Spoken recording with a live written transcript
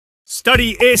Study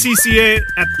ACCA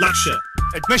at Lakshya.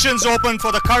 Admissions open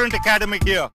for the current academic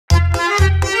year.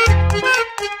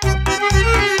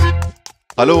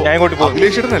 Hello,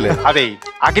 Akhilesh അതെ,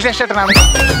 അഖിലേഷ് ചേട്ടനാണ്.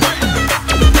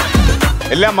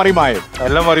 എല്ലാം മറിമായും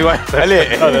അല്ലേ?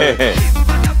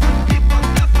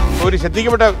 ഒരു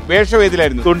ശ്രദ്ധിക്കപ്പെട്ട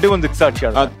വേഷവേദിയിലായിരുന്നു. തൊണ്ടിമൊന്ന്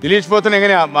ദിക്സാക്ഷിയാണ്. ദിലീഷ് പോത്തൻ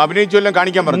എങ്ങനെയാ അഭിനയിച്ചു എല്ലാം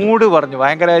കാണിക്കാൻ പറഞ്ഞു? മൂഡ് പറഞ്ഞു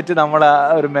ഭയങ്കരമായിട്ട് നമ്മളെ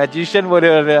ഒരു മജീഷ്യൻ പോലെ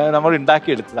നമ്മൾ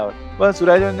ഉണ്ടാക്കിയെടുത്തത് അവൻ. അപ്പൊ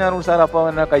സുരാജ് ഞാൻ സാർ അപ്പൊ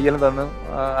എന്നെ കയ്യെല്ലാം തന്ന്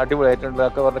അടിപൊളിയായിട്ടുണ്ട്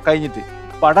ഒക്കെ പറഞ്ഞു കഴിഞ്ഞിട്ട്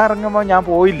പടം ഇറങ്ങുമ്പോൾ ഞാൻ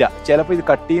പോയില്ല. ചിലപ്പോൾ ഇത്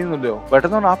കട്ട് ചെയ്യുന്നില്ലയോ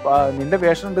പെട്ടെന്ന് നിന്റെ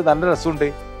വേഷം ഉണ്ട്, നല്ല രസമുണ്ട്,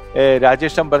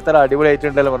 രാജേഷ് അമ്പലത്തല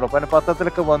അടിപൊളിയായിട്ടുണ്ടല്ലോ പറഞ്ഞു. അപ്പൊ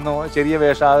പത്രത്തിലൊക്കെ വന്നു, ചെറിയ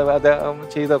വേഷം അത്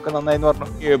ചെയ്തൊക്കെ നന്നായിന്ന്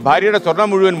പറഞ്ഞു. ഭാര്യയുടെ സ്വർണ്ണം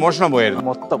മുഴുവൻ മോഷണം പോയായിരുന്നു.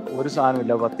 മൊത്തം ഒരു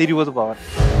സാധനമില്ല, 10-20 പവൻ.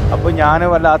 അപ്പൊ ഞാൻ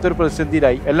വല്ലാത്തൊരു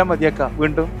പ്രതിസന്ധിയിലായി. എല്ലാം മതിയാക്കാം,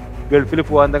 വീണ്ടും ഗൾഫിൽ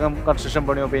പോകാൻ എന്തെങ്കിലും കൺസ്ട്രക്ഷൻ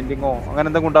പണിയോ പെയിന്റിങ്ങോ അങ്ങനെ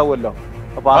എന്തെങ്കിലും ഉണ്ടാവുമല്ലോ.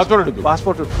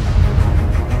 പാസ്പോർട്ട് എടുത്തു.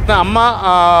 അമ്മ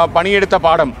പണിയെടുത്ത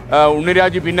പാഠം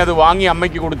ഉണ്ണിരാജ് പിന്നെ അത് വാങ്ങി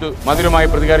അമ്മയ്ക്ക് കൊടുത്ത് മധുരമായി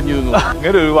പ്രതികാരം ചെയ്തു.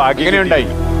 എങ്ങനെയുണ്ടായി?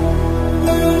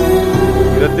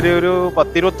 ജീവിതത്തില് ഒരു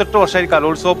 10-28 വർഷമായി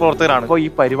കലോത്സവ പ്രവർത്തകനാണ്. അപ്പൊ ഈ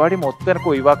പരിപാടി മൊത്തം എനിക്ക്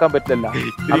ഒഴിവാക്കാൻ പറ്റില്ല.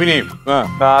 അഭിനയം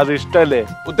അത് ഇഷ്ടല്ലേ?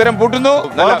 ഉത്തരം പൂട്ടുന്നു.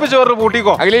 ചോറ്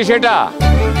പൂട്ടിക്കോ അഖിലേഷ് ചേട്ടാ.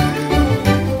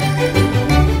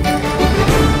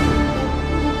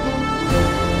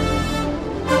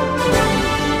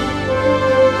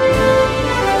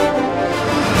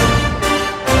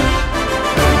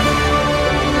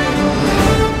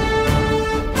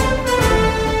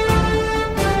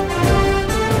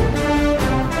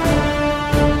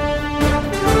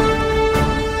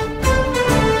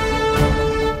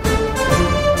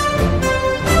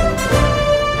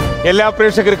 എല്ലാ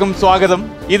പ്രേക്ഷകർക്കും സ്വാഗതം.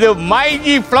 ഇത് myG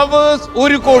ഫ്ലവേഴ്സ്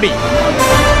ഒരുകോടി.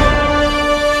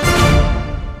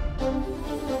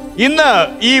 ഇന്ന്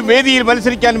ഈ വേദിയിൽ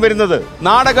മത്സരിക്കാൻ വരുന്നത്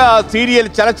നാടക, സീരിയൽ,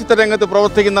 ചലച്ചിത്ര രംഗത്ത്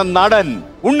പ്രവർത്തിക്കുന്ന നടൻ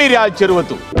ഉണ്ണിരാജ്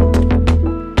ചെറുവത്തൂർ.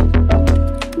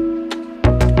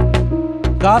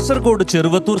 കാസർഗോഡ്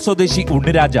ചെറുവത്തൂർ സ്വദേശി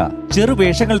ഉണ്ണിരാജ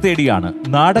ചെറുവേഷങ്ങൾ തേടിയാണ്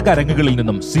നാടക അരങ്ങുകളിൽ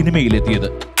നിന്നും സിനിമയിലെത്തിയത്.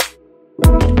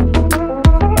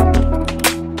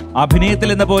 അഭിനയത്തിൽ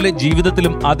എന്ന പോലെ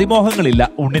ജീവിതത്തിലും അതിമോഹങ്ങളില്ല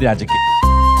ഉണ്ണിരാജയ്ക്ക്.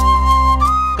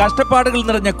 കഷ്ടപ്പാടുകൾ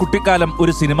നിറഞ്ഞ കുട്ടിക്കാലം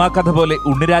ഒരു സിനിമാ കഥ പോലെ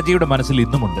ഉണ്ണിരാജയുടെ മനസ്സിൽ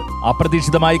ഇന്നുമുണ്ട്.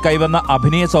 അപ്രതീക്ഷിതമായി കൈവന്ന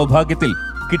അഭിനയ സൗഭാഗ്യത്തിൽ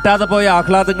കിട്ടാതെ പോയ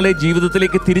ആഹ്ലാദങ്ങളെ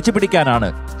ജീവിതത്തിലേക്ക് തിരിച്ചു പിടിക്കാനാണ്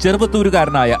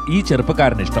ചെറുവത്തൂരുകാരനായ ഈ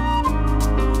ചെറുപ്പക്കാരനിഷ്ടം.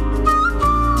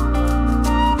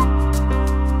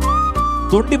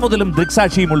 തൊണ്ടി മുതലും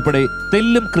ദൃക്സാക്ഷിയും ഉൾപ്പെടെ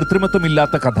തെല്ലും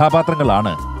കൃത്രിമത്വമില്ലാത്ത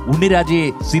കഥാപാത്രങ്ങളാണ് ഉണ്ണിരാജയെ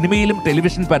സിനിമയിലും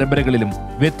ടെലിവിഷൻ പരമ്പരകളിലും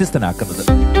വ്യത്യസ്തനാക്കുന്നത്.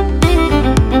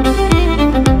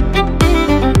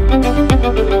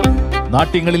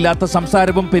 നാട്യങ്ങളില്ലാത്ത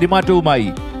സംസാരവും പെരുമാറ്റവുമായി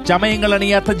ചമയങ്ങൾ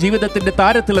അണിയാത്ത ജീവിതത്തിന്റെ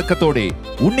താരത്തിളക്കത്തോടെ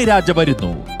ഉണ്ണിരാജ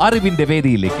വരുന്നു അറിവിന്റെ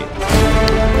വേദിയിലേക്ക്.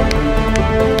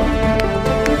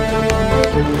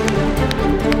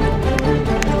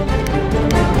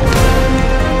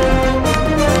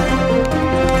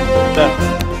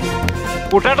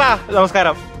 കുട്ടേട്ടാ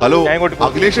നമസ്കാരം. ഹലോ,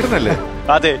 അഖിലേഷ് ചേട്ടനല്ലേ?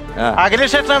 അതെ,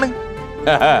 അഖിലേഷ് ചേട്ടനാണ്.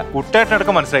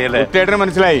 കുട്ടേട്ടനടക്കം മനസ്സിലായി? കുട്ടേട്ടന്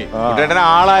മനസ്സിലായി. കുട്ടേട്ടന്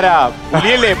ആളാരാ?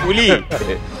 പുലിയല്ലേ, പുലി.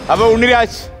 അപ്പൊ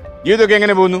ഉണ്ണിരാജ് ജീവിതമൊക്കെ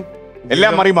എങ്ങനെ പോകുന്നു?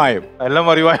 എല്ലാം മറിമായം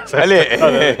അല്ലേ?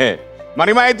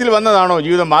 മറിമായത്തിൽ വന്നതാണോ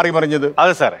ജീവിതം മാറി മറിഞ്ഞത്?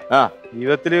 അതെ സാറേ,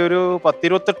 ജീവിതത്തില് ഒരു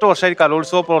 10-28 വർഷമായി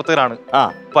കലോത്സവ പ്രവർത്തകനാണ്,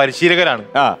 പരിശീലകനാണ്.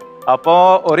 അപ്പൊ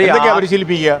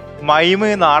പരിശീലിപ്പിക്കുക?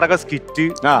 മൈമ്, നാടക, സ്കിറ്റ്.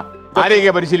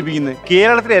 ആരെയൊക്കെയാ പരിശീലിപ്പിക്കുന്നത്?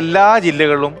 കേരളത്തിലെ എല്ലാ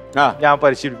ജില്ലകളിലും ഞാൻ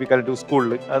പരിശീലിപ്പിക്കാറുണ്ട്.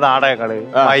 സ്കൂളില് നാടകങ്ങള്,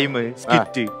 മൈമ്,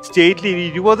 സ്കിറ്റ്. സ്റ്റേറ്റിൽ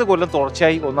 20 കൊല്ലം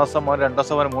തുടർച്ചയായി 1ാം സമ്മാനം, 2ാം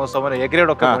സമ്മാനം, 3ാം സമ്മാനം, എ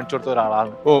ഗ്രേഡ് ഒക്കെ മേടിച്ചു കൊടുത്ത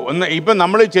ഒരാളാണ്. ഇപ്പൊ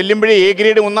നമ്മള് ചെല്ലുമ്പോഴേ എ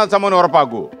ഗ്രേഡ് 1ാം സമ്മാനം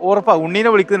ഉറപ്പാക്കുവോ? ഉറപ്പാ. ഉണ്ണീനെ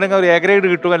വിളിക്കുന്നുണ്ടെങ്കിൽ ഒരു എ ഗ്രേഡ്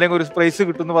കിട്ടും, അല്ലെങ്കിൽ ഒരു പ്രൈസ്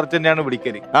കിട്ടും എന്ന് പറഞ്ഞ് തന്നെയാണ്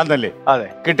വിളിക്കല്. അതല്ലേ? അതെ.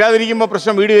 കിട്ടാതിരിക്കുമ്പോ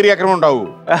പ്രശ്നം, വീട് കയറി ആക്രമണം ഉണ്ടാവൂ?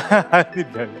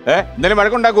 എന്തായാലും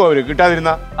വഴക്കുണ്ടാക്കുവോ അവര്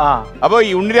കിട്ടാതിരുന്ന? അപ്പൊ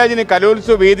ഈ ഉണ്ണിരാജിന്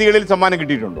കലോത്സവ വേദികളിൽ സമ്മാനം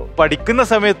കിട്ടിയിട്ടുണ്ടോ? പഠിക്കുന്ന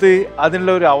സമയത്ത്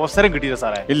അതിനുള്ള ഒരു അവസരം കിട്ടിയില്ല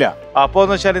സാറേ. ഇല്ല. അപ്പൊ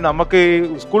എന്ന് വെച്ചാല് നമുക്ക്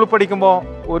സ്കൂളിൽ പഠിക്കുമ്പോ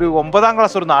ഒരു 9ാം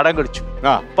ക്ലാസ് ഒരു നാടകം കളിച്ചു,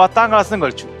 10ാം ക്ലാസ്സിനും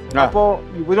കളിച്ചു. അപ്പൊ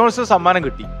യുവജനോത്സവ സമ്മാനം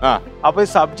കിട്ടി. അപ്പൊ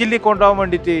സബ് ജില്ലയിൽ കൊണ്ടുപോകാൻ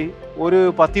വേണ്ടിട്ട് ഒരു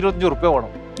 10-25 ഉറുപ്പ്യ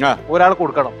വേണം, ഒരാൾ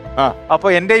കൊടുക്കണം. അപ്പൊ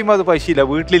എന്റെ കയ്യിൽ അത് പൈസ ഇല്ല,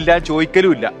 വീട്ടിലില്ല,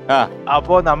 ചോദിക്കലും ഇല്ല.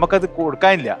 അപ്പൊ നമുക്കത്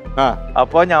കൊടുക്കാനില്ല.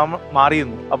 അപ്പൊ ഞാൻ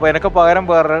മാറിയിരുന്നു. അപ്പൊ എനക്ക് പകരം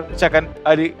വേറെ ചെക്കൻ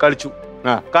അതിൽ കളിച്ചു.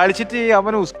 കളിച്ചിട്ട്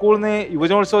അവന് സ്കൂളിൽ നിന്ന്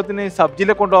യുവജനോത്സവത്തിന് സബ്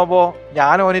ജില്ല കൊണ്ടുപോകുമ്പോ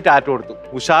ഞാൻ അവന് ടാറ്റ കൊടുത്തു.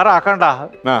 ഉഷാറാക്കണ്ട,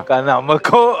 കാരണം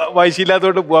നമ്മക്കോ പൈസ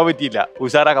ഇല്ലാത്തോണ്ട് പോകാൻ പറ്റിയില്ല.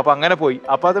 ഉഷാറാക്ക. അപ്പൊ അങ്ങനെ പോയി.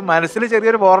 അപ്പൊ അത് മനസ്സിൽ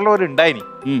ചെറിയൊരു ബോറൽ പോലെ ഉണ്ടായിനി,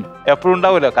 എപ്പോഴും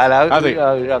ഉണ്ടാവുമല്ലോ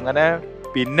അങ്ങനെ.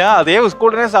 പിന്നെ അതേ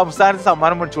സ്കൂളിനെ സംസ്ഥാനത്ത്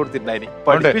സമ്മാനം മേടിച്ചു കൊടുത്തിട്ടുണ്ടായിനി,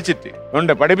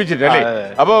 പഠിപ്പിച്ചിട്ട് അല്ലേ?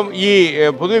 അപ്പൊ ഈ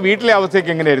പൊതുവെ വീട്ടിലെ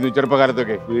അവസ്ഥയൊക്കെ എങ്ങനെയായിരുന്നു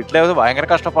ചെറുപ്പകാലത്തൊക്കെ? വീട്ടിലെ അവസ്ഥ ഭയങ്കര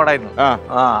കഷ്ടപ്പാടായിരുന്നു.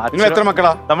 നിങ്ങൾ എത്ര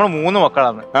മക്കളാ? നമ്മൾ 3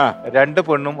 മക്കളാണ്, 2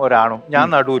 പെണ്ണും ഒരാണും, ഞാൻ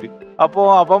നടൂര്.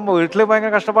 അപ്പം വീട്ടില്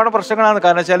ഭയങ്കര കഷ്ടപ്പാടും പ്രശ്നങ്ങളാണ്.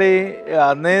 കാരണം വെച്ചാല്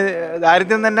അന്ന്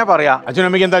ദാരിദ്ര്യം തന്നെ പറയാം.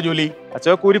 അച്ഛനമ്മയ്ക്ക് എന്താ ജോലി?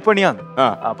 അച്ഛൻ കൂലിപ്പണിയാണ്.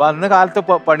 അപ്പൊ അന്ന് കാലത്ത്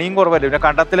പണിയും കുറവല്ലേ, പിന്നെ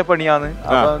കണ്ടത്തിലെ പണിയാണ്.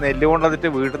 അപ്പൊ നെല്ല് കൊണ്ടുവന്നിട്ട്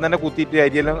വീട്ടിൽ നിന്ന് തന്നെ കുത്തിയിട്ട്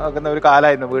അരിയെല്ലാം ആക്കുന്ന ഒരു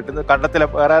കാലായിരുന്നു. വീട്ടിൽ നിന്ന്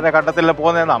വേറെ കണ്ടത്തിലെല്ലാം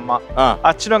പോകുന്നതാണ് അമ്മ.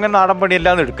 അച്ഛനും അങ്ങനെ നാടൻ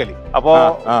പണിയെല്ലാം എടുക്കല്. അപ്പൊ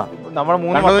നമ്മള്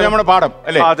നമ്മുടെ പാടം.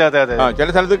 അതെ അതെ അതെ, ചില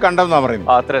സ്ഥലത്ത് കണ്ടെന്നാ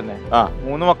പറയുന്നത്. അത്ര തന്നെ.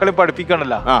 3 മക്കളെയും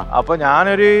പഠിപ്പിക്കണല്ലോ. അപ്പൊ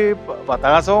ഞാനൊരു 10ാം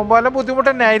ക്ലാസ് പോകുമ്പോ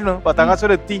ബുദ്ധിമുട്ട് തന്നെ ആയിരുന്നു. 10ാം ക്ലാസ്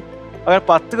വരെ എത്തി. അങ്ങനെ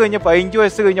 10 കഴിഞ്ഞ് 15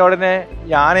 വയസ്സ് കഴിഞ്ഞ ഉടനെ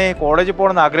ഞാന് കോളേജിൽ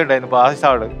പോകണമെന്ന് ആഗ്രഹം ഉണ്ടായിരുന്നു,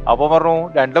 പാസ്സാള്. അപ്പൊ പറഞ്ഞു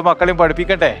 2 മക്കളെയും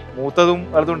പഠിപ്പിക്കട്ടെ, മൂത്തതും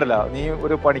വലുതുണ്ടല്ലോ, നീ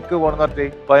ഒരു പണിക്ക് പോകണമെന്ന് പറഞ്ഞിട്ട്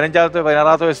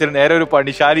 15-16 വയസ്സിൽ നേരെ ഒരു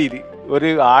പണിശാലയിൽ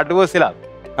ഒരു ആർട്ട് ബസ്സിലാണ്.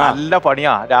 നല്ല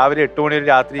പണിയാ. രാവിലെ 8 മണി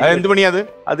രാത്രി. എന്ത് പണിയാ അത്?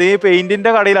 അത്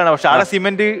പെയിന്റിന്റെ കടയിലാണ്. പക്ഷെ അവിടെ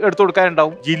സിമെന്റ് എടുത്തു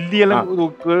കൊടുക്കാനുണ്ടാവും, ജില്ലിയെല്ലാം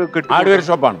ഹാർഡ്വെയർ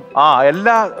ഷോപ്പാണ്.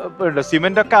 എല്ലാ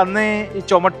സിമെന്റ് ഒക്കെ അന്ന് ഈ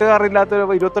ചുമട്ടുകാറില്ലാത്ത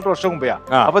 28 വർഷം മുമ്പെയാ.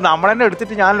 അപ്പൊ നമ്മളെന്നെ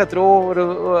എടുത്തിട്ട് ഞാൻ എത്രയോ ഒരു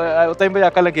 50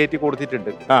 ചാക്കെല്ലാം കയറ്റി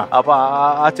കൊടുത്തിട്ടുണ്ട്. അപ്പൊ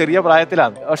ആ ചെറിയ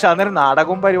പ്രായത്തിലാണ്. പക്ഷെ അന്നേരം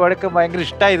നാടകവും പരിപാടിയൊക്കെ ഭയങ്കര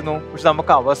ഇഷ്ടമായിരുന്നു. പക്ഷെ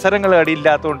നമുക്ക് അവസരങ്ങൾ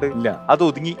ഇല്ലാത്തതുകൊണ്ട് അത്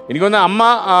ഒതുങ്ങി. എനിക്കൊന്ന് അമ്മ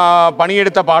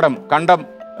പണിയെടുത്ത പാടം കണ്ടം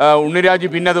ഉണ്ണിരാജ്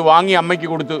പിന്നെ അത് വാങ്ങി അമ്മയ്ക്ക്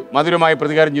കൊടുത്ത് മധുരമായി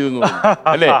പ്രതികാരം ചെയ്തു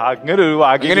അല്ലേ?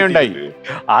 അങ്ങനെ ഉണ്ടായി.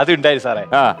 അതുണ്ടായി സാറേ.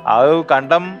 അത്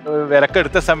കണ്ടം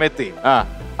വിലക്കെടുത്ത സമയത്ത്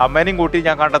അമ്മേനെയും കൂട്ടി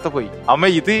ഞാൻ കണ്ടത്ത് പോയി.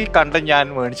 അമ്മ ഇത് കണ്ടം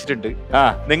ഞാൻ മേടിച്ചിട്ടുണ്ട്.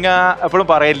 നിങ്ങ എപ്പോഴും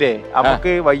പറയല്ലേ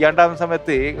നമുക്ക് വയ്യാണ്ടാവുന്ന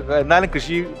സമയത്ത് എന്നാലും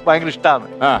കൃഷി ഭയങ്കര ഇഷ്ടമാണ്.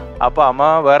 അപ്പൊ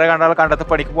അമ്മ വേറെ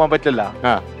കണ്ടത്ത് പണിക്ക് പോകാൻ പറ്റില്ല.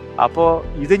 അപ്പൊ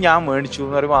ഇത് ഞാൻ മേടിച്ചു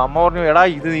എന്ന് പറയുമ്പോ അമ്മ പറഞ്ഞു, എടാ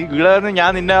ഇത് ഇവിടെ ഞാൻ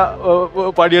നിന്നെ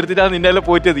പണിയെടുത്തിട്ടാണ് നിന്നെ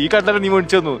പോയിട്ടത്, ഈ കണ്ടല്ലേ നീ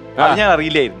മേടിച്ചെന്നു. അത് ഞാൻ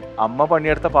അറിയില്ലായിരുന്നു. അമ്മ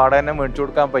പണിയെടുത്ത പാടം തന്നെ മേടിച്ചു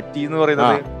കൊടുക്കാൻ പറ്റി എന്ന്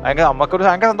പറയുന്നത് ഭയങ്കര അമ്മക്കൊരു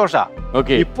ഭയങ്കര സന്തോഷാ.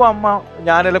 ഇപ്പൊ അമ്മ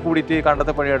ഞാനെല്ലാം കൂടിയിട്ട്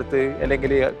കണ്ടത്തെ പണിയെടുത്ത്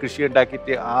അല്ലെങ്കിൽ കൃഷി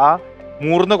ഉണ്ടാക്കിയിട്ട് ആ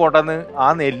മൂർന്ന് കൊണ്ടുവന്ന് ആ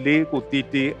നെല്ല്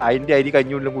കുത്തിയിട്ട് അതിന്റെ അരി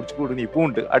കഞ്ഞുള്ളും കുടിച്ചു കൂടുന്നു ഇപ്പൊ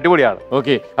ഉണ്ട്. അടിപൊളിയാണ്.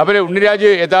 ഓക്കെ. അപ്പൊ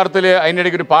ഉണ്ണിരാജ് യഥാർത്ഥത്തില് അതിന്റെ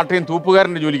ഇടയ്ക്ക് ഒരു പാർട്ട് ടൈം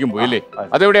തൂപ്പുകാരന്റെ ജോലിക്കും പോയി അല്ലേ?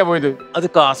 അതെവിടെയാ പോയത്? അത്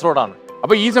കാസർഗോഡാണ്.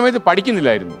 അപ്പൊ ഈ സമയത്ത്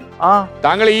പഠിക്കുന്നില്ലായിരുന്നു?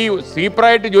 താങ്കൾ ഈ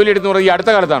സ്വീപ്പറായിട്ട് ജോലി എടുത്തു പറഞ്ഞത് ഈ അടുത്ത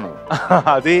കാലത്താണോ?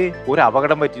 അത് ഒരു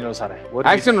അപകടം പറ്റിയോ സാറേ?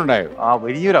 ആക്സിഡന്റ് ഉണ്ടായോ?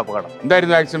 വലിയൊരു അപകടം.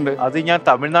 എന്തായിരുന്നു ആക്സിഡന്റ്? അത് ഞാൻ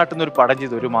തമിഴ്നാട്ടിൽ നിന്ന് ഒരു പടം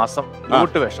ചെയ്തു, ഒരു മാസം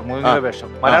വേഷം, 3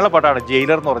 വേഷം. മലയാള പടമാണ്,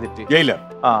 ജയിലർ എന്ന് പറഞ്ഞിട്ട്. ജയിലർ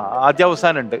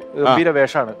ആദ്യാവസാനം ഉണ്ട്, ഗംഭീര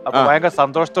വേഷമാണ്. അപ്പൊ ഭയങ്കര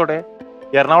സന്തോഷത്തോടെ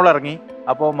എറണാകുളം ഇറങ്ങി.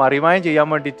 അപ്പൊ മറിമായം ചെയ്യാൻ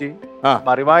വേണ്ടിട്ട്,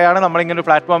 മറിമായാണ് നമ്മളിങ്ങനെ ഒരു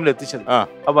പ്ലാറ്റ്ഫോമിൽ എത്തിച്ചത്.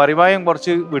 അപ്പൊ മറിമായം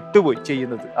കുറച്ച് വിട്ടുപോയി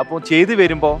ചെയ്യുന്നത്. അപ്പൊ ചെയ്ത്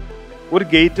വരുമ്പോ ഒരു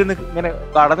ഗേറ്റിൽ നിന്ന് ഇങ്ങനെ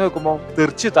കടന്നു വെക്കുമ്പോ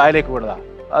തെറിച്ച് താഴേക്ക് വീണതാ.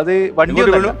 അത് വണ്ടി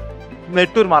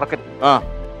നെട്ടൂർ മാർക്കറ്റ്.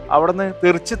 അവിടെ നിന്ന്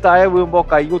തെറിച്ച് താഴെ വീഴുമ്പോ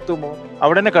കൈ കുത്തുമ്പോ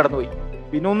അവിടെ തന്നെ കടന്നുപോയി.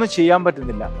 പിന്നെ ഒന്നും ചെയ്യാൻ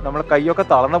പറ്റുന്നില്ല. നമ്മളെ കൈയൊക്കെ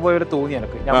തളർന്നു പോയവരെ തോന്നി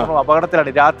എനിക്ക്. ഞാൻ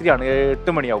അപകടത്തിലാണ്, രാത്രിയാണ്,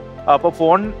 8 മണിയാവും. അപ്പൊ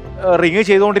ഫോൺ റിങ്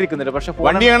ചെയ്തുകൊണ്ടിരിക്കുന്നില്ല. പക്ഷെ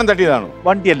തട്ടിയതാണോ?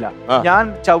 വണ്ടിയല്ല, ഞാൻ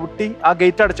ചവിട്ടി ആ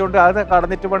ഗേറ്റ് അടച്ചോണ്ട് അത്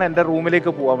കടന്നിട്ട് വേണം എന്റെ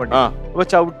റൂമിലേക്ക് പോകാൻ വേണ്ടി. അപ്പൊ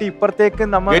ചവിട്ടി ഇപ്പുറത്തേക്ക്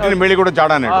നമ്മൾ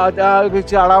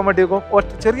ചാടാൻ വേണ്ടി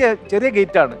ചെറിയ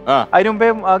ഗേറ്റ് ആണ്. അതിനുമുമ്പേ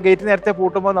ആ ഗേറ്റ് നേരത്തെ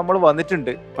പൂട്ടുമ്പോ നമ്മൾ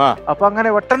വന്നിട്ടുണ്ട്. അപ്പൊ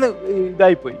അങ്ങനെ പെട്ടെന്ന്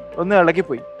ഇതായിപ്പോയി, ഒന്ന്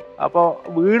ഇളകിപ്പോയി. അപ്പൊ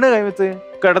വീണ് കഴിഞ്ഞിട്ട്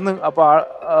കിടന്ന്. അപ്പൊ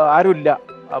ആരുമില്ല.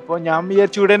 അപ്പൊ ഞാൻ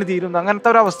വിചാരിച്ചു ഇവിടെ തന്നെ തീരുന്നു. അങ്ങനത്തെ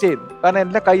ഒരു അവസ്ഥയായിരുന്നു. കാരണം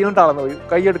എന്റെ കൈയും തളർന്നു പോയി.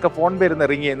 കൈ എടുക്കുക, ഫോൺ വരുന്ന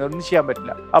റിങ് ചെയ്യുന്നു, ഒന്നും ചെയ്യാൻ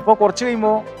പറ്റില്ല. അപ്പൊ കുറച്ച്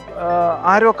കഴിയുമ്പോ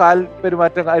ആരോ കാൽ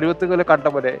പെരുമാറ്റം 60 കണ്ട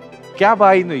പോലെ ക്യാ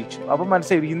ബായി എന്ന് ചോദിച്ചു. അപ്പൊ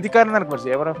മനസ്സിലായി ഹിന്ദിക്കാരൻ എനിക്ക്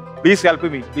മനസ്സിലായി. പറഞ്ഞു please help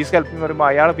me, please help me പറയുമ്പോൾ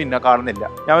അയാൾ പിന്നെ കാണുന്നില്ല.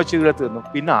 ഞാൻ വെച്ച് ഈടത്ത് നിന്നു.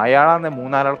 പിന്നെ അയാളാന്ന്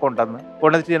 3-4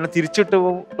 കൊണ്ടുവന്നിട്ട് ഞാൻ തിരിച്ചിട്ട്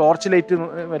ടോർച്ച് ലൈറ്റ്,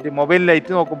 മറ്റേ മൊബൈൽ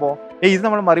ലൈറ്റ് നോക്കുമ്പോൾ ഇത്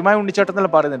നമ്മൾ മറിമായ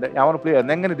ഉണ്ണിച്ചേട്ടെന്നെല്ലാം പറയുന്നുണ്ട്. ഞാൻ പറഞ്ഞു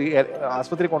എന്നെങ്ങനെ ഇത്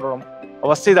ആശുപത്രി കൊണ്ടുപോകണം,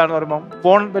 അവസ്ഥ ഇതാണെന്ന് പറയുമ്പോൾ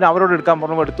ഫോൺ പിന്നെ അവരോട് എടുക്കാൻ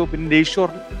പറഞ്ഞു. എടുത്തു. പിന്നെ ദേഷ്യോർ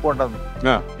കൊണ്ടുവന്നു.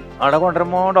 അവിടെ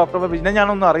കൊണ്ടുവരുമ്പോൾ ഡോക്ടർ പിന്നെ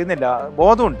ഞാനൊന്നും അറിയുന്നില്ല,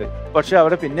 ബോധമുണ്ട്. പക്ഷെ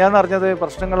അവിടെ പിന്നെയാന്ന് അറിഞ്ഞത്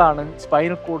പ്രശ്നങ്ങളാണ്.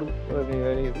 സ്പൈനൽ കോഡ്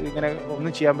ഇങ്ങനെ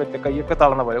ഒന്നും ചെയ്യാൻ പറ്റില്ല, കൈയൊക്കെ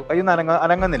തളർന്ന പോലെ, കൈയൊന്നും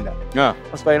അനങ്ങുന്നില്ല.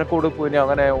 സ്പൈനൽ കോഡ് പോയി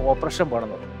അങ്ങനെ ഓപ്പറേഷൻ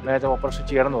വേണമെന്ന് പറഞ്ഞു. മേജർ ഓപ്പറേഷൻ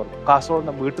ചെയ്യണമെന്ന് പറഞ്ഞു.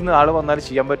 കാസർഗോഡ് വീട്ടിൽ നിന്ന് ആള് വന്നാലും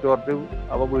ചെയ്യാൻ പറ്റും പറഞ്ഞു.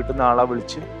 അപ്പൊ വീട്ടിൽ നിന്ന് ആളെ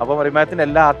വിളിച്ച്. അപ്പൊ മറിമായത്തിന്റെ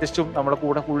എല്ലാ ആർട്ടിസ്റ്റും നമ്മുടെ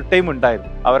കൂടെ ഫുൾ ടൈം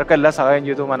ഉണ്ടായിരുന്നു. അവർക്ക് എല്ലാം സഹായം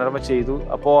ചെയ്തു, മനോരമ ചെയ്തു.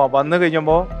 അപ്പോ വന്നു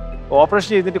കഴിഞ്ഞപ്പോ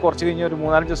ഓപ്പറേഷൻ ചെയ്തിട്ട് കുറച്ച് കഴിഞ്ഞ് ഒരു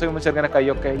 3-4 ദിവസം കഴിയുമ്പോൾ ചെറുങ്ങനെ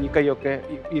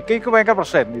ഈ കൈക്ക് ഭയങ്കര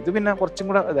പ്രശ്നമായിരുന്നു. ഇത് പിന്നെ കുറച്ചും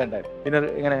കൂടെ ഇതുണ്ടായിരുന്നു. പിന്നെ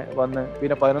ഇങ്ങനെ വന്ന്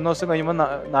പിന്നെ 11 ദിവസം കഴിയുമ്പോൾ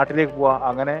നാട്ടിലേക്ക് പോവാ.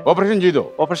 അങ്ങനെ ഓപ്പറേഷൻ ചെയ്തു.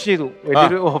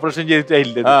 വലിയൊരു ഓപ്പറേഷൻ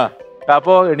ചെയ്തിട്ടില്ല.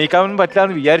 അപ്പോ എണീക്കാൻ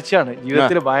പറ്റില്ലാന്ന് വിചാരിച്ചാണ്.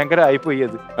 ജീവിതത്തിൽ ഭയങ്കര ആയിപ്പോയി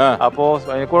അത്. അപ്പോ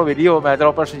അതിനെക്കൂടെ വലിയ മേജർ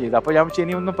ഓപ്പറേഷൻ ചെയ്തു. അപ്പൊ ഞാൻ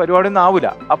ഇനി ഒന്നും പരിപാടിയൊന്നും ആവൂല.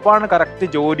 അപ്പാണ് കറക്റ്റ്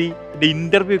ജോലി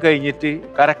ഇന്റർവ്യൂ കഴിഞ്ഞിട്ട്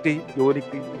കറക്റ്റ്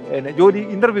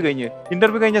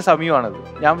ഇന്റർവ്യൂ കഴിഞ്ഞ സമയമാണത്.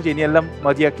 ഞാൻ ഇനിയെല്ലാം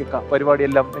മതിയാക്കിയേക്കാം,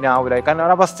 പരിപാടിയെല്ലാം ഇനി ആവൂല.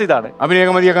 കാരണം അവസ്ഥ ഇതാണ്.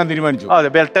 അഭിനയം മതിയാക്കാൻ തീരുമാനിച്ചു. അതെ,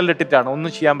 ബെൽറ്റെല്ലാം ഇട്ടിട്ടാണ്,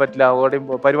 ഒന്നും ചെയ്യാൻ പറ്റില്ല.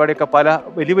 പരിപാടിയൊക്കെ പല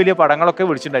വലിയ പടങ്ങളൊക്കെ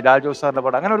വിളിച്ചിട്ടുണ്ടായി. ലാൽജോസ് സാറിന്റെ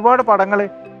പടം, അങ്ങനെ ഒരുപാട് പടങ്ങൾ,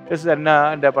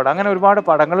 എന്റെ പടം, അങ്ങനെ ഒരുപാട്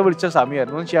പടങ്ങൾ വിളിച്ച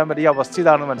സമയമായിരുന്നു. ഒന്നും ചെയ്യാൻ പറ്റിയ അവസ്ഥ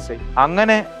ഇതാണെന്ന് മനസ്സിലായി.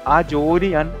 അങ്ങനെ ആ ജോലി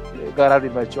ഞാൻ കയറാൻ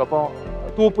തീരുമാനിച്ചു. അപ്പൊ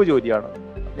തൂപ്പ് ജോലിയാണ്.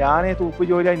 ഞാൻ തൂപ്പ്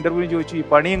ജോലി ഇന്റർവ്യൂവിന് ചോദിച്ചു, ഈ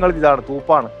പണി നിങ്ങൾ ഇതാണ്,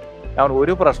 തൂപ്പാണ്. ഞാൻ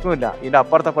ഒരു പ്രശ്നമില്ല, ഇതിന്റെ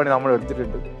അപ്പുറത്തെ പണി നമ്മൾ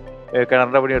എടുത്തിട്ടുണ്ട്.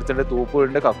 കിണറിന്റെ പണി എടുത്തിട്ട്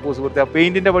തൂപ്പുണ്ട്, കക്കൂസ് വൃത്തി,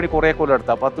 പെയിന്റിന്റെ പണി കുറെ കൊല്ലം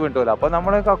എടുത്താൽ 10 മിനിറ്റ് പോലെ. അപ്പൊ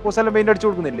നമ്മള് കക്കൂസെല്ലാം പെയിന്റ് അടിച്ചു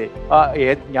കൊടുക്കുന്നില്ലേ?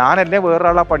 ഞാനല്ലേ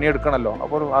വേറൊരാളാ പണി എടുക്കണല്ലോ.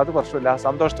 അപ്പോൾ അത് പ്രശ്നമില്ല,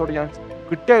 സന്തോഷത്തോടെ ഞാൻ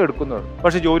കിട്ടിയാൽ എടുക്കുന്നത്.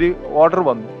 പക്ഷെ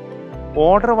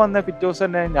ഓർഡർ വന്ന പിറ്റേ ദിവസം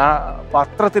തന്നെ ഞാൻ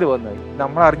പത്രത്തിൽ വന്നത്,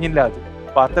 നമ്മൾ അറിഞ്ഞില്ല. അത്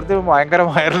പത്രത്തിൽ ഭയങ്കര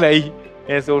വൈറലായി,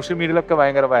 സോഷ്യൽ മീഡിയയിലൊക്കെ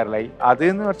ഭയങ്കര വൈറലായി.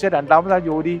 അതെന്ന് വെച്ചാൽ രണ്ടാമത് ആ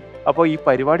ജോലി. അപ്പോൾ ഈ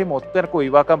പരിപാടി മൊത്തം എനിക്ക്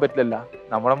ഒഴിവാക്കാൻ പറ്റില്ലല്ല.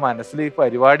 നമ്മുടെ മനസ്സിൽ ഈ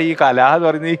പരിപാടി, ഈ കല എന്ന്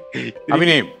പറയുന്നത്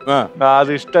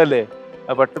അത് ഇഷ്ടമല്ലേ.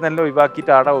 പെട്ടെന്ന് എല്ലാം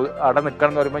ഒഴിവാക്കിയിട്ട് അവിടെ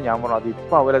നിൽക്കണം എന്ന് പറയുമ്പോൾ ഞാൻ പറഞ്ഞു അത്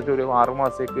ഇപ്പം അവരത് ഒരു 6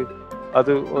 മാസത്തേക്ക്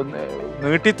അത് ഒന്ന്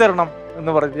നീട്ടിത്തരണം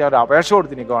എന്ന് പറഞ്ഞ് ഞാൻ ഒരു അപേക്ഷ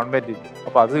കൊടുത്തിന് ഗവൺമെന്റിന്.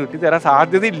 അപ്പൊ അത് നീട്ടിത്തരാൻ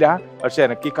സാധ്യതയില്ല. പക്ഷെ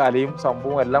എനിക്ക് ഈ കലയും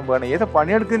സംഭവം എല്ലാം വേണം. ഏത്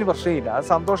പണിയെടുക്കുന്നതിന് പ്രശ്നമില്ല, അത്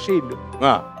സന്തോഷമേ ഇല്ലു.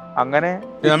 അങ്ങനെ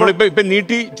നമ്മളിപ്പോ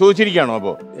നീട്ടി ചോദിച്ചിരിക്കുകയാണോ?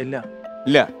 അപ്പോ ഇല്ല.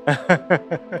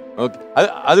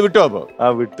 അത് വിട്ടോ? അപ്പൊ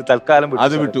വിട്ടു, തൽക്കാലം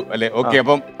അത് വിട്ടു അല്ലെ? ഓക്കെ.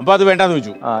 അപ്പൊ അത് വേണ്ടാന്ന്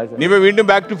വെച്ചു. നീ വീണ്ടും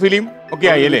ബാക്ക് ടു ഫിലിം ഒക്കെ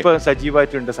ആയി അല്ലേ? ഇപ്പൊ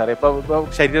സജീവമായിട്ടുണ്ട് സാറേ. ഇപ്പൊ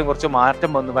ശരീരം കുറച്ച്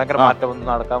മാറ്റം വന്നു, ഭയങ്കര മാറ്റം വന്നു.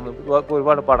 നടക്കാൻ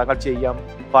ഒരുപാട് പടങ്ങൾ ചെയ്യാൻ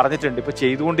പറഞ്ഞിട്ടുണ്ട്, ഇപ്പൊ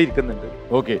ചെയ്തുകൊണ്ടിരിക്കുന്നുണ്ട്.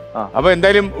 ഓക്കെ. അപ്പൊ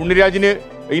എന്തായാലും ഉണ്ണിരാജിന്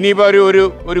ഇനിയിപ്പോ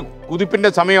ഒരു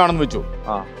കുതിപ്പിന്റെ സമയമാണെന്ന് വെച്ചു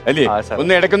അല്ലേ?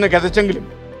 ഒന്ന് ഇടയ്ക്കൊന്ന് കിതച്ചെങ്കിലും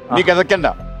നീ കിതക്കണ്ട,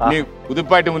 നീ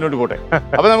കുതിപ്പായിട്ട് മുന്നോട്ട് പോട്ടെ.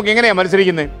 അപ്പൊ നമുക്ക് എങ്ങനെയാ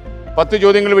മത്സരിക്കുന്നത്? 10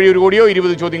 ചോദ്യങ്ങൾ വഴി 1 കോടിയോ,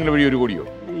 20 ചോദ്യങ്ങൾ വഴി 1 കോടിയോ?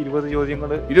 20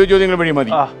 ചോദ്യങ്ങൾ വഴി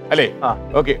മതി അല്ലേ?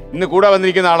 ഓക്കെ. ഇന്ന് കൂടെ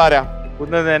വന്നിരിക്കുന്ന ആളാരാ?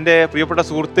 എന്റെ പ്രിയപ്പെട്ട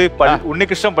സുഹൃത്ത്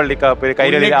ഉണ്ണികൃഷ്ണൻ പള്ളിക്കാപ്പ്,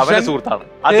 കൈരളി, അവന്റെ സുഹൃത്താണ്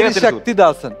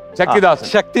ശക്തിദാസൻ.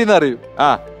 ശക്തി എന്നറിയും.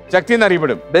 ശക്തി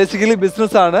എന്നറിയപ്പെടും. ബേസിക്കലി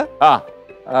ബിസിനസ് ആണ്,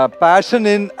 passion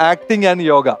in acting and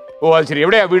yoga. ഓ അത് ശരി.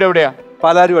 എവിടെയാ വീട്? എവിടെയാ?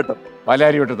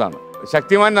 പാലാരിവട്ടത്താണ്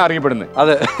ശക്തിമാൻ അറിയപ്പെടുന്നത്.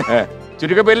 അതെ,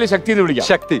 ചുരുക്കപ്പേരിൽ ശക്തി എന്ന് വിളിക്കാം.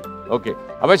 ശക്തി. ഓക്കെ.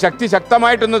 അപ്പൊ ശക്തി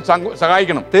ശക്തമായിട്ടൊന്ന്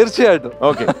സഹായിക്കണം. തീർച്ചയായിട്ടും.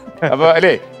 ഓക്കെ. അപ്പൊ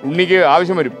അല്ലേ, ഉണ്ണിക്ക്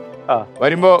ആവശ്യം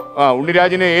വരുമ്പോ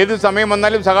ഉണ്ണിരാജിന് ഏത് സമയം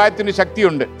വന്നാലും സഹായത്തിന്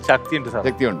ശക്തിയുണ്ട്.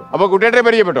 അപ്പൊ കുട്ടിയേട്ടനെ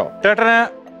പരിചയപ്പെട്ടോ? ചേട്ടനെ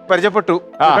പരിചയപ്പെട്ടു.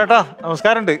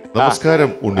 നമസ്കാരം. നമസ്കാരം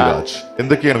ഉണ്ണിരാജ്,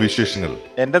 എന്തൊക്കെയാണ് വിശേഷങ്ങൾ?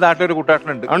 എന്റെ നാട്ടിലൊരു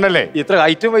കുട്ടേട്ടനുണ്ട്. ഉണ്ടല്ലേ? ഇത്ര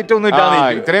ഹൈറ്റും വെയിറ്റും ഒന്നും ഇല്ല.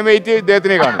 ഇത്രയും വെയിറ്റ്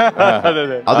ഇദ്ദേഹത്തിനെ കാണും.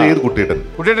 അത് ഏത് കുട്ടേട്ടൻ?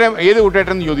 ഏത്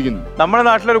കുട്ടേട്ടൻ ചോദിക്കുന്നു? നമ്മുടെ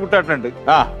നാട്ടിലൊരു കുട്ടേട്ടനുണ്ട്.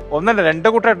 ഒന്നല്ല, 2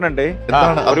 കുട്ടേട്ടനുണ്ട്.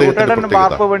 ഒരു കുട്ടേട്ടൻ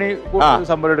വാർപ്പ് പണി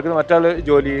സംഭവം എടുക്കുന്നത്, മറ്റാള്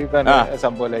ജോലി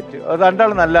സംഭവമായിട്ട്. അത്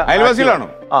രണ്ടാളും നല്ല അയൽവാസികളാണോ?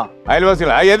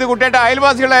 ഏത് കുട്ടേട്ട?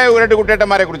 അയൽവാസികളായ 2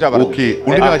 കുട്ടേട്ടന്മാരെ കുറിച്ചാണ്.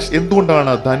 ഉണ്ണിരാജ്,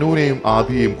 എന്തുകൊണ്ടാണ് ധനുവിനെയും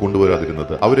ആദിയെയും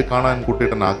കൊണ്ടുവരാതിരുന്നത്? അവരെ കാണാൻ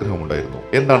കുട്ടേട്ടൻ ആഗ്രഹമുണ്ടായിരുന്നു,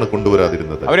 എന്താണ്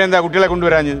കൊണ്ടുവരാതിരുന്നത്? അവരെന്താ കുട്ടികളെ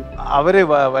കൊണ്ടുവരാഞ്ഞത്? അവര്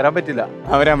വരാൻ പറ്റില്ല.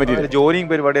 ജോലിയും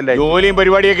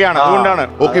പരിപാടിയൊക്കെയാണ്, അതുകൊണ്ടാണ്.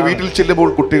 ഓക്കെ. വീട്ടിൽ ചെല്ലുമ്പോൾ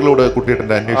കുട്ടികളോട്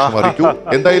കുട്ടേട്ടന്റെ അന്വേഷണം അറിയിക്കൂ.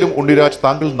 എന്തായാലും ഉണ്ണിരാജ്,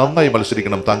 താങ്കൾ നന്നായി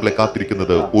മത്സരിക്കണം. താങ്കളെ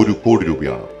കാത്തിരിക്കുന്നത് 1 കോടി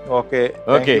രൂപയാണ്. ഓക്കെ.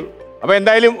 അപ്പൊ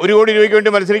എന്തായാലും 1 കോടി രൂപയ്ക്ക്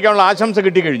വേണ്ടി മത്സരിക്കാനുള്ള ആശംസ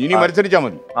കിട്ടിക്കഴിഞ്ഞു. ഇനി മത്സരിച്ചാൽ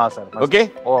മതി. ഓക്കെ.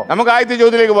 നമുക്ക് ആദ്യത്തെ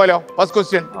ചോദ്യത്തിലേക്ക് പോലോ. First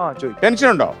question. ടെൻഷൻ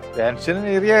ഉണ്ടോ?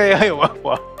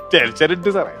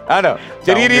 ആണോ?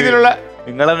 ചെറിയ രീതിയിലുള്ള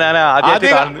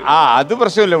അത്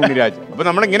പ്രശ്നമില്ല ഉണ്ണിരാജ്. അപ്പൊ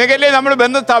നമ്മൾ ഇങ്ങനെയൊക്കെയല്ലേ നമ്മൾ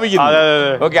ബന്ധം സ്ഥാപിക്കുന്നത്.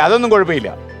 ഓക്കെ, അതൊന്നും കുഴപ്പമില്ല.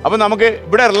 അപ്പൊ നമുക്ക്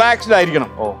ഇവിടെ റിലാക്സ്ഡ് ആയിരിക്കണം.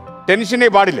 ടെൻഷനേ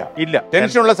പാടില്ല.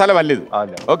 ടെൻഷനുള്ള സ്ഥലമല്ല ഇത്.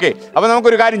 ഓക്കെ. അപ്പൊ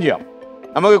നമുക്കൊരു കാര്യം ചെയ്യാം.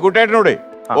 നമുക്ക് കുട്ടേട്ടനോട്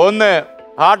ഒന്ന്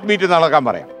ഹാർട്ട് ബീറ്റ് നടക്കാൻ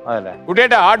പറയാം.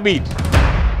 കുട്ടേട്ട, ഹാർട്ട് ബീറ്റ്.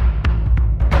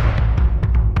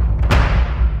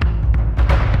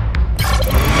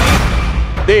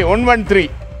 ദേ 113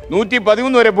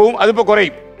 113 വരെ പോവും. അതിപ്പോ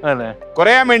കുറയും.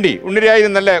 കുറയാൻ വേണ്ടി ഉണ്ണിരാജിന്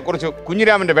നല്ല കുറച്ച്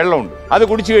കുഞ്ഞിരാമന്റെ വെള്ളമുണ്ട്, അത്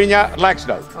കുടിച്ചു കഴിഞ്ഞാൽ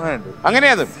റിലാക്സ്ഡ് ആകും.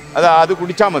 അങ്ങനെയാ അത്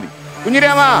കുടിച്ചാൽ മതി.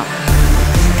 കുഞ്ഞിരാമ,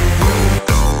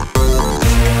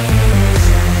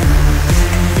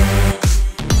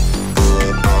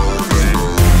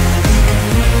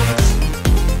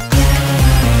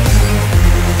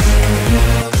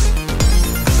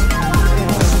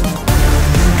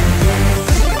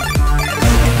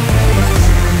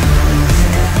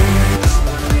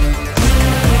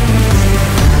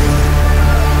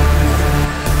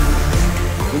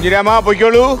 കുഞ്ഞിരാമ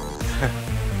പൊയ്ക്കോളൂ.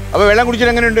 അപ്പൊ വെള്ളം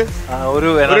കുടിച്ചിട്ട് എങ്ങനെയുണ്ട്?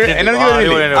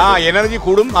 എനർജി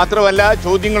കൂടും. മാത്രമല്ല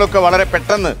ചോദ്യങ്ങളൊക്കെ വളരെ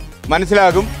പെട്ടെന്ന്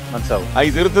മനസ്സിലാകും. ഈ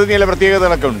തീർത്ഥത്തിന് ചില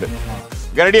പ്രത്യേകതകളൊക്കെ ഉണ്ട്.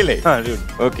 റെഡിയല്ലേ?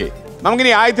 ഓക്കെ.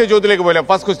 നമുക്കിനി ആദ്യത്തെ ചോദ്യത്തിലേക്ക് പോയാലോ?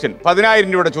 ഫസ്റ്റ് ക്വസ്റ്റ്യൻ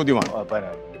 10,000 രൂപയുടെ ചോദ്യമാണ്.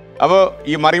 അപ്പൊ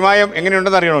ഈ മറിമായം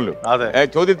എങ്ങനെയുണ്ടെന്ന് അറിയണമല്ലോ,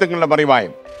 ചോദ്യത്തിനുള്ള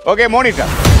മറിമായം. Okay, monitor.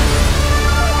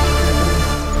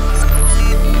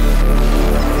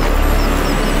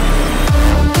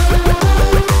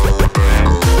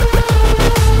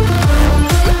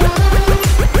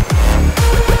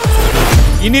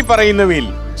 ഇനി പറയുന്നവയിൽ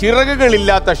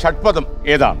ചിറകുകളില്ലാത്ത ഷഡ്പദം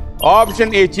ഏതാണ്? Option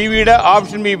A ചീവീട്,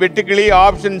 option B വെട്ടുക്കിളി,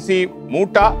 option C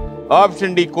മൂട്ട, option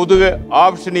D കൊതുക്,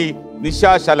 ഓപ്ഷൻ ഇ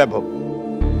നിശാശലഭം.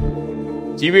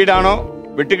 ചീവീടാണോ,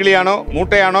 വെട്ടുക്കിളിയാണോ,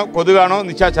 മൂട്ടയാണോ, കൊതുകാണോ,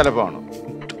 നിശാശലഭമാണോ?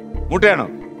 മൂട്ടയാണോ?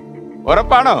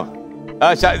 ഉറപ്പാണോ?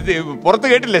 പുറത്ത്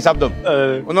കേട്ടില്ലേ ശബ്ദം?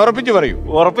 ഒന്ന് ഉറപ്പിച്ച് പറയൂ.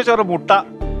 ഉറപ്പിച്ചു. മുട്ട.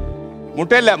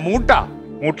 മുട്ടയല്ല, മൂട്ട.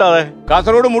 മൂട്ട. അതെ,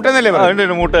 കാസർഗോഡ് മൂട്ട എന്നല്ലേ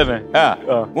മൂട്ട തന്നെ.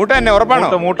 മൂട്ട തന്നെ ഉറപ്പാണോ?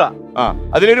 മൂട്ട.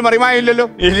 അതിലൊരു മറിമായം ഇല്ലല്ലോ?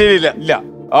 ഇല്ല.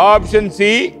 Option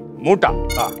C മൂട്ട.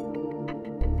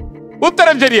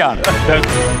 ഉത്തരം ശരിയാണ്.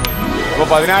 അപ്പൊ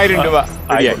 10,000 രൂപ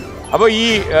റെഡിയായി. അപ്പൊ ഈ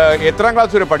എത്രാം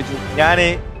ക്ലാസ് വരെ പഠിച്ചു? ഞാന്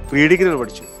പ്രീ ഡിഗ്രി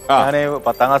പഠിച്ചു. ഞാൻ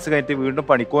 10ാം ക്ലാസ് കഴിഞ്ഞിട്ട് വീണ്ടും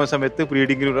പണിക്ക് പോകുന്ന സമയത്ത് പ്രീ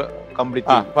ഡിഗ്രി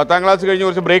കംപ്ലീറ്റ്. 10ാം ക്ലാസ് കഴിഞ്ഞ്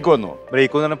കുറച്ച് ബ്രേക്ക് വന്നു.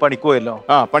 ബ്രേക്ക് വന്നു പണിക്ക് പോയല്ലോ.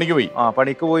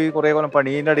 പണിക്ക് പോയി കുറെ കൊല്ലം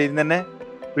പണീന്റെ അടിയിൽ തന്നെ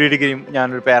പ്രീ ഡിഗ്രിയും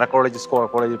ഞാനൊരു പാരാക്കോളജി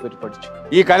കോളേജിൽ പോയി പഠിച്ചു.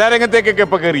 ഈ കലാരംഗത്തേക്കൊക്കെ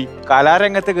എപ്പോ കയറി?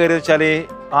 കലാരംഗത്ത് കയറി വെച്ചാല്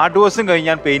 8 ദിവസം കഴിഞ്ഞ്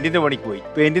ഞാൻ പെയിന്റിന്റെ പണിക്ക് പോയി.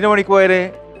 പെയിന്റിന്റെ പണിക്ക് പോയാല്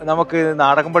നമുക്ക്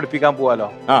നാടകം പഠിപ്പിക്കാൻ പോവാലോ.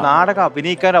 നാടകം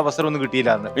അഭിനയിക്കാൻ അവസരം ഒന്നും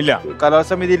കിട്ടിയില്ല. ഇല്ല,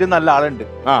 കലാസമിതിയിൽ നല്ല ആളുണ്ട്,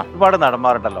 ഒരുപാട്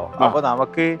നടന്മാരുണ്ടല്ലോ. അപ്പൊ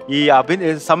നമുക്ക് ഈ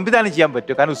സംവിധാനം ചെയ്യാൻ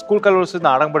പറ്റും. കാരണം സ്കൂൾ കലോത്സവം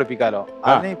നാടകം പഠിപ്പിക്കാലോ.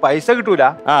 അതിന് പൈസ കിട്ടൂല,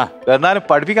 എന്നാലും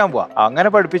പഠിപ്പിക്കാൻ പോവാ. അങ്ങനെ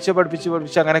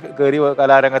പഠിപ്പിച്ച് അങ്ങനെ കയറി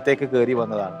കലാരംഗത്തേക്ക് കയറി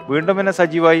വന്നതാണ്. വീണ്ടും പിന്നെ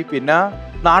സജീവായി. പിന്നെ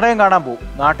നാടകം കാണാൻ പോകും.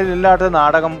 നാട്ടിലെല്ലായിടത്തും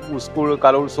നാടകം, സ്കൂൾ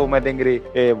കലോത്സവം, അല്ലെങ്കിൽ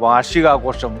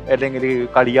വാർഷികാഘോഷം, അല്ലെങ്കിൽ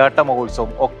കളിയാട്ട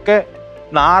മഹോത്സവം ഒക്കെ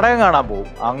നാടകം കാണാൻ പോകും.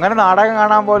 അങ്ങനെ നാടകം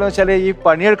കാണാൻ പോലെ വെച്ചാൽ ഈ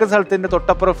പണിയെടുക്കുന്ന സ്ഥലത്തിന്റെ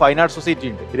തൊട്ടപ്പുറം ഫൈൻ ആർട്സ് സൊസൈറ്റി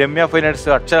ഉണ്ട്. രമ്യ ഫൈൻ ആർട്സ്,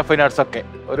 അക്ഷര ഫൈൻ ആർട്സ് ഒക്കെ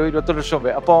ഒരു 28 ലക്ഷം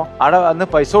രൂപ. അപ്പോൾ അവിടെ അന്ന്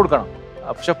പൈസ കൊടുക്കണം.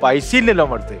 പക്ഷെ പൈസ ഇല്ലല്ലോ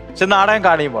അടുത്ത്. പക്ഷെ നാടകം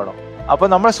കാണുകയും വേണം. അപ്പൊ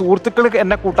നമ്മുടെ സുഹൃത്തുക്കൾ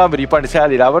എന്നെ കൂട്ടാൻ വരും ഈ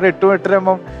പണിശാലയിൽ. അവർ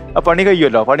 8-8:30 പണി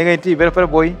കഴിയുമല്ലോ. പണി കഴിഞ്ഞിട്ട് ഇവരെ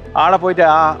പോയി ആടെ പോയിട്ട്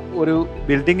ആ ഒരു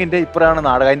ബിൽഡിങ്ങിന്റെ ഇപ്പുറമാണ്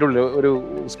നാടകം. അതിൻ്റെ ഉള്ളിൽ ഒരു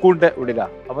സ്കൂളിന്റെ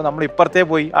ഉള്ളിലാണ്. അപ്പൊ നമ്മൾ ഇപ്പുറത്തേ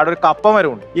പോയി അവിടെ ഒരു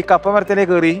കപ്പമരമുണ്ട്. ഈ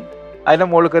കപ്പമരത്തിലേക്ക് കയറി അതിന്റെ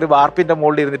മുകളിൽ കയറി വാർപ്പിന്റെ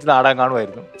മുകളിൽ ഇരുന്നിട്ട് നാടകം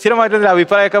കാണുമായിരുന്നു. സ്ഥിരമായിട്ടൊരു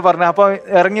അഭിപ്രായമൊക്കെ പറഞ്ഞു. അപ്പൊ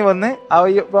ഇറങ്ങി വന്ന്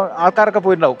ആൾക്കാരൊക്കെ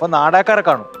പോയിട്ടുണ്ടാവും. അപ്പൊ നാടകക്കാരെ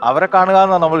കാണും. അവരെ കാണുക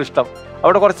എന്നാണ് നമ്മൾ ഇഷ്ടം.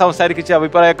 അവിടെ കുറച്ച് സംസാരിച്ച്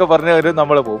അഭിപ്രായമൊക്കെ പറഞ്ഞ്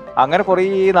നമ്മൾ പോകും. അങ്ങനെ കുറെ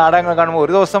നാടകങ്ങൾ കാണുമ്പോൾ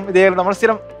ഒരു ദിവസം ഇതേ നമ്മൾ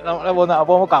സ്ഥിരം നമ്മളെ പോകുന്ന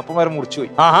അപ്പൊ കപ്പമരം മുറിച്ചു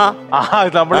പോയി.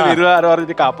 നമ്മള് വരുവാരോ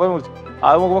പറഞ്ഞിട്ട് കപ്പ മുറിച്ചു.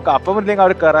 അത് നോക്കുമ്പോ കപ്പം ഇല്ലെങ്കിൽ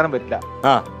അവിടെ കയറാനും പറ്റില്ല.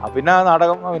 പിന്നെ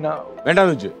നാടകം പിന്നെ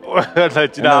വേണ്ടെന്ന് വെച്ചു.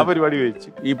 ആ പരിപാടി വെച്ചു.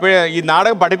 ഇപ്പഴേ ഈ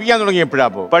നാടകം പഠിപ്പിക്കാൻ തുടങ്ങി എപ്പോഴാ?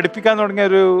 പഠിപ്പിക്കാൻ തുടങ്ങിയ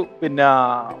പിന്നെ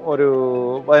ഒരു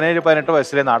 17-18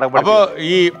 വയസ്സിലെ നാടകം. അപ്പൊ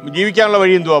ഈ ജീവിക്കാനുള്ള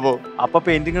വഴി എന്തുവാ? അപ്പൊ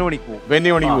പെയിന്റിങ്ങിന് പണിക്ക്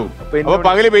പോകും.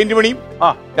 പകല് പെയിന്റ് പണിയും,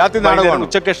 രാത്രി നാടകം,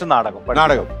 ഉച്ചക്ക് ശേഷം നാടകം.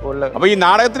 അപ്പൊ ഈ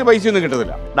നാടകത്തിന് പൈസ ഒന്നും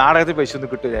കിട്ടത്തില്ല? നാടകത്തിന് പൈസ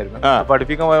ഒന്നും കിട്ടില്ലായിരുന്നു.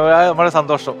 പഠിപ്പിക്കാൻ നമ്മുടെ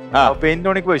സന്തോഷം. പെയിന്റ്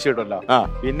പണിക്ക് പൈസ കിട്ടുമല്ലോ.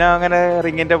 പിന്നെ അങ്ങനെ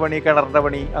റിങ്ങിന്റെ പണി, കിണറിന്റെ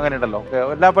പണി, അങ്ങനെ ഉണ്ടല്ലോ.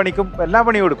 എല്ലാ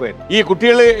പണിയും കൊടുക്കുമായിരുന്നു. ഈ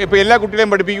കുട്ടികള് ഇപ്പൊ എല്ലാ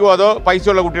കുട്ടികളെയും പഠിപ്പിക്കുവോ അതോ പൈസ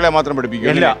ഉള്ള കുട്ടികളെ മാത്രം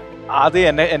പഠിപ്പിക്കുമോ? ഇല്ല, അത്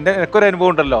എനിക്കൊരു അനുഭവം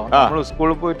ഉണ്ടല്ലോ. നമ്മൾ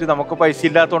സ്കൂളിൽ പോയിട്ട് നമുക്ക് പൈസ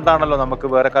ഇല്ലാത്തതുകൊണ്ടാണല്ലോ നമുക്ക്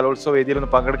വേറെ കലോത്സവ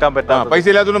വേദിയിലൊന്നും പങ്കെടുക്കാൻ പറ്റാത്ത. പൈസ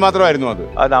ഇല്ലാത്തതുകൊണ്ട് മാത്രമായിരുന്നു അത്.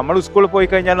 നമ്മൾ സ്കൂളിൽ പോയി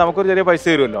കഴിഞ്ഞാൽ നമുക്കൊരു ചെറിയ പൈസ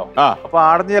തരുമല്ലോ. അപ്പൊ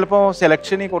ആടുന്ന് ചിലപ്പോ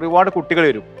സെലക്ഷന് ഒരുപാട് കുട്ടികൾ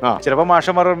വരും. ചിലപ്പോ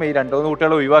മാഷന്മാർ പറയും ഈ 2-3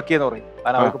 കുട്ടികളെ ഒഴിവാക്കിയെന്ന് പറയും.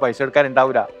 കാരണം അവർക്ക് പൈസ എടുക്കാൻ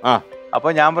ഉണ്ടാവില്ല. അപ്പൊ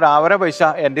ഞാൻ പറയും അവരെ പൈസ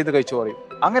എന്റെ ഇത് കഴിച്ചു പറയും.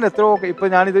 അങ്ങനെ എത്രയോ ഇപ്പൊ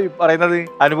ഞാനിത് പറയുന്നത്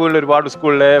അനുഭവമുള്ള ഒരുപാട്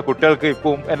സ്കൂളിലെ കുട്ടികൾക്ക്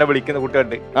ഇപ്പം എന്നെ വിളിക്കുന്ന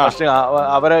കുട്ടികളുണ്ട്. പക്ഷെ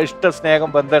അവരെ ഇഷ്ട സ്നേഹം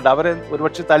ബന്ധമുണ്ട്. അവരെ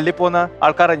ഒരുപക്ഷെ തല്ലിപ്പോകുന്ന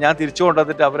ആൾക്കാരെ ഞാൻ തിരിച്ചു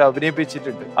കൊണ്ടുവന്നിട്ട് അവരെ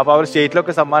അഭിനയിപ്പിച്ചിട്ടുണ്ട്. അപ്പൊ അവർ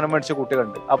സ്റ്റേറ്റിലൊക്കെ സമ്മാനം മേടിച്ച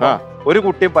കുട്ടികളുണ്ട്. അപ്പൊ ഒരു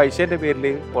കുട്ടിയും പൈസന്റെ പേരിൽ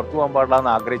പുറത്തു പോകാൻ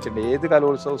പാടില്ലാന്ന് ആഗ്രഹിച്ചിട്ടുണ്ട്. ഏത്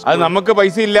കലോത്സവം അത് നമുക്ക്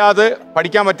പൈസ ഇല്ലാതെ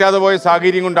പഠിക്കാൻ പറ്റാതെ പോയ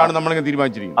സാഹചര്യം കൊണ്ടാണ് നമ്മളിങ്ങനെ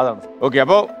തീരുമാനിച്ചിരിക്കുന്നത്. അതാണ്. ഓക്കെ,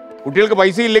 അപ്പൊ കുട്ടികൾക്ക്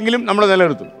പൈസ ഇല്ലെങ്കിലും നമ്മൾ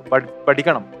നിലനിർത്തും.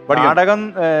 പഠിക്കണം. നാടകം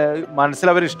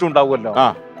മനസ്സിലവർ ഇഷ്ടം ഉണ്ടാവുമല്ലോ.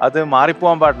 അത്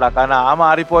മാറിപ്പോവാൻ പാടില്ല. കാരണം ആ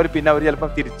മാറിപ്പോയാൽ പിന്നെ അവർ ചിലപ്പോൾ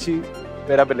തിരിച്ച്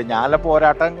വരാൻ പറ്റില്ല. ഞാനെല്ലാം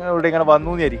പോരാട്ടം ഇവിടെ ഇങ്ങനെ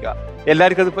വന്നു എന്നിരിക്കുക.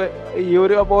 എല്ലാവർക്കും അതിപ്പോ ഈ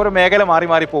ഓരോ മേഖല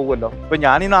മാറി പോകുമല്ലോ. ഇപ്പൊ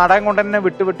ഞാൻ ഈ നാടകം കൊണ്ട് തന്നെ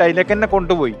വിട്ട് അതിലേക്ക് തന്നെ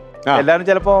കൊണ്ടുപോയി. എല്ലാവരും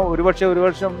ചിലപ്പോ ഒരു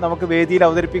വർഷം നമുക്ക് വേദിയിൽ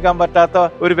അവതരിപ്പിക്കാൻ പറ്റാത്ത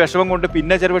ഒരു വിഷമം കൊണ്ട്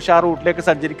പിന്നെ ചിലപ്പോൾ ആ റൂട്ടിലേക്ക്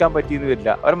സഞ്ചരിക്കാൻ പറ്റിയെന്ന് വരില്ല.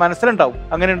 അവർ മനസ്സിലുണ്ടാവും.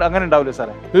 അങ്ങനെ ഉണ്ടാവില്ല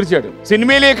സാറേ? തീർച്ചയായിട്ടും.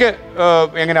 സിനിമയിലേക്ക്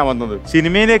എങ്ങനെയാ വന്നത്?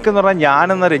 സിനിമയിലേക്ക് എന്ന് പറഞ്ഞാൽ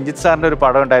ഞാനെന്ന രഞ്ജിത്ത് സാറിന്റെ ഒരു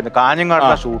പടം ഉണ്ടായിരുന്നു,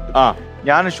 കാഞ്ഞങ്ങാടുള്ള ഷൂട്ട്.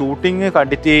 ഞാൻ ഷൂട്ടിങ്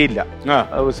കണ്ടിട്ടേ ഇല്ല.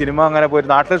 സിനിമ അങ്ങനെ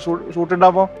പോയി നാട്ടിൽ ഷൂട്ട്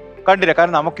ഉണ്ടാകുമ്പോ കണ്ടില്ല.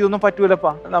 കാരണം നമുക്കിതൊന്നും പറ്റൂലപ്പാ.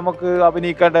 നമുക്ക്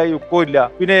അഭിനയിക്കേണ്ട യുക്തവും ഇല്ല.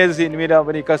 പിന്നെ ഏത് സിനിമയിൽ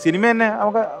അഭിനയിക്കാം? സിനിമ തന്നെ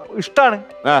നമുക്ക് ഇഷ്ടമാണ്.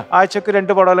 ആഴ്ചക്ക്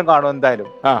 2 പടമെല്ലാം കാണും എന്തായാലും.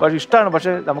 പക്ഷെ ഇഷ്ടമാണ്.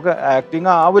 പക്ഷെ നമുക്ക്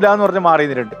ആക്ടിങ് ആവില്ല എന്ന് പറഞ്ഞ്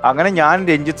മാറിയിരുന്നിട്ടുണ്ട്. അങ്ങനെ ഞാൻ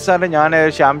രഞ്ജിത്ത് സാറിന്റെ, ഞാൻ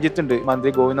ശ്യാംജിത്ത് ഉണ്ട്,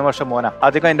 മന്ത്രി ഗോവിന്ദ മാഷ മോന,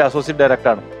 അദ്ദേഹം എന്റെ അസോസിയേറ്റ്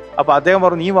ഡയറക്ടറാണ്. അപ്പൊ അദ്ദേഹം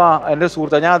പറഞ്ഞു, നീ വാ എന്റെ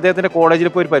സുഹൃത്ത്. ഞാൻ അദ്ദേഹത്തിന്റെ കോളേജിൽ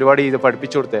പോയി ഒരു പരിപാടി ചെയ്ത്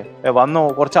പഠിപ്പിച്ചു കൊടുത്തേ. വന്നു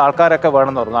കുറച്ച് ആൾക്കാരൊക്കെ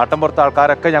വേണമെന്ന് പറഞ്ഞു. നാട്ടിൻപുറത്തെ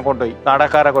ആൾക്കാരൊക്കെ ഞാൻ കൊണ്ടുപോയി,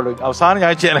 നാടകക്കാരെ കൊണ്ടുപോയി. അവസാനം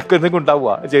ഞാൻ എനിക്ക് എന്തെങ്കിലും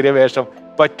ഉണ്ടാവുക ചെറിയ വേഷം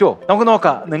പറ്റുമോ നമുക്ക്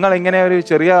നോക്കാം, നിങ്ങൾ ഇങ്ങനെ ഒരു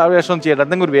ചെറിയ വേഷം ചെയ്യണ്ട,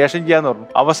 എന്തെങ്കിലും ഒരു വേഷം ചെയ്യാന്ന് പറഞ്ഞു.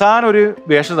 അവസാനം ഒരു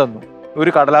വേഷം തന്നു. ഒരു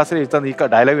കടലാസിൽ എഴുത്താൻ നീ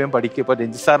ഡയലോഗ് വേഗം പഠിക്കുക, ഇപ്പൊ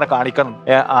രഞ്ജിത്ത് സാറിനെ കാണിക്കണം.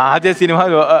 ആദ്യ സിനിമ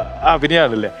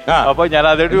അഭിനയമാണല്ലേ. അപ്പൊ ഞാൻ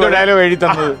അതായിട്ട് ഡയലോഗ് എഴുതി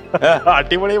തന്നത്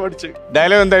അടിപൊളി പഠിച്ചു.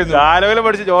 ഡയലോഗ് എന്തായിരുന്നു? ഡയലോഗിൽ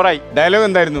പഠിച്ച് ജോറായി. ഡയലോഗ്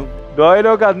എന്തായിരുന്നു?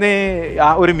 ഡയലോഗ് അന്ന്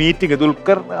ഒരു മീറ്റിംഗ്,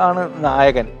 ദുൽഖർ ആണ്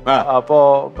നായകൻ. അപ്പോ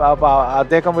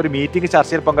അദ്ദേഹം ഒരു മീറ്റിംഗ്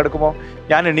ചർച്ചയിൽ പങ്കെടുക്കുമ്പോൾ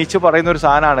ഞാൻ എണീച്ച് പറയുന്ന ഒരു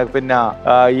സാധനമാണ്, പിന്നെ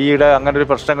ഈയിടെ അങ്ങനെ ഒരു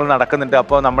പ്രശ്നങ്ങൾ നടക്കുന്നുണ്ട്,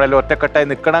 അപ്പൊ നമ്മളെല്ലാം ഒറ്റക്കെട്ടായി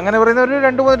നിൽക്കണം, അങ്ങനെ പറയുന്ന ഒരു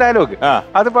 2-3 ഡയലോഗ്.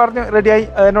 അത് പറഞ്ഞ് റെഡിയായി.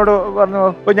 എന്നോട് പറഞ്ഞു.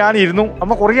 അപ്പൊ ഞാൻ ഇരുന്നു.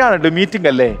 അമ്മ കുറേ ആളുണ്ട്, മീറ്റിംഗ്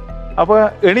അല്ലേ, അപ്പൊ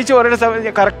എണീച്ച്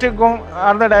ഒരേ കറക്റ്റ്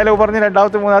ആടുന്ന ഡയലോഗ് പറഞ്ഞ്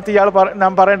രണ്ടാമത്തെ മൂന്നാമത്തെ ഇയാൾ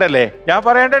ഞാൻ പറയണ്ടല്ലേ, ഞാൻ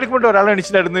പറയേണ്ട എടുക്കുമ്പോൾ ഒരാൾ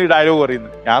എണീച്ചിട്ടായിരുന്നു ഈ ഡയലോഗ്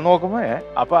പറയുന്നത്. ഞാൻ നോക്കുമ്പോ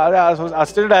അപ്പൊ അത്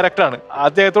അസിസ്റ്റന്റ് ഡയറക്ടറാണ്,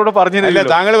 അദ്ദേഹത്തോട് പറഞ്ഞില്ല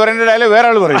താങ്കൾ പറയേണ്ട ഡയലോഗ് വേറെ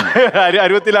ആൾ പറയും.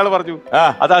 60 ആൾ പറഞ്ഞു.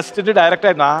 അത് അസിസ്റ്റന്റ് ഡയറക്ടർ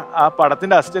ആയിരുന്നു. ആ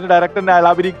പടത്തിന്റെ അസിസ്റ്റന്റ് ഡയറക്ടറിന്റെ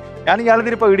അയാളാബിരി ഞാൻ ഇയാളെ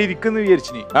ഇപ്പൊ ഇവിടെ ഇരിക്കുന്നു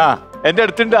വിചാരിച്ചു. എന്റെ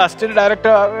അടുത്തുണ്ട് അസിസ്റ്റന്റ്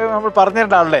ഡയറക്ടർ, നമ്മൾ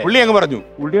പറഞ്ഞിട്ടുണ്ട് ആളെ. പുള്ളി അങ്ങ് പറഞ്ഞു,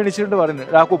 പുള്ളി എണീച്ചിട്ടുണ്ട് പറഞ്ഞു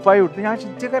ആ കുപ്പായി വിട്ടു. ഞാൻ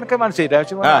ചിരിച്ചൊക്കെ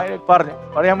മനസ്സിലായി പറഞ്ഞു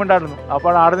പറയാൻ വേണ്ടായിരുന്നു.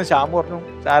 അപ്പോൾ ആടുന്ന് ശ്യാം പറഞ്ഞു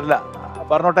സാരില്ല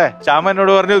പറഞ്ഞോട്ടെ. ശ്യാമ എന്നോട്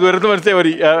പറഞ്ഞു ദൂരത്ത് മനസ്സിലായി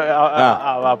മതി.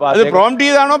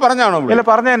 പറഞ്ഞാണോ?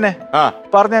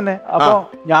 പറഞ്ഞു തന്നെ. അപ്പൊ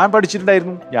ഞാൻ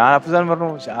പഠിച്ചിട്ടുണ്ടായിരുന്നു. ഞാൻ അഫ്സാൻ പറഞ്ഞു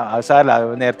സാരല്ല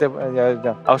നേരത്തെ,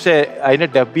 പക്ഷെ അതിനെ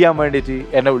ഡബ് ചെയ്യാൻ വേണ്ടിട്ട്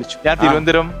എന്നെ വിളിച്ചു. ഞാൻ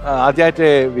തിരുവനന്തപുരം ആദ്യമായിട്ട്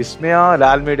വിസ്മയ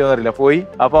ലാൽ മീഡിയ അറിയില്ല പോയി.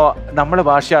 അപ്പൊ നമ്മുടെ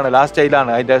ഭാഷയാണ്, ലാസ്റ്റ്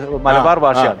സ്റ്റൈലാണ്, അതിന്റെ മലബാർ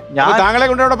ഭാഷയാണ്. ഞാൻ താങ്കളെ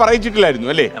കൊണ്ട് അവിടെ പറയിച്ചിട്ടില്ലായിരുന്നു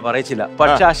അല്ലേ? പറയിച്ചില്ല,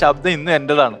 പക്ഷെ ആ ശബ്ദം ഇന്ന്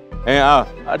എന്റേതാണ്.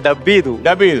 ഡബ് ചെയ്തു.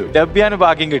 ഡബ് ചെയ്യാൻ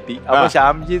ഭാഗ്യം കിട്ടി. അപ്പൊ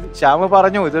ശ്യാമ്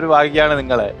പറഞ്ഞു ഇതൊരു ഭാഗ്യാണ്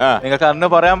നിങ്ങൾക്ക് അന്ന്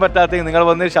പറയാൻ പറ്റാത്ത നിങ്ങൾ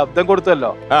വന്ന് ശബ്ദം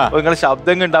കൊടുത്തല്ലോ, അപ്പൊ നിങ്ങൾ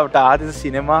ശബ്ദം ഉണ്ടാവട്ടെ. ആദ്യത്തെ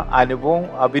സിനിമ അനുഭവം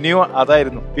അഭിനയവും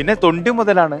അതായിരുന്നു. പിന്നെ തൊണ്ടി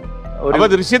മുതലാണ്.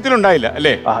 ദൃശ്യത്തിലുണ്ടായില്ല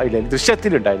അല്ലേ? ഇല്ല,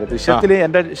 ദൃശ്യത്തിലുണ്ടായില്ല. ദൃശ്യത്തില്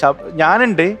എന്റെ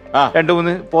ഞാനുണ്ട്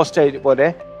 2-3 പോസ്റ്റ് പോലെ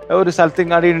ഒരു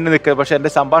സ്ഥലത്തിങ്ങാടി നിൽക്കുക. പക്ഷെ എന്റെ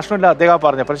സംഭാഷണം ഇല്ല, അദ്ദേഹം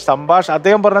പറഞ്ഞു. പക്ഷെ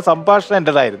അദ്ദേഹം പറഞ്ഞ സംഭാഷണം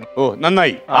എന്റേതായിരുന്നു. ഓ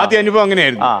നന്നായി. ആദ്യ അനുഭവം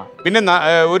അങ്ങനെയായിരുന്നു. പിന്നെ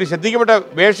ഒരു ശ്രദ്ധിക്കപ്പെട്ട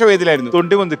വേഷം ഏതിലായിരുന്നു?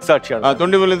 തൊണ്ടിമുൻ ദിക്സാക്ഷിയാണ്.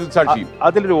 തൊണ്ടിമുൻ ദിക്സാക്ഷി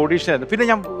അതിലൊരു ഓഡീഷൻ ആയിരുന്നു. പിന്നെ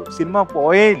ഞാൻ സിനിമ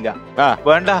പോയേ ഇല്ല,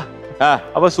 വേണ്ട.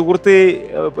 അപ്പൊ സുഹൃത്ത്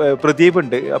പ്രദീപ്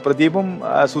ഉണ്ട്. പ്രദീപും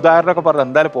സുധാകരനൊക്കെ പറഞ്ഞു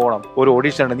എന്തായാലും പോകണം, ഒരു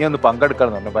ഓഡീഷൻ ഉണ്ട്, നീ ഒന്ന് പങ്കെടുക്കണം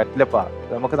എന്ന് പറഞ്ഞു. പറ്റില്ലപ്പാ,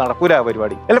 നമുക്ക് നടക്കൂല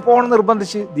പരിപാടി. അല്ല പോകണം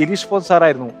നിർബന്ധിച്ച്. ദിലീഷ് പോത്ത്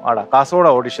സാറായിരുന്നു ആടാ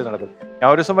കാസർഗോഡ് ഓഡീഷൻ നടക്കുന്നത്. ഞാൻ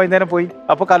ഒരു ദിവസം വൈകുന്നേരം പോയി.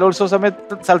 അപ്പൊ കലോത്സവ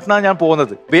സ്ഥലത്താണ് ഞാൻ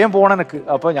പോകുന്നത്. വേഗം പോകണം എനിക്ക്.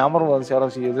 അപ്പൊ ഞാൻ പറഞ്ഞു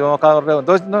ഇത് നോക്കാതെ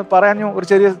എന്തോ പറയാനു ഒരു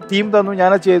ചെറിയ തീം തന്നു,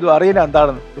 ഞാനത് ചെയ്തു. അറിയില്ല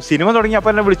എന്താണെന്ന്. സിനിമ തുടങ്ങി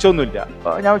അപ്പൊ എന്നെ വിളിച്ചൊന്നുമില്ല.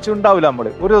 ഞാൻ വെച്ചിട്ടുണ്ടാവില്ല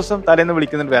നമ്മള്. ഒരു ദിവസം തലേന്ന്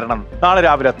വിളിക്കുന്നതിന് വരണം, നാളെ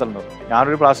രാവിലെ എത്തണം.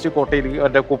 ഞാനൊരു പ്ലാസ്റ്റിക് കോട്ടയിൽ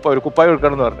എന്റെ ഒരു കുപ്പായി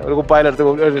എടുക്കണം എന്ന് പറഞ്ഞു. ഒരു കുപ്പായിലെടുത്ത്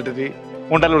ഇട്ടിട്ട്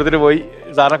മുണ്ടലെടുത്തിട്ട് പോയി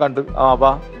സാറിനെ കണ്ടു.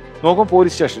 അപ്പാ നോക്കും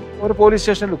പോലീസ് സ്റ്റേഷൻ. ഒരു പോലീസ്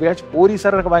സ്റ്റേഷനിൽ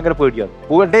പോലീസുകാരൊക്കെ ഭയങ്കര പേടിയാണ്.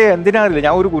 പോകട്ടെ എന്തിനാറില്ല,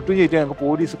 ഞാൻ ഒരു കുറ്റം ചെയ്തിട്ട് ഞങ്ങൾക്ക്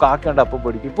പോലീസ് കാക്കേണ്ട അപ്പം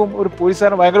പേടിക്കും. ഇപ്പം ഒരു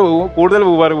പോലീസുകാരൻ ഭയങ്കര കൂടുതൽ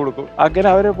ബഹുമാനം കൊടുക്കും. അങ്ങനെ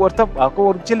അവര് പുറത്തെ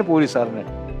ഒറിജിനൽ പോലീസുകാരനെ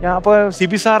ഞാൻ. അപ്പൊ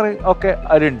സിബി സാറ് ഒക്കെ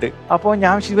അവരുണ്ട്. അപ്പോൾ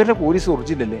ഞാൻ ഇവരുടെ പോലീസ്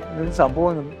ഒറിജിനല്ലേ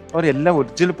സംഭവം, അവരെല്ലാം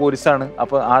ഒറിജിനൽ പോലീസാണ്.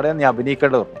 അപ്പൊ ആടെ ഞാൻ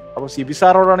അഭിനയിക്കേണ്ടത്. അപ്പൊ സിബി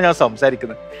സാറോടാണ് ഞാൻ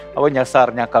സംസാരിക്കുന്നത്. അപ്പൊ ഞാൻ സാർ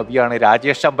ഞാൻ കവിയാണ്,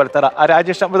 രാജേഷ് അമ്പലത്തറ. ആ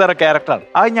രാജേഷ് അമ്പലത്തറ ക്യാരക്ടറാണ്.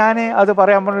 ഞാൻ അത്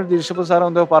പറയാൻ പറഞ്ഞു. ദിലീഷ് സാർ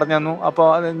എന്തോ പറഞ്ഞു തന്നു. അപ്പൊ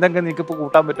എന്തെങ്കിലും നിങ്ങൾക്ക് ഇപ്പൊ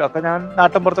കൂട്ടാൻ പറ്റും. അപ്പൊ ഞാൻ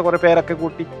നാട്ടിൻപുറത്തെ കുറെ പേരൊക്കെ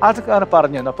കൂട്ടി അത്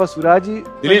പറഞ്ഞു തന്നു. അപ്പൊ സുരാജ്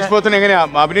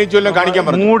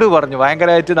മൂഡ് പറഞ്ഞു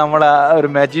ഭയങ്കരമായിട്ട് നമ്മളെ ഒരു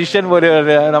മജീഷ്യൻ പോലെ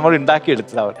നമ്മൾ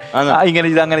ഉണ്ടാക്കിയെടുത്തത്. അവർ ഇങ്ങനെ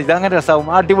ഇതങ്ങനെ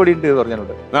രസമാവും, അടിപൊളി ഉണ്ട്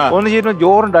പറഞ്ഞോട്. ഒന്ന് ചെയ്യുമ്പോൾ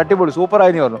ജോറുണ്ട്, അടിപൊളി സൂപ്പർ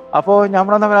ആയിരുന്നു പറഞ്ഞു. അപ്പൊ ഞാൻ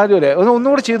പറഞ്ഞ രാജുല്ലേ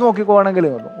ഒന്നുകൂടി ചെയ്ത് നോക്കിക്കോണെങ്കിൽ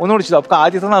ഒന്നുകൂടി ചെയ്തു. അപ്പൊ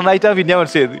ആദ്യത്തെ നന്നായിട്ടാണ് പിന്നെ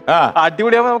മനസ്സിലായത്.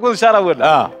 അടിപൊളിയാകുമ്പോൾ നമുക്ക് ഉഷാറാവുമല്ലോ.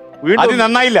 അത്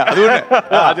നന്നായില്ല,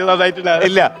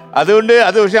 അതുകൊണ്ട്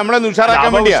അത് പക്ഷെ നമ്മളെ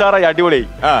ഉഷാറായി അടിപൊളിയായി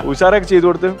ഉഷാറൊക്കെ ചെയ്തു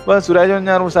കൊടുത്ത്. സുരാജ്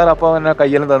ഞാൻ ഉഷാർ അപ്പൊ എന്നെ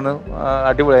കയ്യെല്ലാം തന്നു,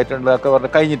 അടിപൊളിയായിട്ടുണ്ട് ഒക്കെ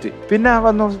പറഞ്ഞു. കഴിഞ്ഞിട്ട് പിന്നെ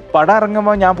വന്നു പടം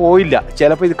ഇറങ്ങുമ്പോ ഞാൻ പോയില്ല.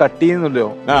 ചിലപ്പോ ഇത് കട്ട് ചെയ്യുന്നില്ലല്ലോ,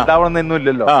 ഉണ്ടാവണമെന്നൊന്നും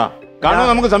ഇല്ലല്ലോ.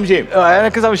 നമുക്ക് സംശയം,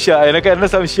 എനിക്ക് എന്റെ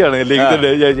സംശയമാണ്,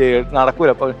 നടക്കൂല.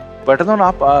 അപ്പൊ പെട്ടെന്ന്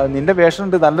നിന്റെ വേഷം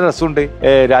ഉണ്ട്, നല്ല രസമുണ്ട്,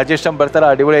 രാജേഷ് അമ്പലത്തറ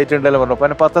അടിപൊളിയായിട്ടുണ്ടല്ലോ പറഞ്ഞു. അപ്പൊ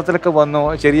പത്രത്തിലൊക്കെ വന്നു,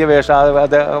 ചെറിയ വേഷം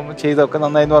അത് ചെയ്തൊക്കെ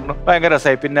നന്നായിന്ന് പറഞ്ഞു. ഭയങ്കര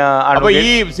രസമായി. പിന്നെ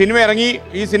ഈ സിനിമ ഇറങ്ങി,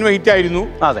 ഈ സിനിമ ഹിറ്റ് ആയിരുന്നു,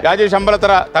 രാജേഷ്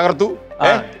അമ്പലത്തറ തകർത്തു.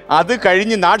 അത്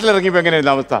കഴിഞ്ഞ് നാട്ടിലിറങ്ങിയപ്പോ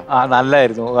എങ്ങനെയായിരുന്നു അവസ്ഥ?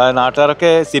 നല്ലായിരുന്നു.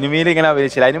 നാട്ടുകാരൊക്കെ സിനിമയിൽ ഇങ്ങനെ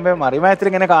അഭിനയിച്ചില്ല. അതിന് മറിമായത്തിൽ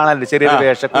ഇങ്ങനെ കാണാനില്ല, ചെറിയൊരു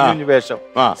വേഷം, കുഞ്ഞു വേഷം.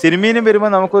 സിനിമയിലും വരുമ്പോ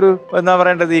നമുക്കൊരു എന്താ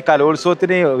പറയേണ്ടത്, ഈ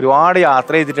കലോത്സവത്തിന് ഒരുപാട്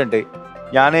യാത്ര ചെയ്തിട്ടുണ്ട്.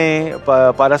 ഞാൻ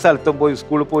പല സ്ഥലത്തും പോയി,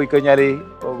 സ്കൂളിൽ പോയി കഴിഞ്ഞാൽ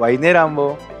വൈകുന്നേരം ആകുമ്പോൾ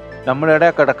നമ്മളെവിടെ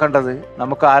കിടക്കേണ്ടത്,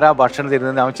 നമുക്ക് ആരാ ഭക്ഷണം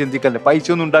തരുന്നത് നമ്മൾ ചിന്തിക്കണ്ടേ. പൈസ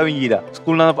ഒന്നും ഉണ്ടാവുകയും ചെയ്യില്ല,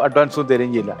 സ്കൂളിൽ നിന്ന് അഡ്വാൻസ് ഒന്നും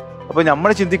തരുകയും ചെയ്യില്ല. അപ്പോൾ നമ്മൾ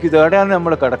ചിന്തിക്കും ഇതെവിടെയാണ്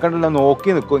നമ്മൾ കിടക്കേണ്ടത്, നോക്കി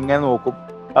നിൽക്കും, ഇങ്ങനെ നോക്കും.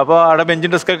 അപ്പോൾ അവിടെ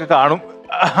ബെഞ്ചും ഡെസ്കൊക്കെ കാണും.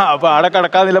 അപ്പോൾ അവിടെ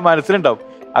കിടക്കാന്നില്ല മനസ്സിലുണ്ടാവും.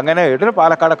 അങ്ങനെ ഇവിടെ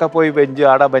പാലക്കാടൊക്കെ പോയി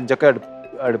ആടെ ബെഞ്ചൊക്കെ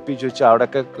അടുപ്പിച്ച് വെച്ച്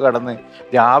അവിടെയൊക്കെ കിടന്ന്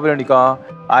രാവിലെ എണീക്കുക.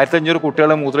 1500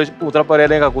 കുട്ടികളെ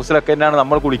മൂത്രപ്പുരയിലെയും കക്കൂസിലൊക്കെ തന്നെയാണ്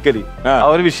നമ്മൾ കുളിക്കല്. ആ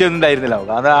ഒരു വിഷയം ഉണ്ടായിരുന്നില്ല.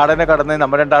 അത് ആടെ തന്നെ കിടന്ന്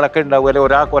നമ്മൾ രണ്ടാളൊക്കെ ഉണ്ടാവും, അല്ലെങ്കിൽ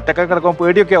ഒരാൾക്ക് ഒറ്റക്കെ കിടക്കുമ്പോൾ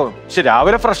പേടിയൊക്കെ ആവും. പക്ഷെ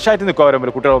രാവിലെ ഫ്രഷ് ആയിട്ട് നിൽക്കും അവരെ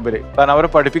മുമ്പിൽ, കുട്ടികളുടെ മുമ്പിൽ. കാരണം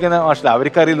അവരെ പഠിപ്പിക്കുന്ന മാഷില്ല,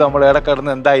 അവർക്കറിയില്ല നമ്മൾ എവിടെ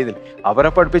കിടന്ന് എന്തായതിൽ.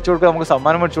 അവരെ പഠിപ്പിച്ചു കൊടുക്കുക, നമുക്ക്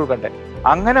സമ്മാനം മേടിച്ചു കൊടുക്കണ്ടേ.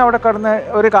 അങ്ങനെ അവിടെ കിടന്ന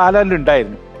ഒരു കാലം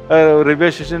ഉണ്ടായിരുന്നു. റെയിൽവേ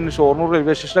സ്റ്റേഷൻ, ഷൊർണൂർ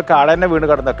റെയിൽവേ സ്റ്റേഷനൊക്കെ ആടെ തന്നെ വീണ്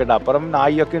കിടന്നൊക്കെ ഉണ്ട്. അപ്പുറം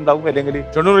നായിയൊക്കെ ഉണ്ടാവും, അല്ലെങ്കിൽ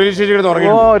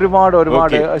ഒരുപാട്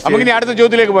അടുത്ത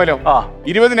ചോദ്യത്തിലേക്ക് പോയാലോ?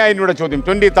 20,000 രൂപയുടെ ചോദ്യം,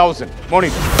 20,000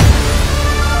 മോർണിംഗ്.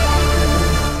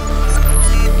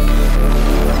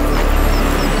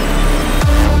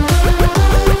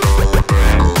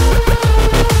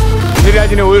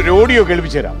 രാജിനെ ഒരു ഓഡിയോ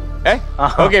കേൾപ്പിച്ചു തരാം.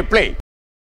 Okay, play.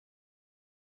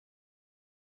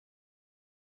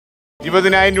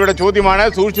 20,000 രൂപയുടെ ചോദ്യമാണ്.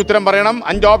 സൂക്ഷിച്ചുത്തരം പറയണം.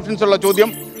 5 ഓപ്ഷൻസ് ഉള്ള ചോദ്യം.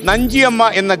 നഞ്ചിയമ്മ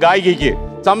എന്ന ഗായികയ്ക്ക്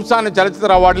സംസ്ഥാന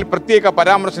ചലച്ചിത്ര അവാർഡിൽ പ്രത്യേക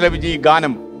പരാമർശം ലഭിച്ച ഈ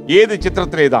ഗാനം ഏത്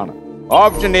ചിത്രത്തിലേതാണ്?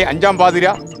 ഓപ്ഷൻ എ അഞ്ചാം പാതിര,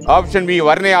 ഓപ്ഷൻ ബി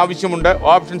വരനെ ആവശ്യമുണ്ട്,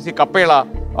 option C Kappela,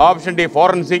 option D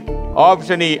forensic,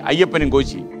 option E അയ്യപ്പനും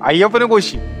കോശി. അയ്യപ്പനും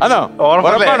കോശി അതോ?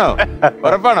 ഉറപ്പാണോ?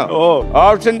 ഉറപ്പാണോ?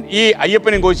 ഓപ്ഷൻ ഇ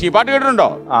അയ്യപ്പനും കോശി. പാട്ട് കേട്ടിട്ടുണ്ടോ?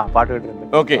 പാട്ട് കേട്ടിട്ടുണ്ട്.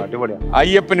 ഓക്കെ,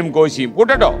 അയ്യപ്പനും കോശിയും.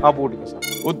 പൂട്ടോ?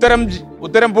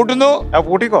 ഉത്തരം പൂട്ടുന്നു.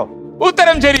 പൂട്ടിക്കോ.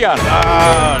 ഉത്തരം ശരിയാണ്.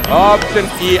 ഓപ്ഷൻ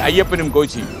ഇ അയ്യപ്പനും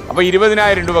കോശി. അപ്പൊ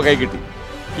 20,000 രൂപ കൈ കിട്ടി.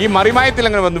 ഈ മറിമായത്തിൽ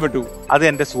അങ്ങനെ വന്നുപെട്ടു. അത്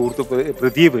എന്റെ സുഹൃത്ത്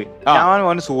പ്രദീപ്. ഞാൻ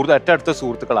അവന് അടുത്ത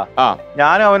സുഹൃത്തുക്കളാ.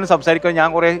 ഞാനും അവന് സംസാരിക്കാൻ ഞാൻ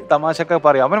കുറെ തമാശയൊക്കെ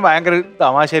പറയും. അവന് ഭയങ്കര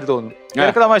തമാശയായിട്ട് തോന്നും.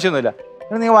 എനിക്ക് തമാശയൊന്നുമില്ല.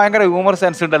 നീ ഭയങ്കര ഹ്യൂമർ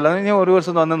സെൻസ് ഉണ്ടല്ലോ, നീ ഒരു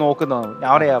ദിവസം വന്ന് നോക്കുന്നു.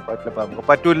 ഞാൻ പറയാ പറ്റില്ല, നമുക്ക്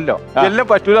പറ്റൂലല്ലോ, എല്ലാം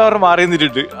പറ്റൂല അവർ മാറി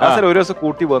നിന്നിട്ടുണ്ട്. അവസരം ഒരു ദിവസം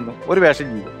കൂട്ടി വന്നു, ഒരു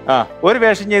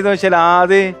വേഷം ചെയ്തു വെച്ചാൽ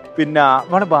ആദ്യം പിന്നെ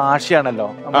നമ്മുടെ ഭാഷയാണല്ലോ,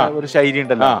 നമ്മുടെ ഒരു ശൈലി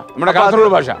ഉണ്ടല്ലോ, നമ്മുടെ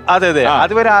കാസർഗോഡ് ഭാഷ. അതെ അതെ,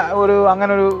 അതുവരെ ഒരു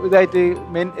അങ്ങനെ ഒരു ഇതായിട്ട്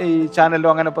മെയിൻ ഈ ചാനലിലോ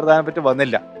അങ്ങനെ പ്രധാനപ്പെട്ട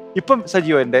വന്നില്ല. ഇപ്പം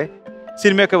സജീവന്റെ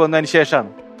സിനിമയൊക്കെ വന്നതിന്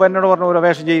ശേഷമാണ്. ഇപ്പൊ എന്നോട് പറഞ്ഞ ഒരു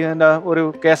വേഷം ചെയ്യുന്ന ഒരു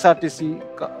KSRTC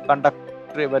കണ്ടക്ടർ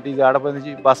അവിടെ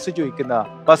ബസ് ചോദിക്കുന്ന,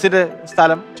 ബസ്സിന്റെ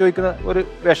സ്ഥലം ചോദിക്കുന്ന ഒരു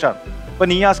വേഷമാണ്. അപ്പൊ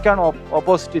നിയാസ്ക്കാണ്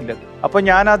ഓപ്പോസിറ്റ് ഇല്ല. അപ്പൊ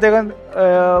ഞാൻ അദ്ദേഹം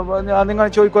നിങ്ങൾ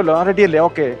ചോദിക്കുമല്ലോ, റെഡിയല്ലേ,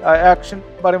 ഓക്കെ ആക്ഷൻ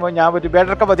പറയുമ്പോൾ ഞാൻ പറ്റും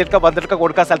ബേഡർക്ക പതിർക്ക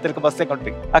കൊടുക്കാൻ സ്ഥലത്തേക്ക് ബസ്സെ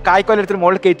കൊണ്ട് ആ കായ്ക്കൊല്ലത്തിൽ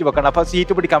മുകളിൽ കയറ്റി വെക്കണം. അപ്പൊ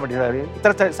സീറ്റ് പിടിക്കാൻ വേണ്ടി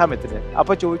ഇത്ര സമയത്തിന്.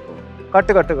 അപ്പൊ ചോദിക്കും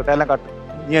കട്ട് എല്ലാം കട്ട്.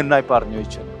 നീ എന്നായി പറഞ്ഞു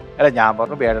ചോദിച്ചു. അല്ല ഞാൻ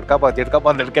പറഞ്ഞു ബേഡർക്ക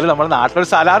പതിർക്കൽ നമ്മുടെ നാട്ടിലൊരു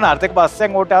സ്ഥലമാണ്, നാളത്തേക്ക് ബസ്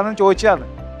എങ്ങോട്ടാണെന്ന് ചോദിച്ചതാണ്.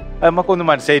 നമുക്കൊന്നും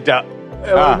മനസ്സിലായിട്ടാ,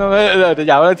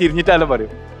 ഞാൻ തിരിഞ്ഞിട്ടാലും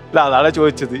പറയും അല്ല അതാണ്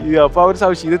ചോദിച്ചത്. അപ്പൊ അവർ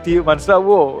സംശയം ഇത്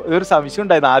മനസ്സിലാവുമോ, ഇതൊരു സംശയം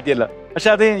ഉണ്ടായിരുന്നു ആദ്യമല്ല. പക്ഷെ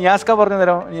അത് നിയാസ്ക പറഞ്ഞു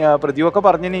തരാം, പ്രതിയൊക്കെ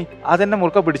പറഞ്ഞിനി അതെന്നെ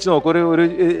മുറുക്ക പിടിച്ചു നോക്കും, ഒരു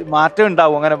മാറ്റം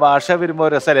ഉണ്ടാവും. അങ്ങനെ ഭാഷ വരുമ്പോൾ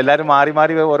രസമല്ല, എല്ലാവരും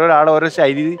മാറി ഓരോരാളെ ഓരോ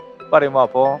ശൈലി പറയുമ്പോൾ.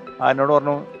 അപ്പോൾ എന്നോട്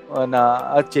പറഞ്ഞു പിന്നെ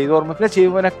അത് ചെയ്ത് ഓർമ്മ പിന്നെ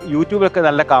ചെയ്യുമ്പോൾ യൂട്യൂബിലൊക്കെ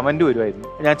നല്ല കമന്റ് വരുമായിരുന്നു.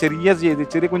 ഞാൻ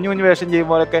ചെറിയ കുഞ്ഞു വേഷം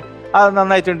ചെയ്യുമ്പോഴൊക്കെ അത്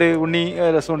നന്നായിട്ടുണ്ട്, ഉണ്ണി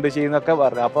രസമുണ്ട് ചെയ്യുന്നൊക്കെ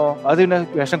പറഞ്ഞു. അപ്പോൾ അത് പിന്നെ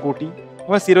വേഷം കൂട്ടി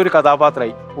സ്ഥിരം ഒരു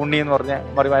കഥാപാത്രമായി ഉണ്ണി എന്ന് പറഞ്ഞ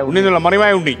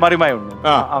മറിമായ ഉണ്ണി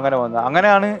അങ്ങനെ വന്നത്.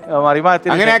 അങ്ങനെയാണ്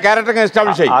മറിമായത്തിൽ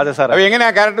അതെ സാർ.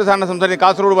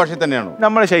 കാസർഗോഡ് ഭാഷ തന്നെയാണോ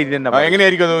നമ്മുടെ ശൈലി തന്നെ?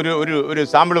 എങ്ങനെയായിരിക്കും ഒരു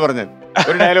സാമ്പിൾ പറഞ്ഞത്,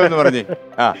 ഒരു ഡയലോഗ് എന്ന് പറഞ്ഞ്?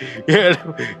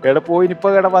 എവിടെ പോയിനിപ്പോ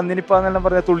എവിടെ വന്നിനിപ്പോ എന്നെല്ലാം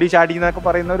പറഞ്ഞ തുള്ളി ചാടി എന്നൊക്കെ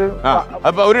പറയുന്ന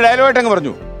ഒരു ഡയലോഗായിട്ട് അങ്ങ്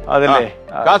പറഞ്ഞു. അതല്ലേ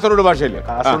കാസർഗോഡ് ഭാഷയല്ലേ?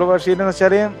 കാസർഗോഡ് ഭാഷയിലെന്ന്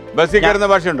വെച്ചാല് ബസ്സിൽ കയറുന്ന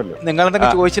ഭാഷയുണ്ടല്ലോ. നിങ്ങൾ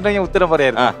എന്തെങ്കിലും ചോദിച്ചിട്ടുണ്ടെങ്കിൽ ഉത്തരം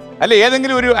പറയായിരുന്നു. അല്ല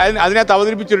ഏതെങ്കിലും ഒരു അതിനകത്ത്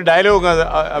അവതരിപ്പിച്ചൊരു ഡയലോഗ്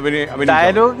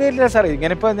ഡയലോഗ് ഇല്ല സാർ.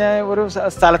 ഇങ്ങനെ ഇപ്പൊ ഞാൻ ഒരു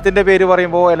സ്ഥലത്തിന്റെ പേര്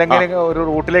പറയുമ്പോ അല്ലെങ്കിൽ ഒരു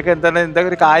റൂട്ടിലേക്ക് എന്താണ്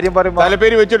ഒരു കാര്യം പറയുമ്പോ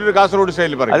പേര് വെച്ചിട്ട് കാസർഗോഡ്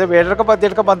സ്റ്റൈലിൽ പറയും. അത് വേഴൊക്കെ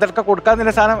പന്തലൊക്കെ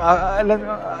കൊടുക്കാന്നുള്ള സാധനം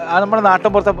നമ്മുടെ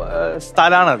നാട്ടിൻപുറത്തെ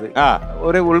സ്ഥലമാണത്.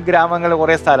 ഒരു ഉൾഗ്രാമങ്ങളിൽ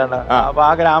കുറെ സ്ഥലമാണ്. അപ്പൊ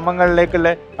ആ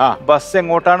ഗ്രാമങ്ങളിലേക്കുള്ള ബസ്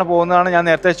എങ്ങോട്ടാണ് പോകുന്നതാണ് ഞാൻ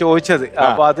നേരത്തെ ചോദിച്ചത്.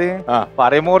 അപ്പൊ അത്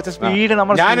പറയുമ്പോ കുറച്ച് സ്പീഡ്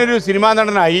നമ്മൾ. ഞാനൊരു സിനിമാ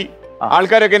നടനായി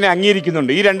ആൾക്കാരൊക്കെ എന്നെ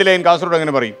അംഗീകരിക്കുന്നുണ്ട്. ഈ 2 ലൈൻ കാസർഗോഡ്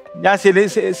എങ്ങനെ പറയും? ഞാൻ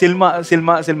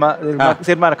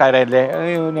സിനിമാക്കാരല്ലേ,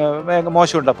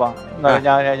 മോശമുണ്ടപ്പാ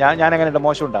ഞാൻ എങ്ങനെയുണ്ട്,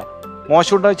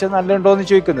 മോശമുണ്ടോ വെച്ചാൽ നല്ല ഉണ്ടോന്ന്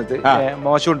ചോദിക്കുന്നത്.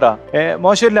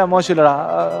 മോശമില്ലടാ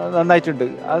നന്നായിട്ടുണ്ട്.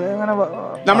 അത് അങ്ങനെ.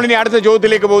 നമ്മളിനി അടുത്ത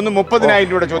ചോദ്യത്തിലേക്ക് പോകുന്നു.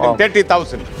 30,000 രൂപയുടെ ചോദ്യം.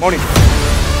 30,000 മോർണിംഗ്.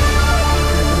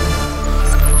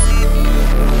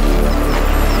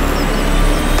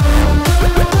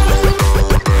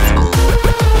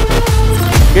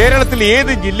 കേരളത്തിൽ ഏത്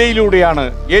ജില്ലയിലൂടെയാണ്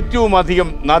ഏറ്റവും അധികം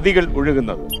നദികൾ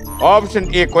ഒഴുകുന്നത്? Option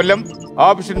A Kollam,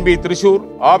 option B Thrissur,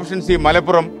 option C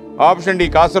Malappuram, option D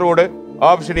Kasaragod,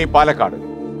 option E Palakkad.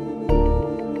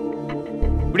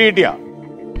 ഇവിടെ കിട്ടിയാ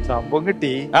സംഭവം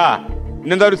കിട്ടി.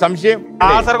 ഇന്നെന്താ ഒരു സംശയം?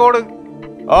 കാസർഗോഡ്.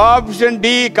 Option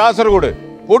D Kasaragod.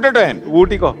 പൂട്ടട്ടോ ഞാൻ?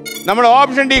 പൂട്ടിക്കോ. നമ്മൾ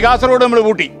ഓപ്ഷൻ ഡി കാസർഗോഡ് നമ്മൾ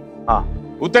പൂട്ടി.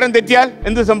 ഉത്തരം തെറ്റിയാൽ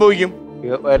എന്ത് സംഭവിക്കും?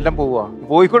 എല്ലാം പോവാ.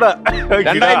 പോയിക്കൂടാ,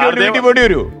 2,000 രൂപ പോണ്ടി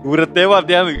വരൂ. ദൂരത്തെ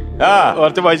പറഞ്ഞാന്ന്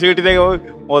കുറച്ച് പൈസ കിട്ടിയിട്ടേ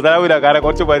മുതലാവൂല. കാരണം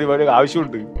കുറച്ച് പരിപാടി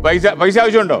ആവശ്യമുണ്ട്. പൈസ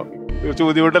ആവശ്യമുണ്ടോ? കുറച്ച്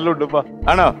ബുദ്ധിമുട്ടെല്ലാം ഉണ്ട് ഇപ്പൊ.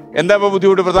 ആണോ? എന്താ ഇപ്പൊ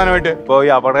ബുദ്ധിമുട്ട് പ്രധാനമായിട്ട്? ഇപ്പൊ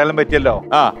ഈ അപകടം പറ്റിയല്ലോ.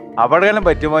 അപകടം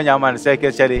പറ്റുമ്പോ ഞാൻ മനസ്സിലാക്കി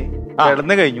വെച്ചാല്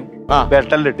കിടന്നു കഴിഞ്ഞു,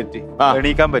 ബെൽറ്റെല്ലാം ഇട്ടിട്ട്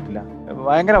എണീക്കാൻ പറ്റില്ല.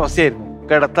 ഭയങ്കര അവസ്ഥയായിരുന്നു.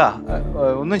 കിടത്താ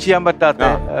ഒന്നും ചെയ്യാൻ പറ്റാത്ത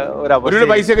ഒരു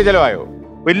പൈസയൊക്കെ ചെലവായോ?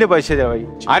 വലിയ പൈസ ചെലവായി.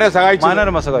 ആരാ സഹായിച്ചു?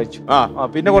 മനോരമ സഹായിച്ചു.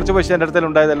 പിന്നെ കുറച്ച് പൈസ എന്റെ അടുത്ത്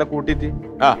ഉണ്ടായതെല്ലാം കൂട്ടിയിട്ട്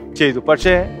ചെയ്തു.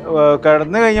 പക്ഷെ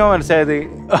കിടന്നു കഴിഞ്ഞാൽ മനസ്സിലായത്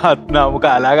നമുക്ക്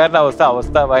കലാകാരന്റെ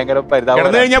അവസ്ഥ ഭയങ്കര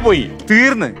പരിതാപം. പോയി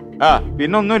തീർന്ന്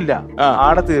പിന്നെ ഒന്നുമില്ല,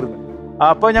 ആടെ തീർന്ന്.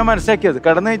 അപ്പൊ ഞാൻ മനസ്സിലാക്കിയത്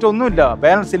കിടന്നു കഴിഞ്ഞിട്ട് ഒന്നുമില്ല,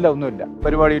 ബാലൻസ് ഇല്ല, ഒന്നുമില്ല,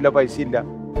 പരിപാടിയില്ല, പൈസ ഇല്ല,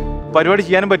 പരിപാടി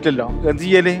ചെയ്യാനും പറ്റില്ലല്ലോ. എന്ത്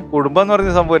ചെയ്യല്? കുടുംബം എന്ന്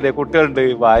പറയുന്ന സംഭവമല്ലേ. കുട്ടികളുണ്ട്,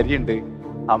 ഭാര്യയുണ്ട്,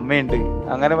 അമ്മയുണ്ട്.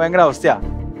 അങ്ങനെ ഭയങ്കര അവസ്ഥയാ.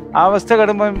 ആ അവസ്ഥ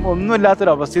കിടുമ്പോ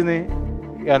ഒന്നുമില്ലാത്തൊരു അവസ്ഥയിൽ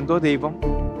എന്തോ ദൈവം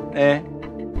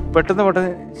പെട്ടെന്ന്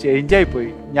ചേഞ്ചായി പോയി.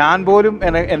 ഞാൻ പോലും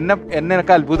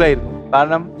എനക്ക് അത്ഭുതമായിരുന്നു.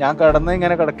 കാരണം ഞാൻ കിടന്ന്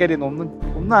ഇങ്ങനെ കിടക്കായിരുന്നു,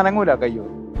 ഒന്നും അനങ്ങൂല. കയ്യോ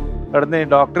കിടന്ന്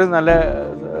ഡോക്ടർ നല്ല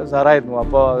സാറായിരുന്നു.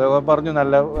 അപ്പോൾ അദ്ദേഹം പറഞ്ഞു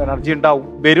നല്ല എനർജി ഉണ്ടാവും,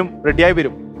 വരും, റെഡിയായി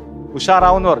വരും,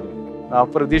 ഉഷാറാവും എന്ന് പറഞ്ഞു. ആ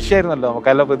പ്രതീക്ഷയായിരുന്നല്ലോ,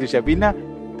 നമുക്കെല്ലാം പ്രതീക്ഷ. പിന്നെ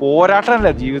പോരാട്ടമല്ല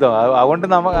ജീവിതം, അതുകൊണ്ട്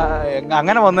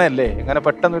അങ്ങനെ വന്നതല്ലേ, അങ്ങനെ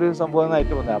പെട്ടെന്നൊരു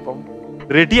സംഭവമായിട്ട് വന്നത്. അപ്പം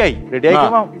റെഡിയായി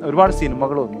ഒരുപാട്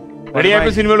സിനിമകൾ വന്നു,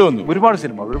 ഒരുപാട്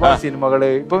സിനിമകൾ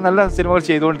ഇപ്പൊ നല്ല സിനിമകൾ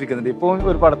ചെയ്തുകൊണ്ടിരിക്കുന്നുണ്ട്. ഇപ്പൊ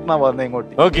ഒരു പടത്തിനാ വന്നത്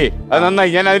ഇങ്ങോട്ട്. ഓക്കെ, അത്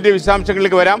നന്നായി. ഞാൻ അതിന്റെ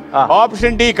വിശദാംശങ്ങളിലേക്ക് വരാം.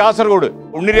 Option D Kasaragod.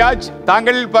 ഉണ്ണിരാജ്,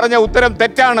 താങ്കൾ പറഞ്ഞ ഉത്തരം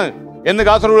തെറ്റാണ് എന്ന്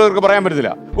കാസർഗോഡുകാർക്ക് പറയാൻ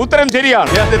പറ്റത്തില്ല. ഉത്തരം ശരിയാണ്.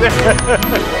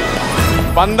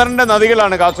 12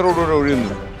 നദികളാണ് കാസർഗോഡ്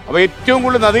ഒഴുകുന്നത്. അപ്പൊ ഏറ്റവും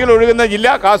കൂടുതൽ നദികൾ ഒഴുകുന്ന ജില്ല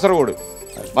കാസർഗോഡ്.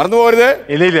 മറന്നുപോകരുത്.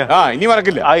 ഇല്ല, ഇനി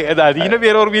മറക്കില്ല.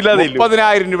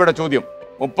 30,000 രൂപയുടെ ചോദ്യം.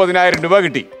 30,000 രൂപ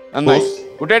കിട്ടി. നന്നായി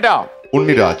കുട്ടേട്ടാ.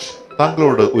 ഉണ്ണിരാജ്,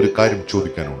 താങ്കളോട് ഒരു കാര്യം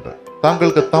ചോദിക്കാനുണ്ട്.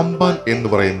 താങ്കൾക്ക് തമ്പാൻ എന്ന്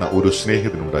പറയുന്ന ഒരു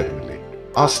സ്നേഹിതനുണ്ടായിരുന്നില്ലേ?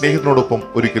 ആ സ്നേഹിതനോടൊപ്പം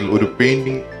ഒരിക്കൽ ഒരു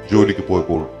പെയിന്റിംഗ് ജോലിക്ക്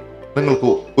പോയപ്പോൾ നിങ്ങൾക്ക്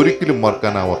ഒരിക്കലും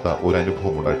മറക്കാനാവാത്ത ഒരു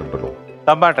അനുഭവം ഉണ്ടായിട്ടുണ്ടല്ലോ?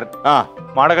 തമ്പാട്ടൻ,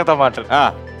 മാടക തമ്പാട്ടൻ.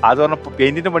 അത് പറഞ്ഞപ്പോ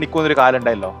പെയിന്റിന്റെ പണിക്കൊന്നൊരു കാലം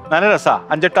ഉണ്ടായല്ലോ, നല്ല രസാ.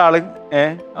 5-8 ആള്.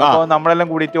 അപ്പൊ നമ്മളെല്ലാം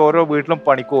കൂടിയിട്ട് ഓരോ വീട്ടിലും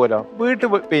പണിക്ക് പോലോ. വീട്ടിൽ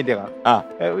പെയിന്റിങ്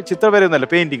ചിത്രം വരുന്നല്ലോ,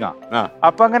 പെയിന്റിങ്ങാ.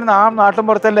 അപ്പൊ അങ്ങനെ നാട്ടും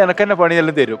പുറത്തെല്ലാം എനിക്ക് തന്നെ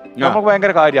പണിയെല്ലാം തരും. നമുക്ക്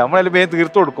ഭയങ്കര കാര്യമാണ്, നമ്മളെല്ലാം വേഗം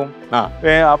തീർത്തു കൊടുക്കും.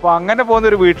 അപ്പൊ അങ്ങനെ പോകുന്ന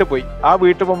ഒരു വീട്ടിൽ പോയി. ആ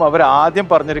വീട്ടിൽ പോകുമ്പോൾ അവർ ആദ്യം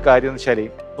പറഞ്ഞൊരു കാര്യം എന്ന് വെച്ചാല്,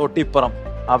 തൊട്ടിപ്പുറം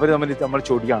അവര് തമ്മിൽ നമ്മൾ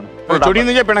ചൊടിയാണ്,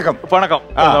 പിണക്കം.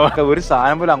 ഒരു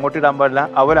സാധനം പോലും അങ്ങോട്ട് ഇടാൻ പാടില്ല,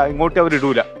 ഇങ്ങോട്ട് അവർ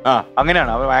ഇടൂല.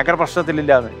 അങ്ങനെയാണ് അവർ ഭയങ്കര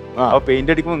പ്രശ്നത്തിലില്ലാന്ന്. അപ്പൊ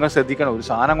പെയിന്റ് അടിക്കുമ്പോൾ നിങ്ങൾ ശ്രദ്ധിക്കണം, ഒരു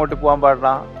സാധനം അങ്ങോട്ട് പോകാൻ പാടില്ല,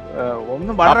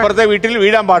 ഒന്നും വീട്ടിൽ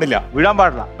വീഴാൻ പാടില്ല.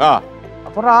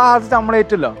 അപ്പൊ അത്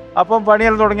നമ്മളേറ്റല്ലോ. അപ്പൊ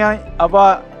പണിയെല്ലാം തുടങ്ങിയ അപ്പൊ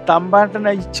തമ്പാട്ടൻ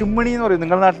ഈ ചിമ്മിണി എന്ന് പറയും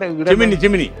നിങ്ങളുടെ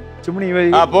നാട്ടില്. ചിമ്മിണി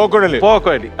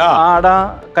പോക്കോലി ആടാ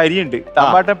കരിയുണ്ട്.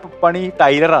 തമ്പാട്ടൻ പണി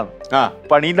ടൈലറാണ്.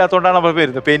 പണിയില്ലാത്തോണ്ടാണ് നമ്മൾ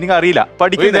വരുന്നത്. പെയിന്റിങ് അറിയില്ല,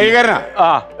 പഠിക്കുന്ന.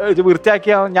 ഇത്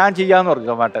വൃത്തിയാക്കിയ ഞാൻ ചെയ്യാന്ന് പറഞ്ഞു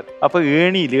തമ്പാട്ടൻ. അപ്പൊ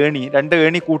ഏണി 2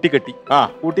 ഏണി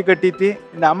കൂട്ടിക്കെട്ടിയിട്ട്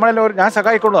നമ്മളെല്ലാം ഞാൻ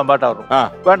സഹായിക്കൊള്ളു. തമ്പാട്ട പറഞ്ഞു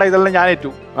വേണ്ട, ഇതെല്ലാം ഞാൻ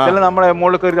ഏറ്റു, ഇതെല്ലാം നമ്മളെ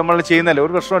മുകളിൽ കയറി നമ്മളെ ചെയ്യുന്നല്ലേ,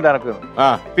 ഒരു പ്രശ്നമില്ല എനക്ക്.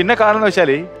 പിന്നെ കാരണം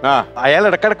വെച്ചാല് അയാൾ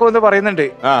ഇടക്കിടക്ക് വന്ന് പറയുന്നുണ്ട്,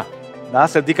 ഞാൻ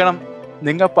ശ്രദ്ധിക്കണം,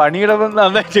 നിങ്ങൾ പണിയുടെ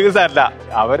നന്നായി ചികിത്സല്ല.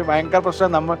 അവര് ഭയങ്കര പ്രശ്നം.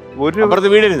 നമ്മൾ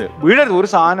വീടരുത്, ഒരു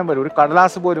സാധനം പോലും, ഒരു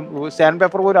കടലാസ് പോലും, സ്റ്റാൻഡ്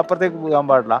പേപ്പർ പോലും അപ്പുറത്തേക്ക് പോകാൻ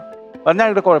പാടില്ല. പറഞ്ഞാൽ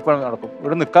ഇവിടെ കുഴപ്പം നടക്കും,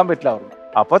 ഇവിടെ നിൽക്കാൻ പറ്റില്ല പറഞ്ഞു.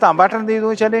 അപ്പൊ തമ്പാട്ടൻ എന്ത് ചെയ്തു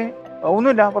വെച്ചാല്,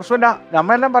 ഒന്നുമില്ല, പ്രശ്നമില്ല,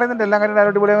 നമ്മളെല്ലാം പറയുന്നുണ്ട്, എല്ലാ കാര്യം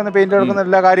അടിപൊളി വന്ന് പെയിന്റ് എടുക്കുന്ന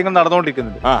എല്ലാ കാര്യങ്ങളും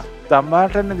നടന്നുകൊണ്ടിരിക്കുന്നുണ്ട്.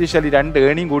 തമ്പാട്ടൻ എന്ത് വെച്ചാല് 2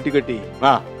 ഏണിയും കൂട്ടിക്കെട്ടി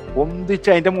ഒന്നിച്ച്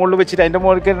അതിന്റെ മുകളിൽ വെച്ചിട്ട്, അതിന്റെ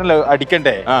മുകളിൽ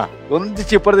അടിക്കണ്ടേ,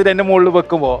 ഒന്നിച്ച് ഇപ്പുറത്തിട്ട് അതിന്റെ മുകളിൽ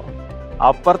വെക്കുമ്പോ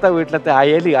അപ്പുറത്തെ വീട്ടിലത്തെ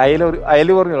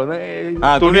അയല് പറഞ്ഞു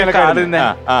തുണിയൊക്കെ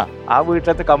ആ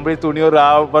വീട്ടിലത്തെ കംപ്ലീറ്റ് തുണിയോർ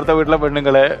അപ്പുറത്തെ വീട്ടിലെ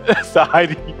പെണ്ണുങ്ങളെ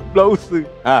സാരി, ബ്ലൗസ്,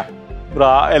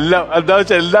 ബ്രാ എല്ലാം എന്താ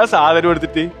വെച്ചാൽ എല്ലാ സാധനവും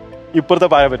എടുത്തിട്ട് ഇപ്പുറത്തെ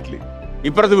പായ പറ്റില്ല,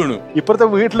 ഇപ്പുറത്തെ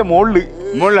വീട്ടിലെ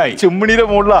മുകളിലായി, ചിമ്മിണിയുടെ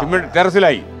മുകളിലാണ്,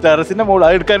 ടെറസിന്റെ മുകളിൽ.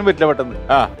 അത് എടുക്കാനും പറ്റില്ല പെട്ടെന്ന്.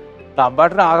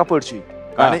 തമ്പാട്ടിന് ആകെ പേടിച്ചു,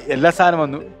 കാരണം എല്ലാ സാധനം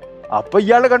വന്നു. അപ്പൊ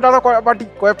ഇയാള് കണ്ടാലോ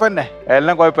കുഴപ്പം തന്നെ,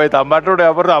 എല്ലാം കുഴപ്പമായി. തമ്പാട്ടോടെ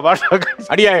അപ്പുറത്ത്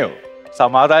അടിയായോ?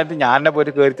 സമാധാനത്തിൽ ഞാൻ തന്നെ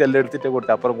പോയിട്ട് കയറി എല്ലാം എടുത്തിട്ട്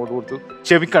കൊടുത്തു, അപ്പുറം കൊണ്ട് കൊടുത്തു,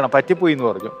 ക്ഷമിക്കണം പറ്റിപ്പോയി എന്ന്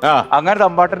പറഞ്ഞു. അങ്ങനെ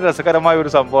തമ്പാട്ടിന് രസകരമായ ഒരു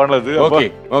സംഭവമാണത്.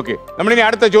 നമ്മളിനി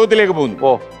അടുത്ത ചോദ്യത്തിലേക്ക് പോകുന്നു.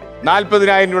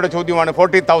 40,000 രൂപയുടെ ചോദ്യമാണ്.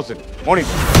 40,000.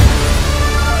 മോർണിംഗ്.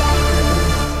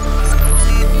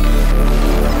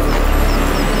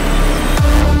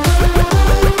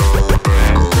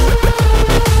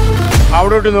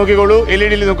 അവിടോട്ട് നോക്കിക്കോളൂ,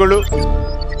 LED നോക്കിക്കോളൂ.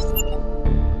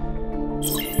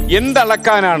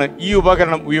 എന്തളക്കാനാണ് ഈ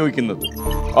ഉപകരണം ഉപയോഗിക്കുന്നത്?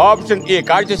 ഓപ്ഷൻ എ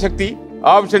കാഴ്ചശക്തി,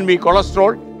 option B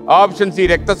cholesterol, option C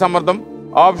രക്തസമ്മർദ്ദം,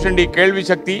 ഓപ്ഷൻ ഡി കേൾവി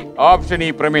ശക്തി, ഓപ്ഷൻ ഇ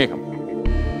പ്രമേഹം.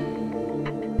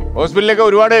 ഹോസ്പിറ്റലിലൊക്കെ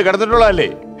ഒരുപാട് കിടന്നിട്ടുള്ളതല്ലേ?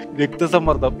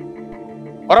 രക്തസമ്മർദ്ദം.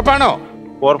 ഉറപ്പാണോ?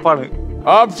 ഉറപ്പാണ്.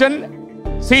 Option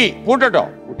C പൂട്ടോ?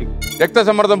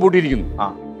 രക്തസമ്മർദ്ദം പൂട്ടിയിരിക്കുന്നു.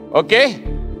 ഓക്കെ,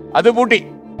 അത് പൂട്ടി.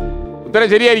 ഉത്തരം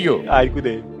ശരിയായിരിക്കോ?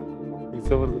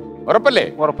 ഉറപ്പല്ലേ?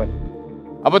 ഉറപ്പല്ലേ.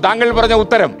 അപ്പൊ താങ്കൾ പറഞ്ഞ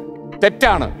ഉത്തരം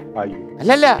തെറ്റാണ്.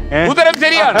 അല്ലല്ല, ഉത്തരം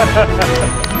ശരിയാണ്.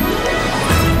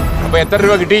 അപ്പൊ എത്ര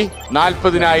രൂപ കിട്ടി?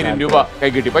 40,000 രൂപ കൈ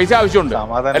കിട്ടി. പൈസ ആവശ്യമുണ്ട്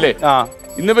അല്ലേ?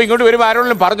 ഇന്നിപ്പോ ഇങ്ങോട്ട് വരുമ്പോ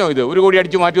ആരോടും പറഞ്ഞോ ഇത് 1 കോടി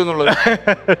അടിച്ചു മാറ്റുമെന്നുള്ളത്?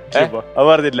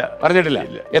 പറഞ്ഞിട്ടില്ല.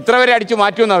 എത്ര വരെ അടിച്ചു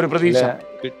മാറ്റുമെന്നാ ഒരു പ്രതീക്ഷ?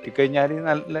 കിട്ടിക്കഴിഞ്ഞാല്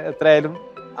നല്ല എത്രയായാലും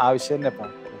ആവശ്യം തന്നെ.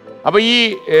 അപ്പൊ ഈ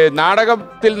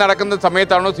നാടകത്തിൽ നടക്കുന്ന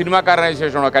സമയത്താണോ സിനിമാക്കാരനായ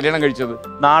ശേഷമാണോ കല്യാണം കഴിച്ചത്?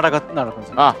 നാടകത്തിൽ നടക്കുന്ന.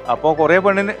 അപ്പൊ കൊറേ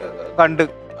പെണ്ണിന് കണ്ട്.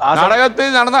 നാടകത്തിൽ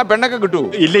നടന്ന പെണ്ണൊക്കെ കിട്ടൂ?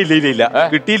 ഇല്ല,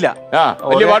 കിട്ടിയില്ല.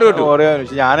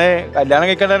 ഞാന് കല്യാണം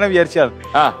കഴിക്കണ്ടെന്ന് വിചാരിച്ചാണ്.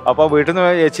 അപ്പൊ വീട്ടിൽ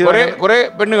നിന്ന് കുറെ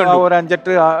പെണ്ണ് കണ്ടു. ഒരു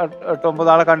 5-8-9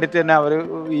 ആളെ കണ്ടിട്ട് തന്നെ അവര്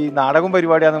ഈ നാടകം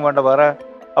പരിപാടിയാണെന്ന് വേണ്ട വേറെ.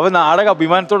 അപ്പൊ നാടകം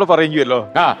അഭിമാനത്തോടെ പറയുമല്ലോ,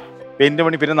 പെയിന്റ്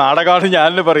പണി. പിന്നെ നാടകമാണ്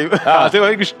ഞാൻ പറയും. അത്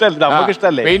ഇഷ്ടമല്ല, നമുക്ക്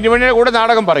ഇഷ്ടല്ലേ? പെയിന്റ് പണിയുടെ കൂടെ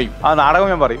നാടകം പറയും. നാടകം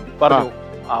ഞാൻ പറഞ്ഞു.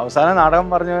 അവസാനം നാടകം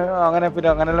പറഞ്ഞ് അങ്ങനെ പിന്നെ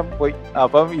അങ്ങനെല്ലാം പോയി.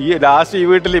 അപ്പം ഈ ലാസ്റ്റ് ഈ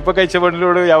വീട്ടിൽ ഇപ്പൊ കഴിച്ച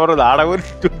പെണ്ണിനോട് അവർ നാടകം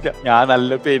ഇല്ല, ഞാൻ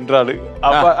നല്ല പെയിന്ററാണ്.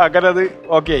 അപ്പൊ അങ്ങനെ അത്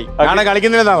ഓക്കെ ആയി.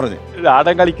 കളിക്കുന്നില്ലെന്നാ പറഞ്ഞു.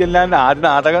 നാടകം കളിക്കില്ല, ആദ്യം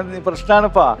നാടകം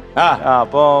പ്രശ്നമാണിപ്പാ.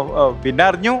 അപ്പൊ പിന്നെ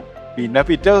അറിഞ്ഞു. പിന്നെ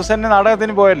പിറ്റേ ദിവസം തന്നെ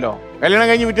നാടകത്തിന് പോയല്ലോ. കല്യാണം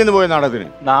കഴിഞ്ഞ് പിറ്റേന്ന് പോയ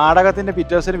നാടകത്തിന്റെ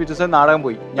പിറ്റേ ദിവസം നാടകം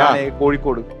പോയി. ഞാൻ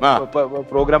കോഴിക്കോട്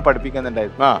പ്രോഗ്രാം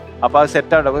പഠിപ്പിക്കുന്നുണ്ടായിരുന്നു. അപ്പൊ അത്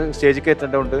സെറ്റാണ്, സ്റ്റേജിൽ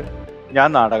കയറ്റേണ്ടതുകൊണ്ട് ഞാൻ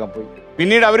നാടകം പോയി.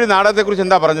 പിന്നീട് അവര് നാടകത്തെ കുറിച്ച്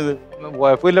എന്താ പറഞ്ഞത്?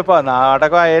 കുഴപ്പമില്ലപ്പാ,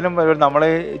 നാടകം ആയാലും നമ്മളെ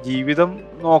ജീവിതം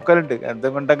നോക്കലുണ്ട്,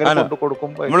 എന്തുണ്ടെങ്കിലും കൊണ്ട് കൊടുക്കും.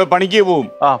 നമ്മള് പണിക്ക് പോവും.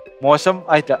 മോശം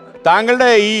ആയിട്ടാ. താങ്കളുടെ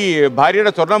ഈ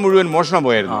ഭാര്യയുടെ സ്വർണം മുഴുവൻ മോഷണം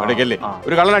പോയായിരുന്നു ഇടയ്ക്കല്ലേ?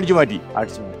 ഒരു കള്ളൻ അടിച്ചു മാറ്റി.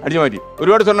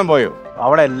 ഒരുപാട് സ്വർണം പോയോ?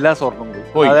 അവിടെ എല്ലാ സ്വർണം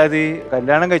പോയി. അതായത്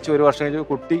കല്യാണം കഴിച്ചു 1 വർഷം കഴിച്ചു,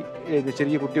 കുട്ടി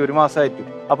ചെറിയ കുട്ടി 1 മാസമായിട്ടു.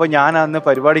 അപ്പൊ ഞാൻ അന്ന്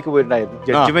പരിപാടിക്ക് പോയിട്ടുണ്ടായിരുന്നു,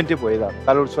 ജഡ്ജ്മെന്റ് പോയതാണ്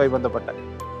കലോത്സവമായി ബന്ധപ്പെട്ട.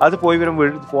 അത് പോയി വരുമ്പോൾ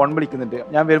ഫോൺ വിളിക്കുന്നുണ്ട്.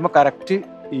 ഞാൻ വരുമ്പോ കറക്റ്റ്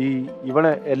ഇവിടെ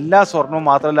എല്ലാ സ്വർണവും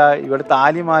മാത്രമല്ല, ഇവിടെ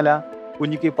താലിമാല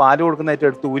കുഞ്ഞിക്ക് പാല് കൊടുക്കുന്നതായിട്ട്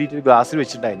എടുത്ത് ഊരിയിട്ട് ഗ്ലാസ്സിൽ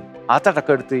വെച്ചിട്ടുണ്ടായിരുന്നു. ആ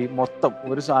തടക്കം എടുത്ത് മൊത്തം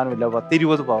ഒരു സാധനമില്ല,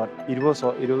 10-20 പവൻ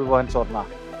 20 പവൻ സ്വർണ്ണ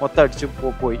മൊത്തം അടിച്ച്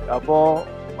പോയി. അപ്പോൾ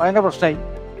ഭയങ്കര പ്രശ്നമായി.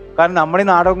 കാരണം നമ്മുടെ ഈ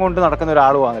നാടകം കൊണ്ട് നടക്കുന്ന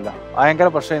ഒരാൾ വാങ്ങില്ല, ഭയങ്കര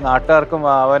പ്രശ്നമായി. നാട്ടുകാർക്കും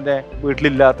അവൻ്റെ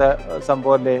വീട്ടിലില്ലാത്ത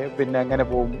സംഭവമല്ലേ, പിന്നെ എങ്ങനെ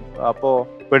പോകും. അപ്പോൾ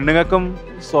പെണ്ണുങ്ങൾക്കും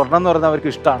സ്വർണം എന്ന് പറഞ്ഞാൽ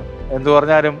അവർക്ക് ഇഷ്ടമാണ്. എന്ത്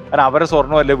പറഞ്ഞാലും കാരണം അവരെ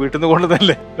സ്വർണ്ണമല്ലേ, വീട്ടിൽ നിന്ന്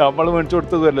കൊണ്ടുതല്ലേ, നമ്മൾ മേടിച്ചു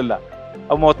കൊടുത്തതുമല്ലല്ലോ.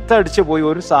 അപ്പൊ മൊത്തം അടിച്ചു പോയി,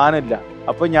 ഒരു സാധനമില്ല.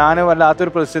 അപ്പൊ ഞാൻ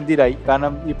വല്ലാത്തൊരു പ്രതിസന്ധിയിലായി.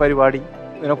 കാരണം ഈ പരിപാടി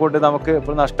ഇതിനെക്കൊണ്ട് നമുക്ക്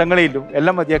ഇപ്പോൾ നഷ്ടങ്ങളേ ഇല്ലും,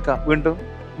 എല്ലാം മതിയാക്കാം. വീണ്ടും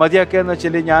മതിയാക്കിയെന്ന്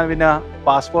വെച്ചാൽ ഞാൻ പിന്നെ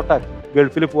പാസ്പോർട്ടാക്കി.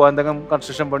 ഗൾഫിൽ പോകാൻ എന്തെങ്കിലും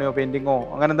കൺസ്ട്രക്ഷൻ പണിയോ പെയിന്റിങ്ങോ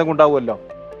അങ്ങനെ എന്തെങ്കിലും ഉണ്ടാവുമല്ലോ.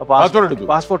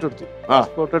 പാസ്പോർട്ട്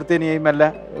എടുത്ത് ഇനി മെല്ലെ,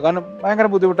 കാരണം ഭയങ്കര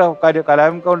ബുദ്ധിമുട്ടാണ് കാര്യം.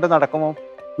 കലാം കൊണ്ട് നടക്കുമ്പോൾ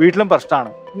വീട്ടിലും പ്രശ്നമാണ്.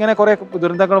 ഇങ്ങനെ കുറെ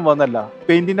ദുരന്തങ്ങളും വന്നല്ല.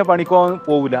 പെയിന്റിന്റെ പണിക്കോ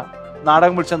പോവില്ല,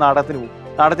 നാടകം വിളിച്ച നാടകത്തിന് പോകും.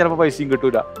 നാടകം ചിലപ്പോൾ പൈസയും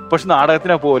കിട്ടൂല, പക്ഷെ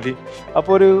നാടകത്തിനാ പോലെ.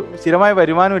 അപ്പോൾ ഒരു സ്ഥിരമായ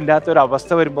വരുമാനം ഇല്ലാത്ത ഒരു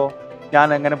അവസ്ഥ വരുമ്പോൾ ഞാൻ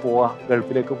എങ്ങനെ പോവാം,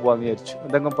 ഗൾഫിലേക്ക് പോകാമെന്ന് വിചാരിച്ചു.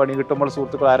 എന്തെങ്കിലും പണി കിട്ടുമ്പോൾ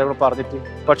സുഹൃത്തുക്കൾ ആരെങ്കിലും പറഞ്ഞിട്ട്.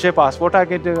 പക്ഷേ പാസ്പോർട്ട്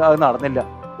ആക്കിയിട്ട് അത് നടന്നില്ല,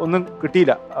 ഒന്നും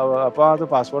കിട്ടിയില്ല. അപ്പോൾ അത്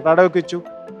പാസ്പോർട്ട് അവിടെ വെച്ചു.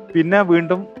 പിന്നെ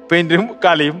വീണ്ടും പെയിന്റും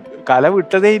കല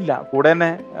വിട്ടതേ ഇല്ല. കൂടെ തന്നെ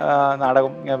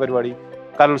നാടകം പരിപാടി,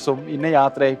 കലോത്സവം, പിന്നെ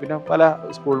യാത്രയായി. പിന്നെ പല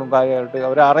സ്കൂളിലും കാര്യമായിട്ട്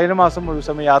ഒരു 6 മാസം മുഴുവൻ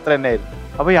സമയം യാത്ര തന്നെയായിരുന്നു.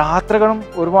 അപ്പോൾ യാത്രകളും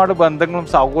ഒരുപാട് ബന്ധങ്ങളും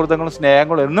സൗഹൃദങ്ങളും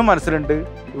സ്നേഹങ്ങളും എന്നും മനസ്സിലുണ്ട്.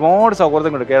 ഒരുപാട്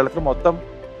സൗഹൃദങ്ങളുണ്ട്. കേരളത്തിൽ മൊത്തം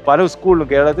പല സ്കൂളിലും,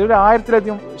 കേരളത്തിൽ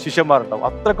 1000-ലധികം ശിഷ്യന്മാരുണ്ടാവും.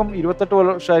 അത്രക്കും 28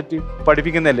 വർഷമായിട്ട്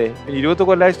പഠിപ്പിക്കുന്നല്ലേ. 20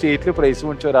 കൊല്ലമായി സ്റ്റേറ്റിൽ പ്രൈസ്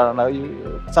മേടിച്ച ഒരാളാണ്. ഈ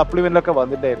സപ്ലിമെന്റിലൊക്കെ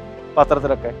വന്നിട്ടായിരുന്നു,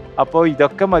 പത്രത്തിലൊക്കെ. അപ്പോൾ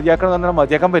ഇതൊക്കെ മതിയാക്കണം എന്ന് പറഞ്ഞാൽ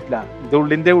മതിയാക്കാൻ പറ്റില്ല.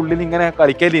 ഇത് ഉള്ളിൽ ഇങ്ങനെ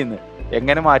കളിക്കലിന്ന്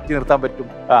എങ്ങനെ മാറ്റി നിർത്താൻ പറ്റും?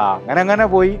 അങ്ങനെ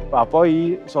പോയി. അപ്പോൾ ഈ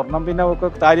സ്വർണം പിന്നെ ഒക്കെ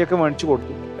താരിയൊക്കെ മേടിച്ചു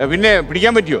കൊടുത്തു. പിന്നെ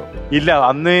പിടിക്കാൻ പറ്റിയോ? ഇല്ല,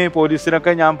 അന്ന്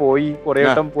പോലീസിനൊക്കെ ഞാൻ പോയി കുറെ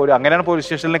വട്ടം പോയി. അങ്ങനെയാണ് പോലീസ്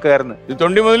സ്റ്റേഷനിൽ കയറുന്നത്.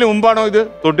 90 മുതൽ മുമ്പാണോ ഇത്?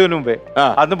 90 മുമ്പേ.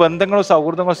 അന്ന് ബന്ധങ്ങളോ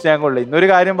സൗഹൃദങ്ങളോ സ്നേഹങ്ങളോ ഇല്ല. ഇന്നൊരു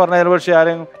കാര്യം പറഞ്ഞാൽ പക്ഷേ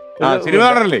ആരെയും സിനിമ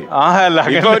നടനല്ലേ?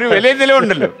 ഒരു വലിയ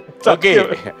നിലവുണ്ടല്ലോ. ഓക്കെ,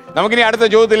 നമുക്കിനി അടുത്ത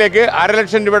ചോദ്യത്തിലേക്ക്. 1.5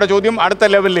 ലക്ഷം രൂപയുടെ ചോദ്യം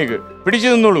അടുത്ത ലെവലിലേക്ക്. പിടിച്ചു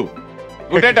നിന്നോളൂ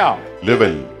കുട്ടേട്ടാ.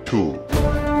 ലെവൽ 2.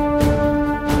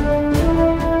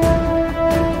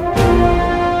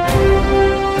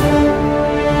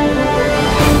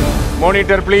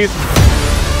 Monitor please.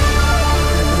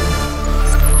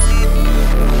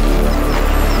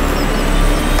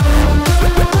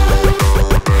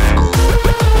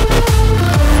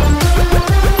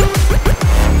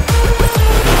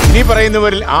 ഇനി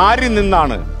പറയുന്നവരിൽ ആരിൽ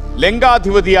നിന്നാണ്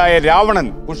ലങ്കാധിപതിയായ രാവണൻ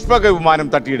പുഷ്പക വിമാനം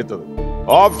തട്ടിയെടുത്തത്?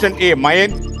 Option A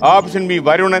Mayan, option B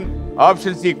Varunan,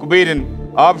 option C Kuberan,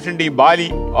 option D Bali,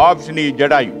 option D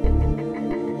Jatayu.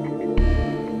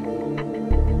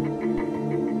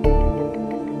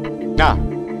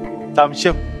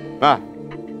 സംശയം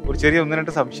ഒരു ചെറിയ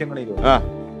 1-2 സംശയങ്ങളില്ല.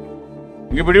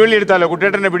 പിടിവള്ളി എടുത്താലോ?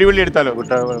 കുട്ടേട്ടന്റെ പിടിവള്ളി എടുത്താലോ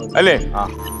അല്ലേ?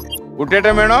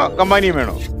 കുട്ടേട്ടൻ വേണോ കമ്പാനിയും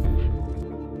വേണോ?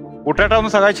 കുട്ടേട്ട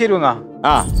ഒന്ന് സഹായിച്ചു തരുവാ?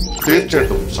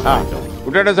 തീർച്ചയായിട്ടും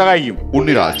കുട്ടേട്ടൻ സഹായിക്കും.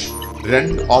 ഉണ്ണിരാജ്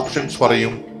 2 ഓപ്ഷൻസ്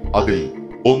പറയും. അതിൽ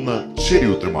ഒന്ന് ശരി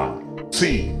ഉത്തരമാണ്.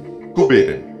 C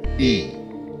Kuberan, E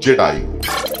Jatayu.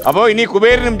 അപ്പോ ഇനി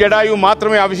കുബേരനും ജഡായുവും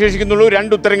മാത്രമേ അവശേഷിക്കുന്നുള്ളൂ.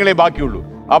 2 ഉത്തരങ്ങളെ ബാക്കിയുള്ളൂ.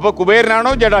 അപ്പൊ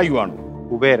കുബേരനാണോ ജഡായു ആണോ?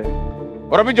 കുബേരൻ.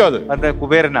 ഉറപ്പിച്ചോ? അത് അതെ,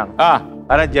 കുബേരനാണ്.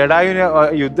 അല്ല, ജഡായുവിന്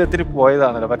യുദ്ധത്തിന്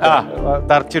പോയതാണല്ലോ.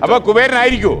 അപ്പൊ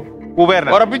കുബേരനായിരിക്കുമോ? കുബേരൻ.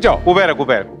 ഉറപ്പിച്ചോ? കുബേരൻ.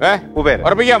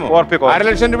 ഉറപ്പിക്കാമോ? 1.5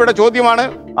 ലക്ഷം രൂപയുടെ ചോദ്യമാണ്.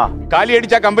 കാലി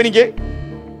അടിച്ച കമ്പനിക്ക്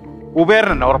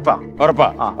കുബേരൻ ഉറപ്പാ.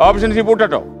 Option C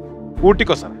പൂട്ടോ?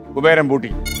 പൂട്ടിക്കോ സാർ. കുബേരൻ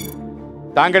പൂട്ടി.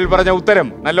 താങ്കൾ പറഞ്ഞ ഉത്തരം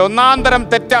നല്ല ഒന്നാന്തരം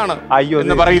തെറ്റാണ്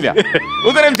എന്ന് പറയില്ല.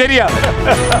 ഉത്തരം ശരിയാണ്.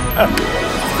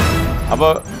 അപ്പൊ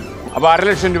 1.5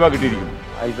 ലക്ഷം രൂപ കിട്ടിയിരിക്കുന്നു.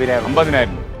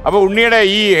 50,000. അപ്പൊ ഉണ്ണിയുടെ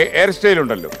ഈ ഹെയർ സ്റ്റൈൽ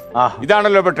ഉണ്ടല്ലോ,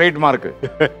 ഇതാണല്ലോ ഇപ്പൊ ട്രേഡ് മാർക്ക്.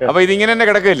 അപ്പൊ ഇതിങ്ങനെ തന്നെ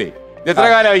കിടക്കല്ലേ? എത്ര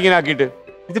കാലം ഇങ്ങനെ ആക്കിയിട്ട്?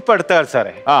 ഇതിപ്പോ അടുത്ത കാലം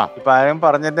സാറേ. ഇപ്പൊ ആരും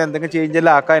പറഞ്ഞിട്ട് എന്തെങ്കിലും ചേഞ്ച്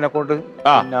എല്ലാം ആക്കാൻ അതിനെ കൊണ്ട്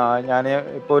ഞാൻ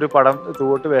ഇപ്പൊ ഒരു പടം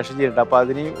ത്രൂട്ട് വേഷം ചെയ്തിട്ടുണ്ട്. അപ്പൊ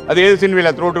അതിന് അത് ഏത്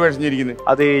സിനിമയിലാണ് ത്രൂട്ട് വേഷം ചെയ്തിരിക്കുന്നത്?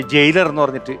 അത് ജയിലർ എന്ന്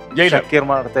പറഞ്ഞിട്ട് ഷക്കീർ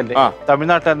മഠത്തിന്റെ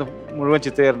തമിഴ്നാട്ടിലാണ് മുഴുവൻ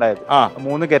ചിത്രീകരണമായത്.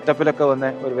 3 ഗെറ്റപ്പിലൊക്കെ വന്ന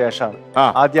ഒരു വേഷമാണ്.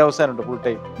 ആദ്യ അവസാനം ഉണ്ട് ഫുൾ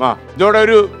ടൈം. ഇതോടെ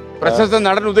ഒരു പ്രശസ്ത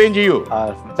നടൻ ഉദയം ചെയ്യോ?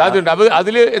 സാധ്യതയുണ്ട്. അപ്പൊ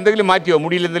അതില് എന്തെങ്കിലും മാറ്റിയോ?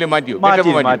 മുടിയിൽ എന്തെങ്കിലും മാറ്റിയോ?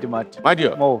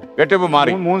 മാറ്റിയോ? ഗെറ്റപ്പ്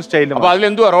മാറി 3 സ്റ്റൈലും. അപ്പൊ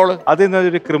അതിലെന്തുവാ റോള്? അത്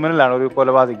ഒരു ക്രിമിനലാണ്, ഒരു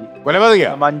കൊലപാതകി.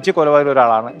 5 കൊലപാതക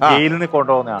ഒരാളാണ്, ജയിലിൽ നിന്ന്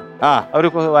കൊണ്ടുപോകുന്നതാണ്. ഒരു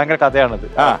ഭയങ്കര കഥയാണിത്.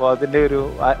 അപ്പൊ അതിന്റെ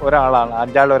ഒരാളാണ്,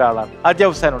 5 ഒരാളാണ്. ആദ്യ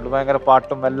അവസാനമുണ്ട്. ഭയങ്കര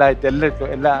പാട്ടും എല്ലാം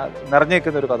നിറഞ്ഞു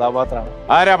നിൽക്കുന്ന ഒരു കഥാപാത്രമാണ്.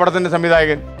 ആരാ പടത്തിന്റെ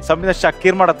സംവിധായകൻ?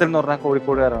 ഷക്കീർ മഠത്തിൽ എന്ന് പറഞ്ഞാൽ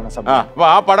കോഴിക്കോടുകാരാണ്. അപ്പൊ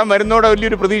ആ പടം വരുന്നോടെ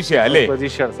വലിയൊരു പ്രതീക്ഷയാണ് അല്ലേ?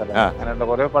 പ്രതീക്ഷയാണ് സാർ. അങ്ങനെ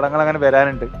കുറെ പടങ്ങൾ അങ്ങനെ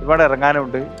വരാനുണ്ട്, ഒരുപാട്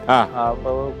ഇറങ്ങാനുണ്ട്.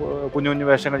 കുഞ്ഞു കുഞ്ഞു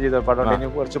വേഷങ്ങൾ ചെയ്ത പടം.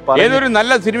 കുറച്ച് ഏതൊരു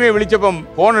നല്ല സിനിമയെ വിളിച്ചപ്പം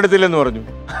ഫോൺ എടുത്തില്ലെന്ന് പറഞ്ഞു.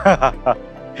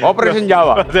 Operation Java.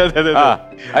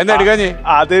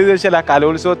 അത് വെച്ചാൽ ആ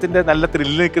കലോത്സവത്തിന്റെ നല്ല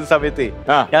ത്രില്ല് നിൽക്കുന്ന സമയത്ത്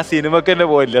ഞാൻ സിനിമക്ക് തന്നെ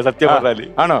പോയില്ല സത്യം പറഞ്ഞാല്.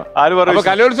 ആണോ? ആര് പറഞ്ഞു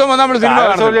കലോത്സവം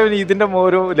ഇതിന്റെ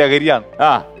ഒരു ലഹരിയാണ്.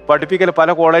 പഠിപ്പിക്കൽ പല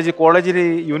കോളേജിൽ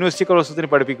യൂണിവേഴ്സിറ്റി കലോത്സവത്തിന്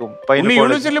പഠിപ്പിക്കും.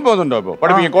 യൂണിവേഴ്സിറ്റിയിൽ പോകുന്നുണ്ടോ?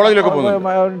 കോളേജിലൊക്കെ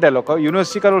ഉണ്ടല്ലോ,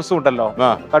 യൂണിവേഴ്സിറ്റി കലോത്സവം ഉണ്ടല്ലോ.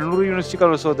 Kannur university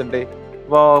കലോത്സവത്തിന്റെ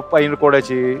Payyanur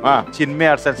college, Chinmaya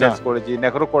arts and science college,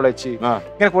 Nehru college,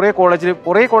 ഇങ്ങനെ കുറെ കോളേജ്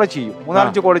ചെയ്യും.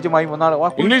 3-5 കോളേജുമായി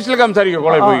ഇംഗ്ലീഷിൽ സംസാരിക്കും.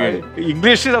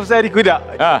 English സംസാരിക്കൂല,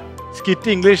 skit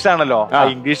ഇംഗ്ലീഷിലാണല്ലോ.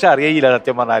 ഇംഗ്ലീഷ് അറിയില്ല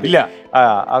സത്യം പറഞ്ഞാൽ.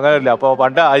 അങ്ങനല്ല. അപ്പൊ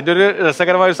പണ്ട് അതിന്റെ ഒരു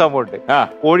രസകരമായ ഒരു സംഭവം ഉണ്ട്.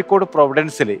 കോഴിക്കോട്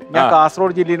പ്രൊവിഡൻസിൽ, ഞാൻ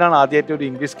കാസർഗോഡ് ജില്ലയിലാണ് ആദ്യമായിട്ട് ഒരു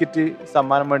ഇംഗ്ലീഷ് സ്കിറ്റ്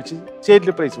സമ്മാനം മേടിച്ച്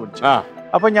സ്റ്റേറ്റ് പ്രൈസ് മേടിച്ചു.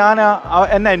 അപ്പൊ ഞാൻ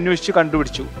എന്നെ അന്വേഷിച്ച്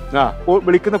കണ്ടുപിടിച്ചു.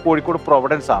 വിളിക്കുന്ന കോഴിക്കോട്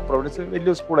പ്രൊവിഡൻസ്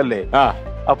വലിയ സ്കൂളല്ലേ.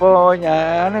 അപ്പൊ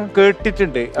ഞാൻ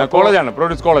കേട്ടിട്ടുണ്ട് കോളേജാണ്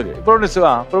പ്രൊവിഡൻസ്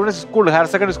സ്കൂൾ, ഹയർ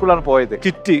സെക്കൻഡറി സ്കൂളാണ് പോയത്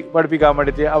കിറ്റ് പഠിപ്പിക്കാൻ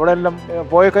വേണ്ടിട്ട്. അവിടെ എല്ലാം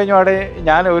പോയി കഴിഞ്ഞ അവിടെ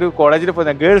ഞാൻ ഒരു കോളേജിൽ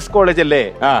പോയി, ഗേൾസ് കോളേജ് അല്ലേ,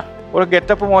 ഒരു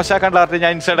ഗെറ്റപ്പ് മോശമാക്കാൻ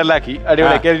ഞാൻ ഇൻസൈഡിലാക്കി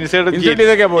അടിപൊളിയാക്കി.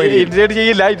 ഇൻസൈഡ്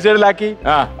ചെയ്യില്ല, ഇൻസൈഡിലാക്കി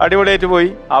അടിപൊളിയായിട്ട് പോയി.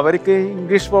 അവർക്ക്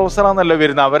ഇംഗ്ലീഷ് പ്രൊഫസറാന്നല്ലോ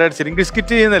വരുന്നത്, അവരടിച്ച് ഇംഗ്ലീഷ്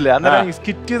സ്കിറ്റ് ചെയ്യുന്നില്ല. അന്നേരം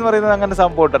സ്കിറ്റ് എന്ന് പറയുന്നത് അങ്ങനെ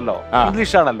സംഭവം ഉണ്ടല്ലോ,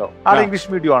 ഇംഗ്ലീഷ് ആണല്ലോ, ആടെ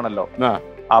ഇംഗ്ലീഷ് മീഡിയം ആണല്ലോ.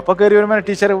 അപ്പൊ കയറി വരുമ്പോ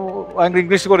ടീച്ചർ ഭയങ്കര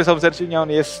ഇംഗ്ലീഷ് കുറെ സംസാരിച്ചു. ഞാൻ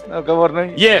യെസ് ഒക്കെ പറഞ്ഞു.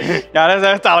 ഞാൻ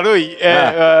തളർന്നുപോയി.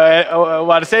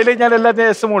 മനസ്സിലായി ഞാൻ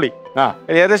എല്ലാത്തിനും എസ് മൂളി.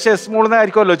 ഏകദേശം എസ്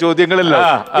മൂളുന്നായിരിക്കുമല്ലോ ചോദ്യങ്ങളെല്ലാം.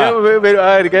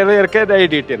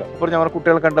 കിട്ടിയല്ലോ. അപ്പോൾ ഞാൻ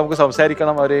കുട്ടികളെ കണ്ട് നമുക്ക്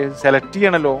സംസാരിക്കണം, അവര് സെലക്ട്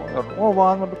ചെയ്യണല്ലോ.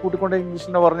 വാന്ന് കൂട്ടിക്കൊണ്ട്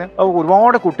ഇംഗ്ലീഷിനെ പറഞ്ഞ്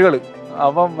ഒരുപാട് കുട്ടികൾ.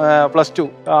 അപ്പം +2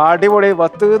 അടിപൊളി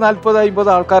 10-40-50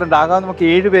 ആൾക്കാരുണ്ട്. ആകാൻ നമുക്ക്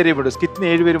 7 പേരെ വിടും. സ്കിറ്റിന്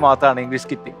 7 പേര് മാത്രമാണ് ഇംഗ്ലീഷ്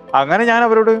സ്കിറ്റ്. അങ്ങനെ ഞാൻ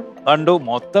അവരോട് കണ്ടു.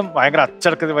 മൊത്തം ഭയങ്കര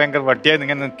അച്ചടക്കത്തിൽ ഭയങ്കര വട്ടിയായി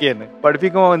ഇങ്ങനെ നിൽക്കുകയെന്ന്.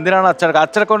 പഠിപ്പിക്കുമ്പോൾ എന്തിനാണ് അച്ചടക്കം?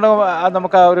 അച്ചടക്കം കൊണ്ട്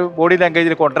നമുക്ക് ആ ഒരു ബോഡി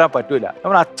ലാംഗ്വേജിൽ കൊണ്ടുവരാൻ പറ്റൂല.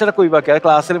 നമ്മൾ അച്ചടക്കം ഒഴിവാക്കി അത്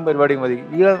ക്ലാസ്സിലും പരിപാടിയും മതി.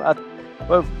 ഈ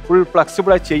ഫുൾ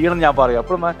ഫ്ലെക്സിബിളായി ചെയ്യണം ഞാൻ പറയും.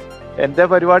 അപ്പോൾ എൻ്റെ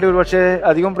പരിപാടി ഒരുപക്ഷെ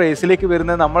അധികം പ്രൈസിലേക്ക്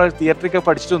വരുന്നത് നമ്മൾ തിയേറ്ററിലേക്ക്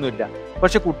പഠിച്ചിട്ടൊന്നുമില്ല.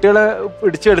 പക്ഷെ കുട്ടികളെ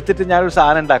പിടിച്ചെടുത്തിട്ട് ഞാനൊരു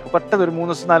സാധനം ഉണ്ടാക്കും. പെട്ടെന്ന് ഒരു 3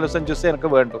 ദിവസം 4 ദിവസം 5 ദിവസം എനിക്ക്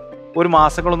വേണ്ടു, ഒരു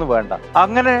മാസങ്ങളൊന്നും വേണ്ട.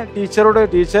 അങ്ങനെ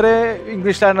ടീച്ചറെ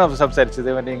ഇംഗ്ലീഷിലാണ് സംസാരിച്ചത്.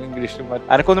 ഇംഗ്ലീഷ്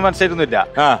എനിക്കൊന്നും മനസ്സിലായിരുന്നില്ല,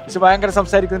 പക്ഷെ ഭയങ്കര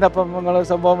സംസാരിക്കുന്നുണ്ട്. അപ്പം നിങ്ങൾ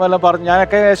സംഭവം എല്ലാം പറഞ്ഞു.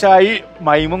 ഞാനൊക്കെ ഈ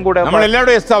മൈമും കൂടെ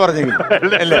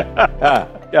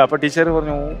അപ്പൊ ടീച്ചർ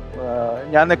പറഞ്ഞു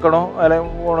ഞാൻ നിൽക്കണോ അല്ലെ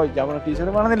പോണോ? ഞാൻ പറഞ്ഞു ടീച്ചർ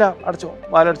വേണമെന്നില്ല, അടച്ചോ,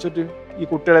 വാലടച്ചിട്ട് ഈ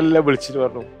കുട്ടികളെല്ലാം വിളിച്ചിട്ട്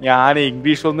പറഞ്ഞു ഞാൻ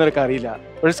ഇംഗ്ലീഷ് ഒന്നും എനിക്ക് അറിയില്ല,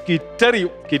 പക്ഷെ സ്കിറ്റ്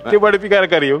അറിയും, സ്കിറ്റ്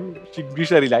പഠിപ്പിക്കാനൊക്കെ അറിയും,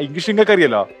 ഇംഗ്ലീഷ് അറിയില്ല. ഇംഗ്ലീഷ് നിങ്ങൾക്ക്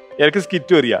അറിയാലോ, എനിക്ക്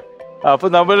സ്കിറ്റും അറിയാം. അപ്പൊ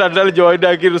നമ്മൾ രണ്ടാളും ജോയിന്റ്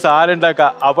ആക്കി ഒരു സാധനം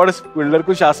ഉണ്ടാക്കാം. അപ്പോൾ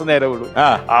പിള്ളേർക്കും ശ്വാസം നേരെ വിടും.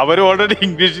 അവർ ഓൾറെഡി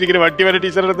ഇംഗ്ലീഷിൽ ഇങ്ങനെ വട്ടി വരെ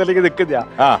ടീച്ചറുടെ അടുത്തേക്ക് നിൽക്കുന്ന.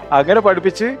 അങ്ങനെ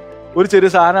പഠിപ്പിച്ച് ഒരു ചെറിയ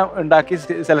സാധനം ഉണ്ടാക്കി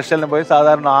സെലക്ഷനിൽ പോയി.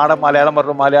 സാധാരണ നാടൻ മലയാളം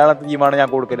പറഞ്ഞു, മലയാളം തീമാണ് ഞാൻ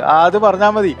കൊടുക്കല്. അത്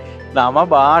പറഞ്ഞാൽ മതി. നമ്മ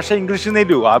ഭാഷ ഇംഗ്ലീഷിൽ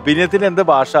നിന്നു, അഭിനയത്തിന് എന്ത്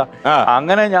ഭാഷ?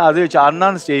 അങ്ങനെ ഞാൻ അത് വെച്ചു.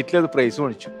 അന്നാണ് സ്റ്റേറ്റിൽ അത് പ്രൈസ്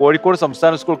മേടിച്ചു. കോഴിക്കോട്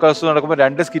സംസ്ഥാന സ്കൂൾ കലോത്സവം നടക്കുമ്പോൾ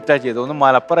 2 സ്കിറ്റാണ് ചെയ്തത്. ഒന്ന്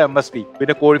മലപ്പുറം MSP,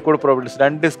 പിന്നെ കോഴിക്കോട് പ്രൊവിഡൻസ്.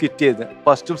 2 സ്കിറ്റ് ചെയ്ത്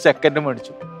ഫസ്റ്റും സെക്കൻഡും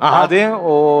മേടിച്ചു. അത്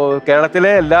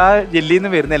കേരളത്തിലെ എല്ലാ ജില്ലയിൽ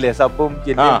നിന്നും വരുന്നല്ലേ, സബും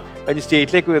ജില്ലയും കഴിഞ്ഞ്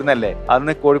സ്റ്റേറ്റിലേക്ക് വരുന്നല്ലേ.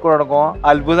 അന്ന് കോഴിക്കോട് നടക്കുമ്പോൾ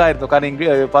അത്ഭുതമായിരുന്നു.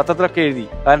 കാരണം പത്രത്തിലൊക്കെ എഴുതി,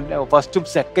 കാരണം ഫസ്റ്റും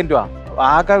സെക്കൻഡും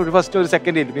ആകെ ഒരു ഫസ്റ്റ് ഒരു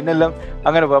സെക്കൻഡ് ഇല്ല, പിന്നെ എല്ലാം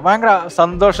അങ്ങനെ ഭയങ്കര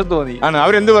സന്തോഷം തോന്നി.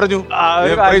 അവരെന്ത് പറഞ്ഞു?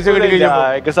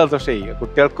 സന്തോഷമായി.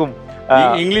 കുട്ടികൾക്കും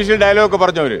ഇംഗ്ലീഷിൽ ഡയലോഗ്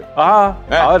പറഞ്ഞവര്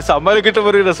അവർ സമ്മാനം കിട്ടുമ്പോൾ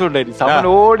ഒരു രസം ഉണ്ടായിരുന്നു. സമ്മാനം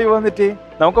ഓടി വന്നിട്ട്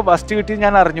നമുക്ക് ഫസ്റ്റ് കിട്ടി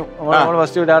ഞാൻ അറിഞ്ഞു. നമ്മൾ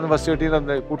ഫസ്റ്റ് കിട്ടി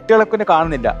കുട്ടികളൊക്കെ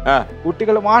കാണുന്നില്ല.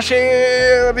 കുട്ടികൾ മാഷേ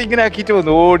ഇങ്ങനെ ആക്കിയിട്ട്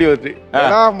വന്നു, ഓടി വന്നിട്ട്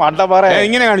മണ്ടപ്പാറ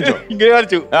ഇങ്ങനെ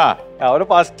കാണിച്ചു. അവര്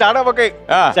ഫസ്റ്റ് ആണ്, നമുക്ക്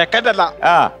സെക്കൻഡ് അല്ല.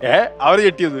 അവര്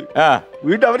ചെട്ടിയത്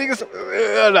വീണ്ടും അവർക്ക്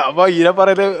അപ്പൊ ഇനെ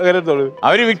പറയുന്നത് അങ്ങനെ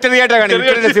അവര് വിക്ടറി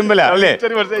ആയിട്ടാണ് സിമ്പിളാ അല്ലേ,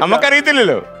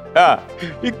 നമുക്കറിയത്തില്ലല്ലോ.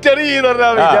 വിക്ടറി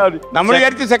നമ്മൾ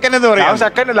വിചാരിച്ചു സെക്കൻഡ് എന്ന് പറയാം.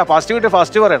 സെക്കൻഡ് അല്ല, ഫസ്റ്റ് കിട്ടിയ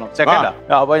ഫസ്റ്റ് പറയണം, സെക്കൻഡ്.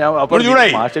 അപ്പൊ ഞാൻ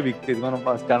മാഷ വിക്ടറി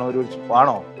ഫസ്റ്റ് ആണ് ഒരു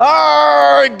ആണോ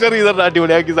വിക്ടറി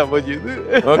അടിപൊളിയാക്കി സംഭവം ചെയ്ത്.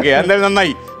 ഓക്കെ, എന്തായാലും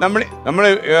നന്നായി. നമ്മള്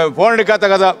ഫോൺ എടുക്കാത്ത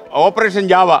കഥ, ഓപ്പറേഷൻ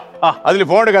ജാവ, അതിൽ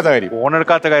ഫോൺ എടുക്കാത്ത കാര്യം. ഫോൺ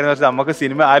എടുക്കാത്ത കാര്യം വെച്ചാൽ നമുക്ക്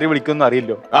സിനിമ ആര് വിളിക്കുമെന്ന്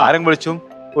അറിയില്ലോ. ആരും വിളിച്ചും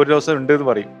ഒരു ദിവസം ഉണ്ട് എന്ന്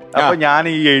പറയും. അപ്പൊ ഞാൻ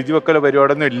ഈ എഴുതി വെക്കല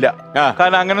പരിപാടിയൊന്നും ഇല്ല,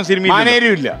 കാരണം അങ്ങനെ സിനിമ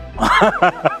ഇല്ല.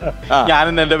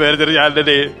 ഞാനും എന്റെ പേര് ഞാൻ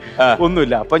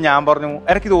ഒന്നുമില്ല. അപ്പൊ ഞാൻ പറഞ്ഞു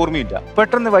എനിക്കിത് ഓർമ്മയില്ല.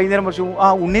 പെട്ടെന്ന് വൈകുന്നേരം പറഞ്ഞു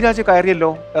ഉണ്ണിരാജ്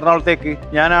കയറിയല്ലോ എറണാകുളത്തേക്ക്.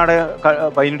 ഞാൻ അവിടെ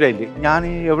പൈനൂരായില്ലേ, ഞാൻ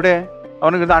എവിടെ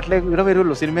അവന് നാട്ടിലേക്ക് ഇവിടെ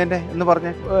വരുമല്ലോ സിനിമേന്റെ എന്ന്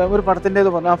പറഞ്ഞ് ഒരു പടത്തിന്റെ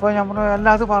പറഞ്ഞു. അപ്പൊ ഞാൻ പറഞ്ഞു അല്ല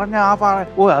അത് പറഞ്ഞ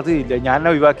അത് ഇല്ല, ഞാൻ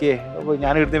ഒഴിവാക്കിയേ. അപ്പൊ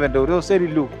ഞാൻ ഇടുന്ന വരണ്ട, ഒരു ദിവസം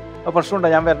ഇല്ലു, പ്രശ്നമുണ്ടോ,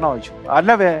 ഞാൻ വരണോ ചോദിച്ചു. അല്ല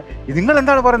നിങ്ങൾ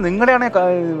എന്താണ് പറയുന്നത്, നിങ്ങളെയാണ്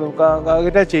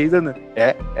ചെയ്തെന്ന്.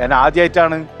 ഞാൻ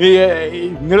ആദ്യമായിട്ടാണ്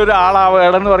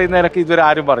ഇങ്ങനൊരാളാവണമെന്ന് പറയുന്ന എനിക്ക് ഇതുവരെ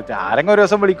ആരും പറഞ്ഞു. ആരെങ്കിലും ഒരു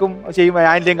ദിവസം വിളിക്കും ചെയ്യുമ്പോൾ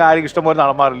ഞാൻ ഇല്ലെങ്കിൽ ആരും ഇഷ്ടം പോലെ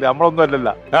നടമാറില്ല, നമ്മളൊന്നും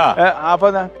അല്ലല്ലോ. അപ്പൊ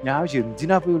ഞാൻ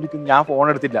എന്തിനാ വിളിക്കും, ഞാൻ ഫോൺ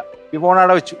എടുത്തില്ല, ഈ ഫോൺ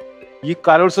അവിടെ വെച്ചു. ഈ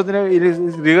കലോത്സവത്തിന്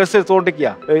റിഹേഴ്സൽ എടുത്തുകൊണ്ടിരിക്കുക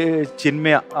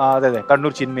ചിന്മയ, അതെ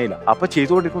കണ്ണൂർ ചിന്മയില. അപ്പൊ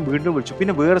ചെയ്തുകൊണ്ടിരിക്കുമ്പോൾ വീണ്ടും വിളിച്ചു.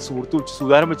 പിന്നെ വേറെ സുഹൃത്ത് വിളിച്ചു,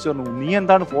 സുധാരം വിളിച്ചു പറഞ്ഞു നീ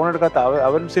എന്താണ് ഫോൺ എടുക്കാത്ത,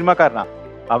 അവൻ സിനിമാക്കാരനാ,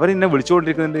 അവരെന്നെ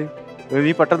വിളിച്ചുകൊണ്ടിരിക്കുന്നുണ്ട്,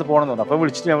 നീ പെട്ടെന്ന് പോകണമെന്ന് പറഞ്ഞു. അപ്പൊ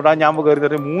വിളിച്ചിട്ട് എവിടെ ഞാൻ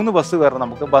കയറി 3 ബസ് കയറണം.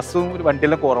 നമുക്ക് ബസ്സും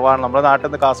വണ്ടിയെല്ലാം കുറവാണ്. നമ്മുടെ നാട്ടിൽ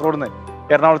നിന്ന് കാസർഗോഡ് നിന്ന്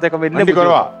എറണാകുളത്തേക്ക് വലിയ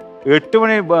കുറവാ. 8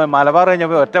 മണി മലബാർ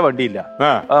കഴിഞ്ഞപ്പോ ഒറ്റ വണ്ടിയില്ല.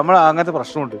 നമ്മൾ അങ്ങനത്തെ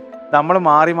പ്രശ്നമുണ്ട്. നമ്മൾ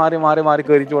മാറി മാറി മാറി മാറി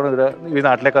കയറിയിട്ട് പോകണം ഈ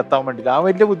നാട്ടിലേക്ക് എത്താൻ വേണ്ടിയില്ല. ആ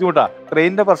വലിയ ബുദ്ധിമുട്ടാ.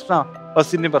 ട്രെയിനിന്റെ പ്രശ്നമാണ്,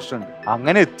 ബസ്സിന്റെ പ്രശ്നമുണ്ട്.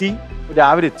 അങ്ങനെ എത്തി,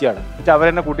 രാവിലെ എത്തിയാണ്. എന്നിട്ട്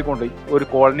അവരെന്നെ കൂട്ടിക്കൊണ്ടുപോയി ഒരു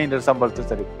കോളനീൻ്റെ ഒരു സംഭവത്തെ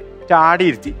സ്ഥലം ചാടി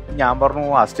ഇരുത്തി. ഞാൻ പറഞ്ഞു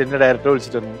അസിസ്റ്റന്റ് ഡയറക്ടർ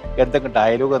വിളിച്ചിട്ട് വന്നു, എന്തെങ്കിലും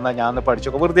ഡയലോഗ് എന്നാ ഞാൻ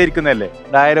പഠിച്ചൊക്കെ വെറുതെ ഇരിക്കുന്നല്ലേ,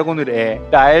 ഡയലോഗൊന്നും ഇല്ല.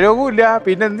 ഡയലോഗും ഇല്ല,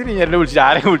 പിന്നെ എന്തിനു എന്നെ വിളിച്ചു,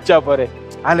 ആരെയും വിളിച്ചാ പോരെ,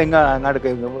 അല്ലെങ്കിൽ അങ്ങോട്ട്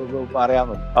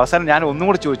പറയാൻ. അവസാനം ഞാൻ ഒന്നും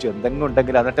കൂടെ ചോദിച്ചു എന്തെങ്കിലും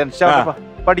ഉണ്ടെങ്കിൽ അത് ടെൻഷൻ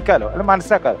പഠിക്കാലോ അല്ല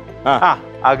മനസ്സിലാക്കാലോ.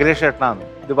 അഖിലേഷ് ചേട്ടനാന്ന്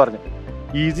ഇത് പറഞ്ഞു.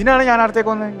 ഇതിനാണ് ഞാൻ അടുത്തേക്ക്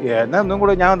വന്നത്. എന്നാ ഒന്നും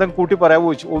കൂടെ ഞാൻ എന്തെങ്കിലും കൂട്ടി പറയാൻ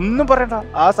ചോദിച്ചു. ഒന്നും പറയണ്ട,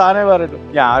 ആ സാധനം പറയണ്ടു.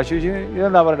 ഞാൻ ചോദിച്ചു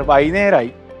ഇതെന്താ പറയണ്ട,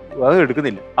 വൈകുന്നേരമായി, അത്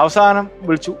എടുക്കുന്നില്ല. അവസാനം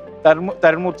വിളിച്ചു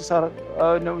തരുൺമൂർത്തി സാറ്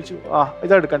വിളിച്ചു.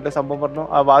 ഇതെടുക്കണ്ടേ സംഭവം പറഞ്ഞു.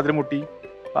 ആ വാതിൽ മുട്ടി,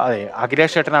 അതെ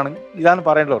അഖിലേഷ് ചേട്ടനാണ് ഇതാണ്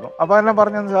പറയേണ്ടത് പറഞ്ഞു. അപ്പൊ എല്ലാം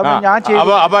പറഞ്ഞു ഞാൻ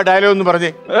ഡയലോഗ് ഒന്ന്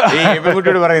പറഞ്ഞേ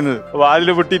പറയുന്നത്.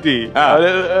 വാതിൽ മുട്ടിട്ട്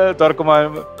തുറക്കുമ്പോ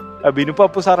ബിനു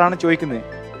പപ്പു സാറാണ് ചോദിക്കുന്നത്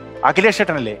അഖിലേഷ്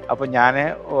ചേട്ടനല്ലേ. അപ്പൊ ഞാന്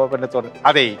പിന്നെ തുറന്നു,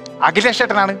 അതെ അഖിലേഷ്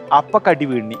ചേട്ടനാണ്. അപ്പൊ കടി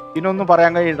വീണി, പിന്നെ ഒന്നും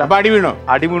പറയാൻ കഴിയണ്ട. അടി വീണോ?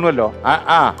 അടി വീണല്ലോ.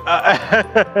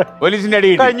 പോലീസിന്റെ അടി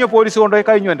കഴിഞ്ഞു, പോലീസ് കൊണ്ടുപോയി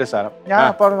കഴിഞ്ഞു എന്റെ സാധനം. ഞാൻ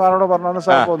സാറോട് പറഞ്ഞു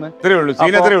സാർ പോന്ന്.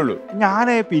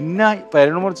 ഞാന് പിന്നെ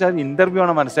പരിണമിച്ച ഇന്റർവ്യൂ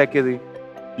ആണ് മനസ്സിലാക്കിയത്.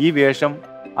 ഈ വേഷം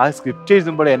ആ സ്ക്രിപ്റ്റ്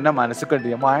എഴുതുമ്പോൾ എന്നെ മനസ്സിൽ കണ്ട്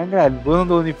ഭയങ്കര അത്ഭുതം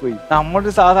തോന്നിപ്പോയി.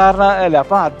 നമ്മുടെ സാധാരണ അല്ല.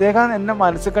 അപ്പൊ അദ്ദേഹം എന്നെ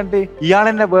മനസ്സിൽ കണ്ട് ഇയാൾ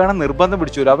എന്നെ വേണം നിർബന്ധം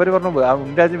പിടിച്ചു. അവര് പറഞ്ഞു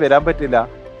ഉണ്ണിരാജ് വരാൻ പറ്റില്ല,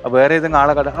 വേറെ ഏതെങ്കിലും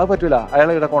ആളെ കണ്ട അത് പറ്റൂല,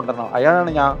 അയാളെ ഇവിടെ കൊണ്ടുവരണം.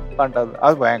 അയാളാണ് ഞാൻ കണ്ടത്.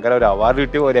 അത് ഭയങ്കര ഒരു അവാർഡ്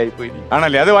കിട്ടിയ പോലെ ആയിപ്പോയി.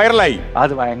 ആണല്ലേ? അത് വൈറലായി,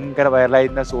 അത് ഭയങ്കര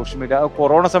വൈറലായിരുന്ന സോഷ്യൽ മീഡിയ.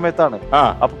 കൊറോണ സമയത്താണ്.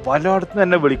 അപ്പൊ പലയിടത്തും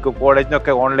തന്നെ വിളിക്കും,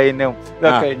 കോളേജിനൊക്കെ ഓൺലൈനും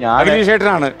ഇതൊക്കെ. ഞാൻ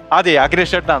അതെ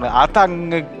അഖിലേഷ് ചേട്ടനാണ്.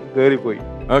 അതങ്ങ് കേറിപ്പോയി.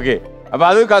 ഓക്കെ, അപ്പൊ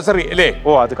അത് കാസറി അല്ലേ?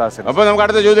 ഓ അത് കാസറി. അപ്പൊ നമുക്ക്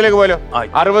അടുത്ത ചോദ്യത്തിലേക്ക് പോലോ.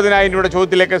 60,000 രൂപയുടെ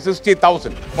ചോദ്യത്തിലേക്ക്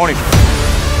 60,000 മോർണിംഗ്.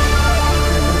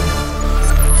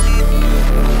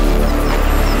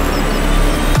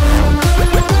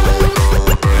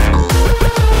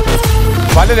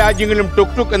 പല രാജ്യങ്ങളിലും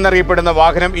ടുക് ടുക് എന്നറിയപ്പെടുന്ന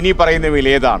വാഹനം ഇനി പറയുന്നവയിൽ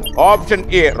ഏതാണ്? Option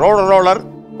A road roller,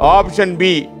 option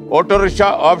B autorickshaw,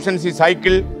 option C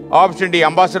cycle, option D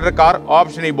ambassador car,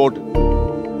 option E boat.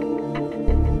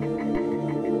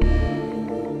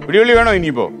 പിടിവിളി വേണോ?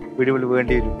 ഇനിയിപ്പോ പിടിവിളി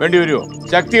വേണ്ടി വരുമോ?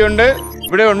 ശക്തിയുണ്ട്,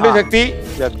 ഇവിടെ ഉണ്ട് ശക്തി,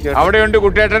 അവിടെയുണ്ട്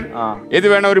കുട്ടേട്ടൻ. ഏത്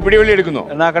വേണം? ഒരു പിടിവിളി എടുക്കുന്നോ?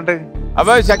 എന്നാക്കട്ടെ.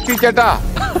 അപ്പൊ ശക്തി ചേട്ടാ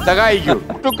സഹായിക്കൂ.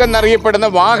 ടുക് ടുക് എന്നറിയപ്പെടുന്ന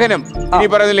വാഹനം ഇനി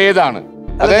പറയുന്നതിൽ ഏതാണ്?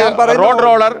 Road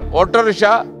roller, autorickshaw,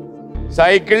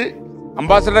 cycle,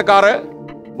 ambassador car,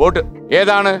 boat.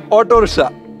 ഏതാണ്? ഓട്ടോറിക്ഷ.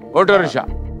 ഓട്ടോറിക്ഷ.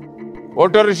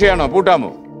 ഓട്ടോറിക്ഷയാണോ?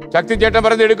 പൂട്ടാമോ? ശക്തി ചേട്ടൻ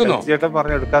പറഞ്ഞ് എടുക്കുന്നു. ചേട്ടൻ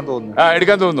പറഞ്ഞു എടുക്കാൻ തോന്നുന്നു.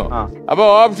 എടുക്കാൻ തോന്നുന്നു. അപ്പൊ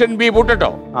ഓപ്ഷൻ ബി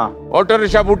പൂട്ടട്ടോ?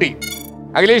 ഓട്ടോറിക്ഷ പൂട്ടി.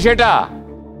 അഖിലേഷ് ചേട്ടാ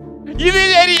ഇത്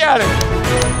ശരിയാണ്.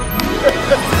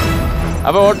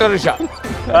 അപ്പൊ ഓട്ടോറിക്ഷ.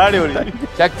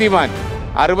 ശക്തിമാൻ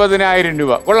 60,000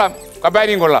 രൂപ. കൊള്ളാം,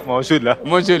 കമ്പാരിയും കൊള്ളാം,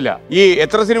 മോശമില്ല. ഈ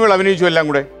എത്ര സിനിമകൾ അഭിനയിച്ചു എല്ലാം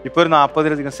കൂടെ? ഇപ്പൊ ഒരു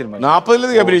 40-ലധികം സിനിമ.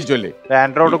 40-ലധികം അഭിനയിച്ചു അല്ലേ?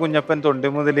 ആൻഡ്രോയിഡ് കുഞ്ഞപ്പൻ തൊണ്ടി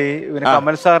മുതല്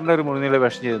കമൽ സാറിന്റെ ഒരു മുഴുനീള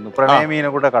വേഷം ചെയ്തിരുന്നു.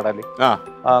 പ്രണയമീനെ കൂടെ കടല്,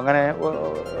 അങ്ങനെ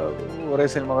കുറെ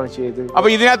സിനിമകൾ ചെയ്ത്. അപ്പൊ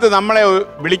ഇതിനകത്ത് നമ്മളെ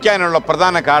വിളിക്കാനുള്ള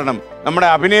പ്രധാന കാരണം നമ്മുടെ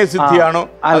അഭിനയ സിദ്ധിയാണോ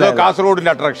അതോ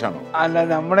കാസർഗോഡിന്റെ അട്രാക്ഷൻ ആണോ? അല്ല,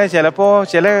 നമ്മളെ ചിലപ്പോ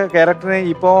ചില ക്യാരക്ടറിനെ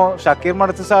ഇപ്പോ ഷക്കീർ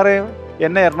മടത്ത് സാറ്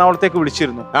എന്നെ എറണാകുളത്തേക്ക്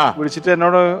വിളിച്ചിട്ട്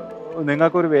എന്നോട്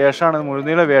നിങ്ങൾക്കൊരു വേഷമാണ്,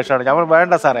 മുഴുനീള വേഷമാണ്. ഞാൻ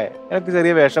വേണ്ട സാറേ, എനിക്ക്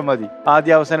ചെറിയ വേഷം മതി,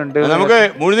 ആദ്യ അവസാനം ഉണ്ട്, നമുക്ക്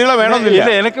മുഴുനീള വേണമെന്നില്ല,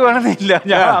 എനിക്ക് വേണമെന്നില്ല.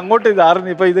 ഞാൻ അങ്ങോട്ട് സാറിന്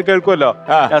ഇപ്പൊ ഇത് കേൾക്കുമല്ലോ,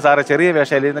 ഞാൻ സാറേ ചെറിയ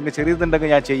വേഷം അല്ലെങ്കിൽ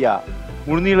ചെറിയതുണ്ടെങ്കിൽ ഞാൻ ചെയ്യാം.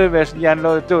 മുഴുനീള വേഷം ചെയ്യാനുള്ള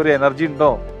ഒരു എനർജി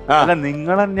ഉണ്ടോ? അല്ല,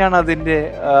 നിങ്ങൾ തന്നെയാണ് അതിന്റെ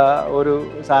ഒരു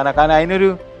സാധനം. കാരണം അതിനൊരു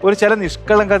ചില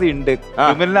നിഷ്കളങ്കത ഉണ്ട്.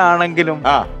 ക്രിമിനലാണെങ്കിലും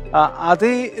അത്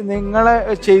നിങ്ങളെ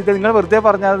നിങ്ങൾ വെറുതെ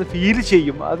പറഞ്ഞാൽ അത് ഫീൽ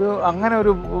ചെയ്യും. അത് അങ്ങനെ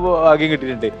ഒരു ഭാഗ്യം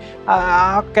കിട്ടിയിട്ടുണ്ട്. ആ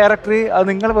ക്യാരക്ടർ അത്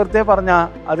നിങ്ങൾ വെറുതെ പറഞ്ഞാൽ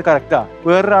അത് കറക്റ്റാ.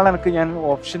 വേറൊരാൾ എനിക്ക് ഞാൻ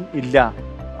ഓപ്ഷൻ ഇല്ല,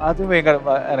 അത് ഭയങ്കര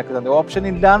എനിക്ക് തന്നെ ഓപ്ഷൻ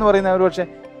ഇല്ല എന്ന് പറയുന്ന ഒരു പക്ഷെ.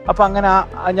 അപ്പൊ അങ്ങനെ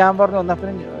ഞാൻ പറഞ്ഞു വന്നപ്പോൾ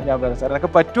ഞാൻ വരാം സാർ,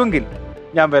 എനിക്ക് പറ്റുമെങ്കിൽ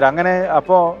ഞാൻ വരാം. അങ്ങനെ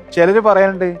അപ്പോ ചിലര്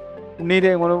പറയാനുണ്ട് ഉണ്ണീരെ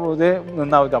ഇത്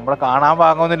നിന്നാവും, നമ്മളെ കാണാൻ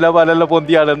പാകമൊന്നുമില്ല, പലല്ല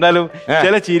പൊന്തിയാണ്, എന്നാലും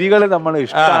ചില ചിരികൾ നമ്മൾ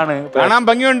ഇഷ്ടമാണ്, കാണാൻ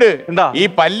ഭംഗിയുണ്ട്. ഈ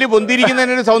പല്ല്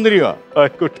പൊന്തിരിക്കുന്നതിനൊരു സൗന്ദര്യമാ.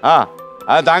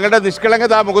 താങ്കളുടെ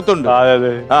നിഷ്കളങ്കത ആ മുഖത്തുണ്ട്.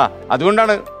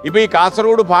 അതുകൊണ്ടാണ് ഇപ്പൊ ഈ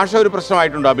കാസർഗോഡ് ഭാഷ ഒരു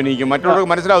പ്രശ്നമായിട്ടുണ്ട് അഭിനയിക്കും, മറ്റുള്ളവർക്ക്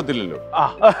മനസ്സിലാവത്തില്ലല്ലോ.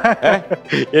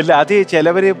 ഇല്ല, അത്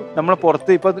ചിലവര് നമ്മളെ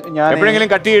പുറത്ത് ഇപ്പൊ ഞാൻ എപ്പോഴെങ്കിലും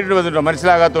കട്ട് ചെയ്തിട്ട് വന്നിട്ടോ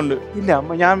മനസ്സിലാകാത്തോണ്ട്? ഇല്ല,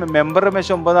 ഞാൻ മെമ്പർ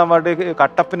രമേശ് 9ാം വാർഡ്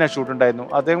കട്ടപ്പിനെ ഷൂട്ട് ഉണ്ടായിരുന്നു.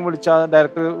 അദ്ദേഹം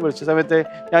ഡയറക്ടർ വിളിച്ച സമയത്ത്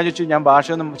ഞാൻ ചോദിച്ചു, ഞാൻ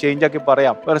ഭാഷ ഒന്ന് ചേഞ്ച് ആക്കി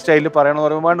പറയാം, വേറെ സ്റ്റൈലിൽ പറയണമെന്ന്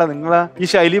പറയുമ്പോൾ വേണ്ട, നിങ്ങളെ ഈ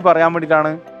ശൈലി പറയാൻ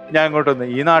വേണ്ടിയിട്ടാണ് ഞാൻ ഇങ്ങോട്ട്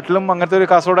വന്നത്. ഈ നാട്ടിലും അങ്ങനത്തെ ഒരു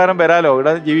കാസർഗോഡുകാരൻ വരാലോ,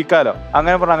 ഇവിടെ ജീവിക്കാലോ,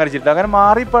 അങ്ങനെ പറഞ്ഞ അങ്ങനെ ചെയ്തിട്ട് അങ്ങനെ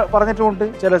മാറി പറഞ്ഞിട്ടുണ്ട്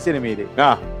ചില സിനിമയില്.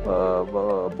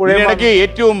 ഇടയ്ക്ക്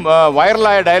ഏറ്റവും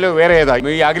വൈറലായ ഡയലോഗ് വേറെ ഏതാ?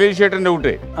 ഈ അഖിലേഷ് ചേട്ടന്റെ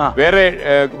കൂട്ട് വേറെ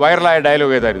വൈറലായ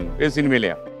ഡയലോഗ് ഏതായിരുന്നു? ഏത്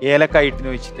സിനിമയിലെയാ? ഏലക്കായിട്ടിന്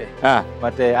വെച്ചിട്ട്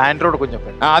മറ്റേ ആൻഡ്രോയിഡ്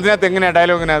കുഞ്ഞപ്പൻ. അതിനകത്ത് എങ്ങനെയാ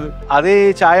ഡയലോഗ്? അത്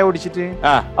ചായ കുടിച്ചിട്ട്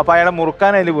അപ്പൊ അയാളെ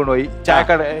മുറുക്കാൻ അതിൽ വീണുപോയി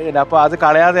ചായക്കട. അപ്പൊ അത്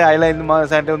കളയാതെ അയാളെ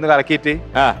ഒന്ന് കലക്കിയിട്ട്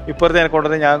ഇപ്പുറത്തെ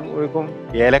കൊണ്ടുവന്ന് ഞാൻ കുടിക്കും,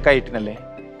 ഏലക്കായിട്ടിനല്ലേ,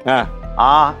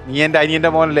 നീ എന്റെ അനിയന്റെ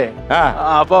മോനല്ലേ,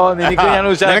 അപ്പൊ നിനക്ക് ഞാൻ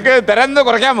തരന്ന്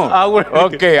കുറയ്ക്കാമോ?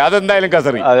 ഓക്കെ, അതെന്തായാലും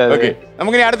കസറി.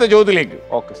 നമുക്കിനി അടുത്ത ചോദ്യത്തിലേക്ക്.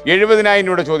 70,000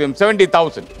 രൂപയുടെ ചോദ്യം,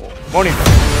 70,000. മോണി,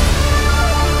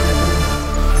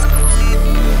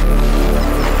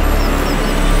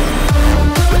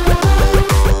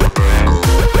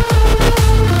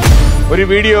 ഒരു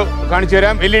വീഡിയോ കാണിച്ചു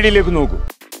തരാം, LED-യിലേക്ക് നോക്കൂ.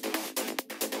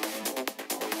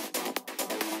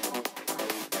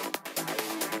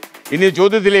 ഇനി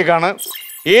ചോദ്യത്തിലേക്കാണ്.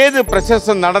 ഏത്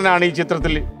പ്രശസ്ത നടനാണ് ഈ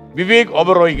ചിത്രത്തിൽ വിവേക്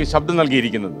ഒബറോയ്ക്ക് ശബ്ദം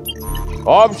നൽകിയിരിക്കുന്നത്?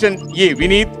 Option A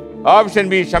Vineeth, option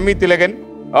B Shammi Thilakan,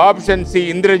 option C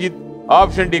Indrajith,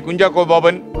 option D Kunchacko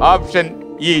Boban, option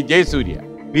E Jayasurya.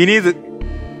 Vineeth.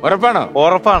 ഉറപ്പാണോ?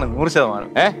 ഉറപ്പാണ്, 100%.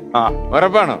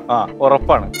 ഉറപ്പാണോ?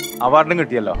 ഉറപ്പാണ്. അവാർഡും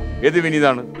കിട്ടിയല്ലോ. ഏത്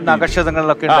വിനീതാണ്?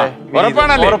 നക്ഷത്രങ്ങളിലൊക്കെ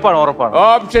ഉറപ്പാണല്ലേ? ഉറപ്പാണ്.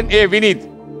 Option A Vineeth.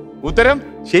 ഉത്തരം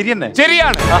ശരി തന്നെ,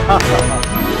 ശരിയാണ്.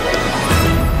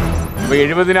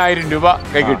 70,000 രൂപ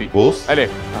കൈകിട്ടി അല്ലേ?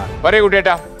 പറയൂ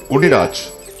കുട്ടിയേട്ടാ. ഉണ്ണിരാജ്,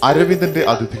 അരവിന്ദന്റെ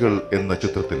അതിഥികൾ എന്ന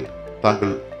ചിത്രത്തിൽ താങ്കൾ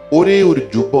ഒരേ ഒരു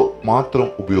ജുബ മാത്രം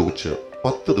ഉപയോഗിച്ച്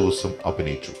 10 ദിവസം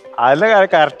അഭിനയിച്ചു. അല്ല,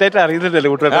 കറക്റ്റായിട്ട് അറിയുന്നില്ലല്ലോ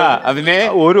കുട്ടികൾ. അതിനെ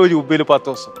ഓരോ ജുബയില് 10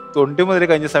 ദിവസം. 20 മുതൽ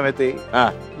കഴിഞ്ഞ സമയത്ത്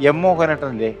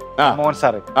മോഹനേട്ടനല്ലേ, മോഹൻ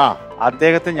സാറ്,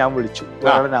 അദ്ദേഹത്തെ ഞാൻ വിളിച്ചു.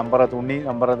 നമ്പർ ഉണ്ണി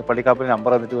നമ്പർ പള്ളിക്കാപ്പിൽ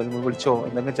നമ്പർ തന്നിട്ട് വിളിച്ചോ,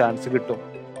 എന്തെങ്കിലും ചാൻസ് കിട്ടും.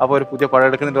 അപ്പൊ ഒരു പുതിയ പടം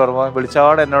എടുക്കുന്നുണ്ട് പറയുമ്പോ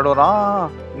വിളിച്ചാടെ എന്നോട് പറഞ്ഞു,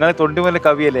 നിങ്ങളെ തൊണ്ടിമല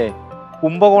കവിയല്ലേ,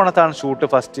 കുംഭകോണത്താണ് ഷൂട്ട്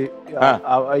ഫസ്റ്റ്.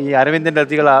 ഈ അരവിന്ദന്റെ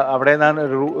അതിഥികൾ അവിടെ നിന്നാണ്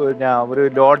ഒരു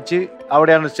ലോഡ്ജ്,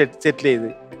 അവിടെയാണ് സെറ്റിൽ ചെയ്ത്.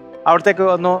 അവിടത്തേക്ക്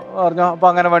വന്നു പറഞ്ഞു. അപ്പൊ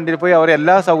അങ്ങനെ വണ്ടിയിൽ പോയി അവർ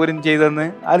എല്ലാ സൗകര്യം ചെയ്തെന്ന്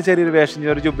അതിൽ ചെറിയൊരു വേഷം,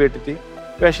 ഒരു ജുബ്ബ ഇട്ടിട്ട്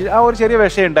ആ ഒരു ചെറിയ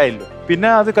വേഷം ഉണ്ടായില്ലോ. പിന്നെ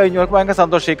അത് കഴിഞ്ഞവർക്ക് ഭയങ്കര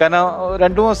സന്തോഷമായി. കാരണം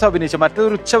 2 ദിവസം അഭിനയിച്ചു,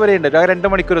 മറ്റൊരു ഉച്ച വരെ ഉണ്ടായില്ലോ,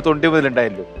 2 മണിക്കൂർ 20 മുതൽ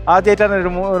ഉണ്ടായില്ലോ. ആദ്യമായിട്ടാണ്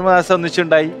ഒരു 3 മാസം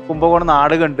ഒന്നിച്ചുണ്ടായി. കുംഭകോണം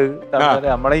നാട് കണ്ട്,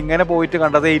 നമ്മളെ ഇങ്ങനെ പോയിട്ട്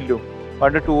കണ്ടതേ ഇല്ലു.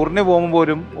 പണ്ട് ടൂറിന് പോകുമ്പോൾ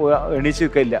പോലും എണീച്ച്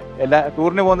നിൽക്കില്ല.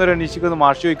 ടൂറിന് പോകുന്നവർ എണീച്ചിരിക്കുന്ന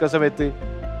മാഷ് ചോദിക്കുന്ന സമയത്ത്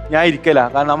ഞാൻ ഇരിക്കല.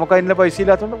 കാരണം നമുക്ക് അതിനുള്ള പൈസ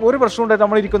ഇല്ലാത്തതുകൊണ്ട് ഒരു പ്രശ്നം ഉണ്ടായിട്ട്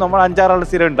നമ്മളിരിക്കും. നമ്മൾ 5-6 ആൾ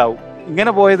സ്ഥിരം ഉണ്ടാവും.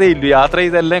 ഇങ്ങനെ പോയതേ ഇല്ലു. യാത്ര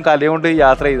ചെയ്തെല്ലാം കലയോണ്ട്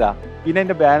യാത്ര ചെയ്താ. പിന്നെ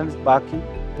എൻ്റെ ബാലൻസ് ബാക്കി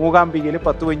മൂകാംബികയിൽ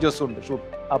 10-15 ദിവസം ഉണ്ട് ഷൂട്ട്.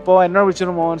 അപ്പോൾ എന്നോട്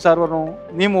വിളിച്ചിട്ട് മോഹൻ സാർ പറഞ്ഞു,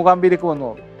 നീ മൂകാംബിയിലേക്ക് വന്നോ,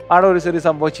 അവിടെ ഒരു ചെറിയ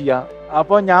സംഭവം ചെയ്യാം.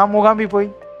 അപ്പോൾ ഞാൻ മൂകാംബി പോയി.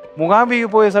 മൂകാംബിക്ക്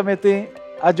പോയ സമയത്ത്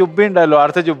ആ ജുബ്ബ ഉണ്ടല്ലോ,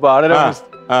 അടുത്ത ജുബ്ബ,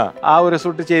 ആ ഒരു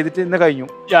ഷൂട്ട് ചെയ്തിട്ട് ഇന്ന് കഴിഞ്ഞു.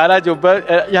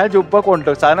 ഞാൻ ജുബ്ബ കൊണ്ട്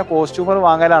സാധനം കോസ്റ്റ്യൂമർ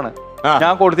വാങ്ങലാണ്,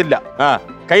 ഞാൻ കൊടുത്തില്ല,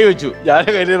 കൈ വെച്ചു. ഞാൻ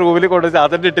കയ്യിൽ റൂമിൽ കൊണ്ടുവച്ച്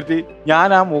അതിന്റെ ഇട്ടിട്ട് ഞാൻ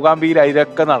ആ മൂകാംബിയിൽ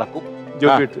അതിലൊക്കെ നടക്കും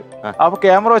ജുബ്ബിട്ട്. അപ്പൊ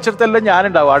ക്യാമറ വെച്ചിടത്തെല്ലാം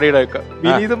ഞാനുണ്ടാവും ആടിയുടെയൊക്കെ.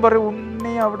 വിനീതും പറയും,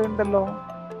 ഉണ്ണി അവിടെ ഉണ്ടല്ലോ.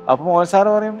 അപ്പൊ മോഹൻ സാറ്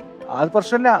പറയും, അത്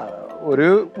പ്രശ്നമില്ല, ഒരു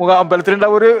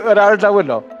അമ്പലത്തിലുണ്ടാവും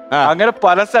ഒരാളുണ്ടാവുമല്ലോ. അങ്ങനെ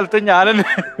പല സ്ഥലത്തും ഞാൻ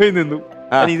നിന്നു.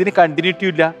 ഇതിന് കണ്ടിന്യൂറ്റി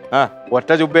ഇല്ല. ഒറ്റ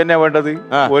ജുബ്ബ തന്നെ വേണ്ടത്,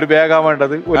 ഒരു ബാഗാ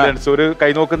വേണ്ടത്, ഒരു ലെൻസ്, ഒരു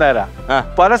കൈ നോക്കുന്നേരാ.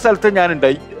 പല സ്ഥലത്തും ഞാൻ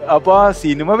ഉണ്ടായി. അപ്പൊ ആ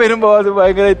സിനിമ വരുമ്പോ അത്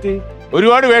ഭയങ്കരമായിട്ട്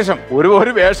ഒരുപാട് വേഷം,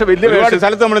 ഒരു വേഷം, വലിയ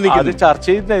സ്ഥലത്ത് നമ്മൾ അത് ചർച്ച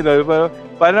ചെയ്യുന്നില്ല.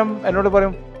 പലരും എന്നോട്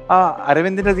പറയും, ആ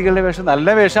അരവിന്ദന്റെ അതികളുടെ വേഷം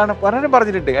നല്ല വേഷമാണ് പലരും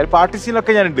പറഞ്ഞിട്ടുണ്ട്. അതിൽ പാർട്ടി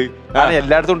സീനൊക്കെ ഞാനുണ്ട്. കാരണം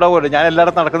എല്ലായിടത്തും ഉണ്ടാവുമല്ലോ, ഞാൻ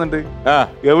എല്ലായിടത്തും നടക്കുന്നുണ്ട്,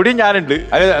 എവിടെയും ഞാനുണ്ട്.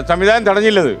 സംവിധാനം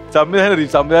തടഞ്ഞില്ലത്.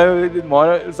 സംവിധാനം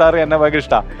മോഹൻ സാറ് എന്നെ ഭയങ്കര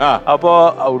ഇഷ്ടമാണ്. അപ്പൊ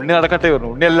ഉണ്ണി നടക്കട്ടെ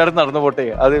പറഞ്ഞു, ഉണ്ണി എല്ലായിടത്തും നടന്നു പോട്ടെ.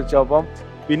 അത് അപ്പം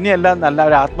പിന്നെ എല്ലാം നല്ല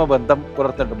ഒരു ആത്മബന്ധം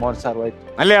പുറത്തുണ്ട് മോഹൻ സാറുമായിട്ട്.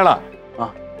 നല്ലയാളാ.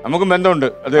 നമുക്ക് ബന്ധമുണ്ട്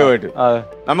അദ്ദേഹമായിട്ട്.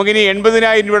 നമുക്കിനി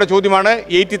 80,000 രൂപയുടെ ചോദ്യമാണ്.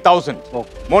 80,000.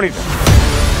 മോണിറ്റർ.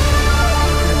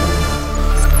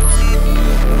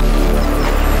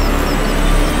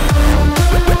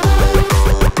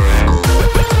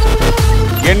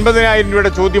 80,000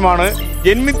 രൂപയുടെ ചോദ്യമാണ്.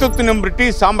 ജന്മിത്വത്തിനും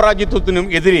ബ്രിട്ടീഷ് സാമ്രാജ്യത്വത്തിനും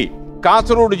എതിരെ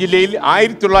കാസർഗോഡ് ജില്ലയിൽ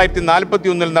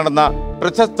 1941 നടന്ന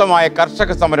പ്രശസ്തമായ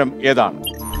കർഷക സമരം ഏതാണ്?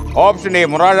 ഓപ്ഷൻ എ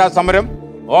മുറാഴ സമരം,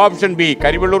 ഓപ്ഷൻ ബി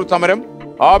കരിവെള്ളൂർ സമരം,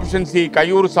 ഓപ്ഷൻ സി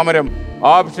കയ്യൂർ സമരം,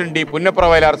 ഓപ്ഷൻ ഡി പുന്നപ്ര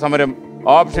വയലാർ സമരം,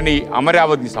 ഓപ്ഷൻ ഇ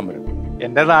അമരാവതി സമരം.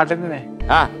 എന്റെ നാട്ടിൽ തന്നെ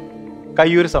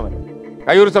കയ്യൂർ സമരം.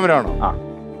 കയ്യൂർ സമരമാണോ?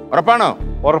 ഉറപ്പാണോ?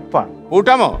 ഉറപ്പാണ്.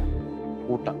 കൂട്ടാമോ?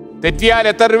 കൂട്ടാം. തെറ്റിയാൽ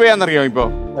എത്ര രൂപയാണെന്നറിയോ? ഇപ്പൊ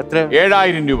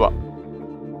 7,000 രൂപ.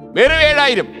 വെറും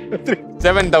 7,000.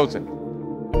 7,000.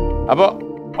 അപ്പൊ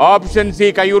ഓപ്ഷൻ സി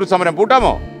കയ്യൂർ സമരം.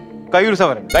 പൂട്ടാമോ? കയ്യൂർ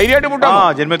സമരം ധൈര്യമായിട്ട് പൂട്ടാമോ?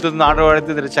 ജന്മത്തിൽ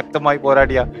നാടുവാഴത്തിൽ ശക്തമായി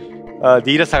പോരാടിയ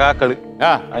ധീര സഖാക്കള്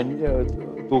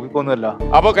തൂക്കിക്കൊന്നുമല്ല.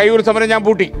 അപ്പൊ കയ്യൂർ സമരം ഞാൻ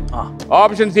പൂട്ടി.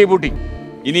 ഓപ്ഷൻ സി പൂട്ടി.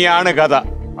 ഇനിയാണ് കഥ.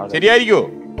 ശരിയായിരിക്കുമോ?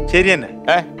 ശരി തന്നെ.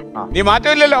 നീ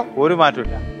മാറ്റമില്ലല്ലോ? ഒരു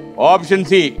മാറ്റമില്ല. ഓപ്ഷൻ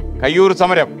സി കയ്യൂർ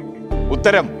സമരം.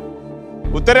 ഉത്തരം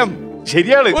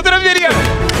ശരിയാണ്. ഉത്തരം ശരിയാണ്.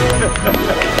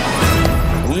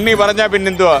 ഉണ്ണി പറഞ്ഞാ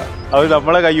പിന്നെന്തുവാ? അത്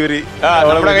നമ്മളെ കയ്യൂര്.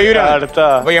 നമ്മുടെ കയ്യൂരാണ്.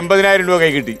 അപ്പൊ 80,000 രൂപ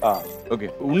കൈ കിട്ടി. ഓക്കെ.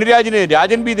 ഉണ്ണിരാജിന്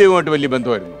രാജൻ ബി ദേവുമായിട്ട് വലിയ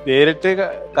ബന്ധമായിരുന്നു. നേരിട്ട്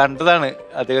കണ്ടതാണ്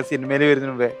അദ്ദേഹം സിനിമയിൽ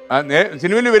വരുന്നതിന് മുമ്പേ.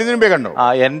 സിനിമയിൽ വരുന്നതിന് മുമ്പേ കണ്ടോ?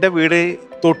 എന്റെ വീട്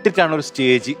തൊട്ടിട്ടാണ് ഒരു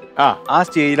സ്റ്റേജ്. ആ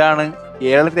സ്റ്റേജിലാണ്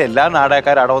കേരളത്തിലെ എല്ലാ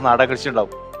നാടകക്കാരും അടവ് നാടകം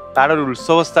കളിച്ചിട്ടുണ്ടാവും. കാരണം ഒരു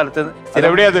ഉത്സവ സ്ഥലത്ത്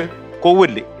എവിടെയത്?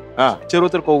 കൊവ്വല്ലി,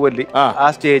 ചെറുത്തൂർ കൊവ്വല്ലി. ആ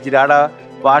സ്റ്റേജിൽ അവിടെ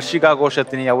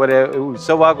വാർഷികാഘോഷത്തിന് അതുപോലെ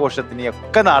ഉത്സവാഘോഷത്തിന്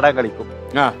ഒക്കെ നാടകം കളിക്കും.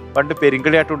 പണ്ട്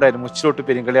പെരിങ്കളിയാട്ടം ഉണ്ടായിരുന്നു, മുച്ചിലോട്ട്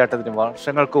പെരിങ്കളിയാട്ടത്തിന്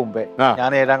വർഷങ്ങൾക്ക് മുമ്പേ. ഞാൻ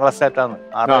 7ാം ക്ലാസ്സിലായിട്ടാണ്,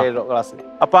 6-7 ക്ലാസ്.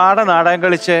 അപ്പൊ ആടെ നാടകം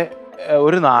കളിച്ച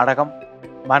ഒരു നാടകം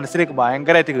മനസ്സിലേക്ക്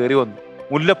ഭയങ്കരമായിട്ട് കയറി വന്നു.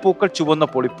 മുല്ലപ്പൂക്കൾ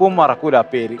ചുവന്നപ്പോൾ ഇപ്പവും മറക്കൂല ആ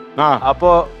പേര്. അപ്പോ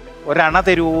ഒരണ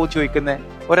തരുവോ ചോദിക്കുന്നേ,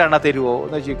 ഒരണ തരുവോ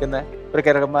എന്ന് ചോദിക്കുന്നേ. ഒരു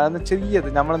കിരകന്മാർ ചെറിയത്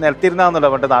നമ്മൾ നിലത്തിരുന്നാന്നല്ലോ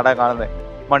പണ്ട് നാടകം കാണുന്നത്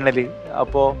മണ്ണില്.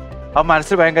 അപ്പോ ആ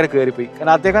മനസ്സിൽ ഭയങ്കര കയറിപ്പോയി.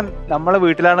 കാരണം അദ്ദേഹം നമ്മളെ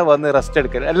വീട്ടിലാണ് വന്ന് റെസ്റ്റ്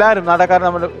എടുക്കൽ. എല്ലാവരും നാടകക്കാരൻ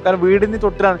നമ്മൾ, കാരണം വീടിന്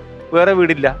തൊട്ടിലാണ്, വേറെ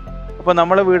വീടില്ല. അപ്പൊ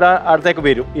നമ്മളെ വീട് അടുത്തേക്ക്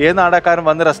വരും. ഏത് നാടകക്കാരൻ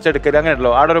വന്ന് റെസ്റ്റ് എടുക്കൽ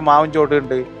അങ്ങനെയല്ലോ. അവിടെ ഒരു മാവും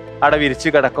ചോട്ടുണ്ട്, അവിടെ വിരിച്ച്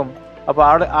കിടക്കും.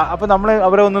 അപ്പൊ നമ്മള്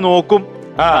അവരെ ഒന്ന് നോക്കും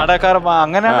നാടകക്കാരൻ.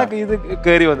 അങ്ങനെയാണ് ഇത്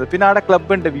കയറി വന്നത്. പിന്നെ അവിടെ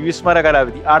ക്ലബ് ഉണ്ട്, വിവിസ്മര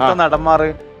കലാവിധി. അടുത്ത നടന്മാർ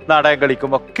നാടകം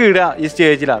കളിക്കും ഒക്കെ ഇടുക ഈ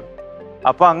സ്റ്റേജിലാണ്.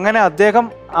 അപ്പൊ അങ്ങനെ അദ്ദേഹം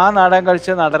ആ നാടകം കളിച്ച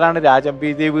നടനാണ്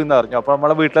രാജംബി ദേവ് എന്ന് പറഞ്ഞു. അപ്പൊ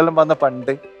നമ്മളെ വീട്ടിലെല്ലാം വന്ന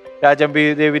പണ്ട് രാജംബി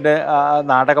ദേവിന്റെ ആ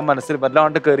നാടകം മനസ്സിൽ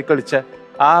വല്ലാണ്ട് കയറി കളിച്ച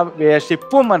ആ വേഷം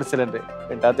ഇപ്പം മനസ്സിലുണ്ട്.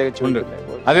 അദ്ദേഹം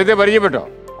അദ്ദേഹത്തെ പരിചയപ്പെട്ടോ?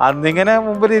 അന്നിങ്ങനെ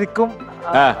മുമ്പിൽ ഇരിക്കും,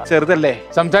 ചെറുതല്ലേ.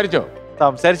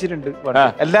 സംസാരിച്ചിട്ടുണ്ട്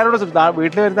എല്ലാരോടും.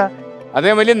 വീട്ടിൽ വരുന്ന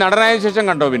അദ്ദേഹം വലിയ നടനായ ശേഷം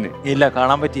കണ്ടോ? പിന്നെ ഇല്ല,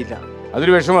 കാണാൻ പറ്റിയില്ല.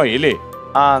 അതൊരു വിഷമമായി അല്ലേ?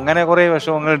 അങ്ങനെ കുറെ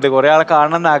വിഷമങ്ങളുണ്ട്. കുറെ ആളെ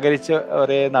കാണാൻ ആഗ്രഹിച്ച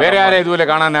വേറെ ആരാ ഇതുപോലെ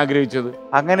കാണാൻ ആഗ്രഹിച്ചത്?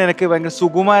 അങ്ങനെ എനിക്ക് ഭയങ്കര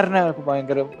സുകുമാരനെ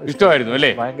ഭയങ്കര ഇഷ്ടമായിരുന്നു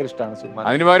അല്ലേ? ഭയങ്കര ഇഷ്ടമാണ് സുകുമാരൻ.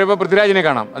 അതിന് പകരം പൃഥ്വിരാജിനെ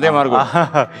കാണാം അതേ മാർഗം.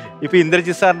 ഇപ്പൊ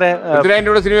ഇന്ദ്രജിത് സാറിന്റെ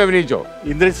പൃഥ്വിരാജിന്റെ കൂടെ സിനിമ അഭിനയിച്ചോ?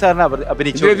 ഇന്ദ്രജിത് സാറിനെ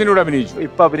അഭിനയിച്ചു.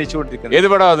 ഇപ്പൊ അഭിനയിച്ചുകൊണ്ടിരിക്കുന്നത്. ഏത്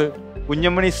പടം അത്?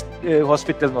 കുഞ്ഞമ്മണി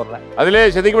ഹോസ്പിറ്റൽ എന്ന് പറഞ്ഞാൽ അതില്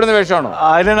ശ്രദ്ധിക്കപ്പെടുന്ന വേഷമാണോ?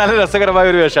 അതിന് നല്ല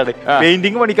രസകരമായ ഒരു വേഷമാണ്.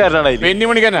 പെയിന്റിംഗ് പണിക്കാരനാണ്.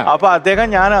 പെയിന്റിംഗ് പണിക്കാരനാ. അപ്പൊ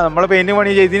അദ്ദേഹം നമ്മളെ പെയിന്റിംഗ്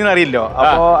പണി ചെയ്തതിന് അറിയില്ലോ.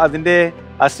 അപ്പൊ അതിന്റെ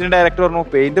അസിസ്റ്റന്റ് ഡയറക്ടർ പറഞ്ഞു,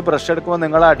 പെയിന്റ് ബ്രഷ് എടുക്കുമ്പോൾ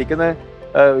നിങ്ങൾ അടിക്കുന്ന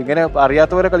ഇങ്ങനെ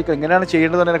അറിയാത്തവരെ കളിക്കും, ഇങ്ങനെയാണ്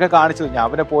ചെയ്യേണ്ടത് എന്നൊക്കെ കാണിച്ചത്. ഞാൻ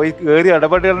പിന്നെ പോയി കയറി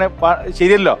ഇടപെടലിനെ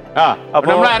ശരിയല്ലോ.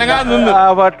 അപ്പൊ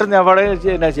പെട്ടെന്ന് അവിടെ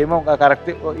ചെയ്യുമ്പോൾ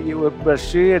കറക്റ്റ് ഈ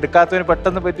ബ്രഷ് എടുക്കാത്തവന്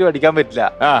പെട്ടെന്ന് പറ്റി അടിക്കാൻ പറ്റില്ല.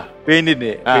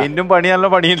 പെയിന്റും പണിയാനുള്ള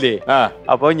പണിയില്ലേ.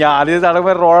 അപ്പൊ ഞാനിത്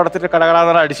തടവ് റോൾ എടുത്തിട്ട്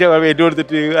കടകളാന്ന് അടിച്ച് പെയിന്റ്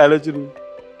കൊടുത്തിട്ട് ആലോചിച്ചു,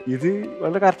 ഇത്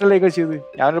വളരെ കറക്റ്റല്ലേ ചെയ്ത്.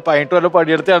 ഞാനൊരു 18 കൊല്ലം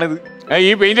പണിയെടുത്താണിത്. ഈ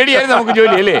പെയിന്റ് അടിയായിരുന്നു നമുക്ക്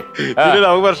ജോലി അല്ലേ?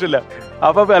 നമുക്ക് പ്രശ്നമില്ല.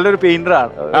 അപ്പൊ നല്ലൊരു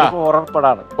പെയിന്ററാണ്. ഹൊറർ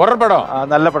പടാണ്. ഹൊറർ പടോ?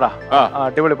 നല്ല പടാ,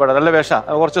 അടിപൊളി പടം. നല്ല വേഷ,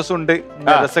 കുറച്ച് ദിവസം ഉണ്ട്.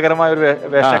 രസകരമായ ഒരു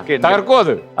വേഷമൊക്കെ ഉണ്ട്. തകർക്കോ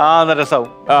അത്? നല്ല രസമാവും.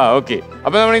 ഓക്കെ.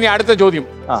 അപ്പൊ നമ്മൾ ഇനി അടുത്ത ചോദ്യം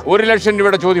 1 ലക്ഷം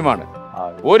രൂപയുടെ ചോദ്യമാണ്.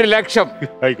 1 ലക്ഷം.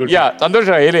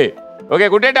 സന്തോഷമായി അല്ലേ? ഓക്കെ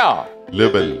കുട്ടേട്ടാ.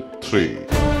 ലെവൽ 3.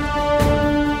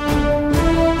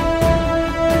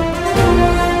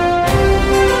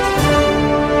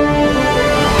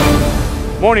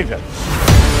 മോണിറ്റർ.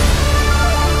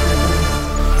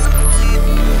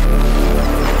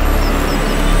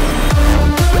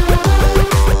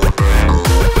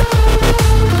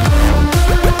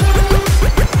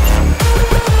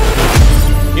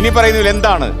 ഇനി പറയുന്നതിൽ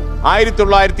എന്താണ്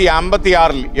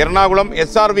 1956 എറണാകുളം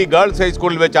SRV ഗേൾസ്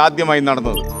ഹൈസ്കൂളിൽ വെച്ച് ആദ്യമായി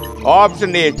നടന്നത്? Option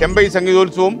A Chembai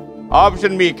സംഗീതോത്സവം,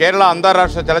 option B Kerala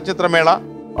അന്താരാഷ്ട്ര ചലച്ചിത്രമേള,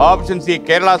 ഓപ്ഷൻ സി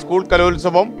കേരള സ്കൂൾ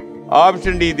കലോത്സവം,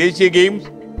 ഓപ്ഷൻ ഡി ദേശീയ ഗെയിംസ്,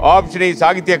 ഓപ്ഷൻ ഇ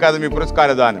സാഹിത്യ അക്കാദമി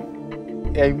പുരസ്കാരദാനം.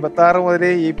 56 മുതൽ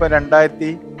ഇപ്പൊ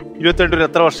 2022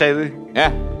 എത്ര വർഷമായത്?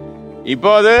 ഇപ്പൊ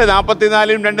അത്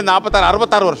 44 2 46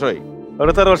 66 വർഷമായി.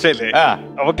 66 വർഷമല്ലേ?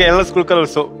 അപ്പൊ കേരള സ്കൂൾ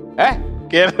കലോത്സവം.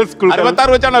 കേരള സ്കൂൾ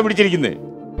 66 വെച്ചാണോ പിടിച്ചിരിക്കുന്നത്?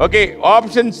 Okay,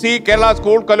 option C Kerala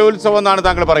school കലോത്സവം എന്നാണ്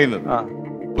താങ്കൾ പറയുന്നത്.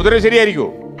 ഉത്തരം ശരിയായിരിക്കോ?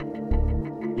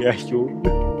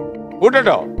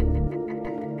 കൂട്ടോ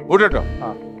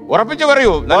ഉറപ്പിച്ചു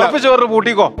പറയൂ.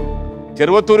 പൂട്ടിക്കോ.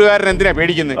 ചെറുവത്തൂരുകാരൻ എന്തിനാ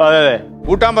പേടിക്കുന്നത്?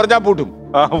 പൂട്ടാൻ പറഞ്ഞാ പൂട്ടും.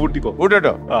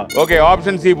 പൂട്ടോ. ഓക്കെ,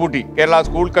 ഓപ്ഷൻ സി പൂട്ടി. Kerala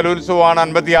school കലോത്സവമാണ്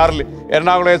 56-ൽ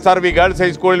Ernakulam SRV girls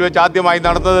ഹൈസ്കൂളിൽ വെച്ച് ആദ്യമായി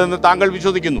നടന്നതെന്ന് താങ്കൾ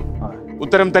വിശ്വസിക്കുന്നു.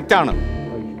 ഉത്തരം തെറ്റാണ്.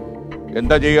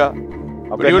 എന്താ ചെയ്യുക?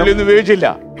 ഒന്നും ഉപയോഗിച്ചില്ല.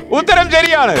 ഉത്തരം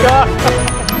ശരിയാണ്.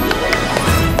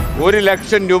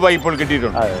 1,00,000 രൂപ ഇപ്പോൾ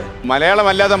കിട്ടിയിട്ടുണ്ട്. മലയാളം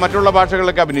അല്ലാതെ മറ്റുള്ള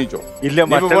ഭാഷകളിലൊക്കെ അഭിനയിച്ചോ? ഇല്ല.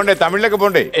 പോണ്ടേ? തമിഴിലൊക്കെ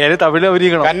പോണ്ടേ?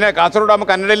 തമിഴ് കാസർഗോഡ് ആകുമ്പോ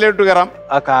കന്നഡയിലോട്ട് കയറാം.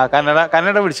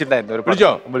 കന്നഡ വിളിച്ചിട്ടുണ്ടായിരുന്നു.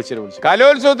 വിളിച്ചോ?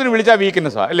 കലോത്സവത്തിന് വിളിച്ചാ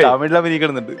വീക്ക്നെസ്സാ അല്ലേ? തമിഴിൽ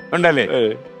അഭിനയിക്കുന്നുണ്ട് ഉണ്ടല്ലേ?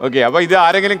 ഓക്കെ, അപ്പൊ ഇത്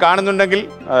ആരെങ്കിലും കാണുന്നുണ്ടെങ്കിൽ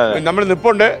നമ്മൾ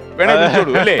നിപ്പുണ്ട്, വേണേ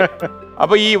വിളിച്ചോളൂ അല്ലേ?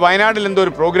 അപ്പൊ ഈ വയനാട്ടിൽ എന്തോ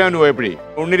ഒരു പ്രോഗ്രാമിന് പോയപ്പോഴേ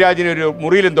ഉണ്ണിരാജിന് ഒരു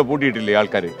മുറിയിൽ എന്തോ പൂട്ടിയിട്ടില്ലേ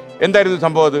ആൾക്കാര്? എന്തായിരുന്നു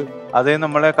സംഭവം അത്? അതേ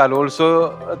നമ്മളെ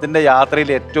കലോത്സവത്തിന്റെ യാത്രയിൽ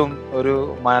ഏറ്റവും ഒരു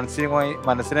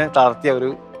മനസ്സിനെ തളർത്തിയ ഒരു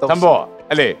സംഭവം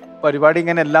അല്ലേ? പരിപാടി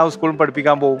ഇങ്ങനെ എല്ലാ സ്കൂളും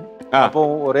പഠിപ്പിക്കാൻ പോകും. അപ്പൊ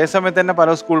ഒരേ സമയത്ത് തന്നെ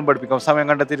പല സ്കൂളും പഠിപ്പിക്കാം. സമയം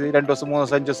കണ്ടെത്തി 2 ദിവസം 3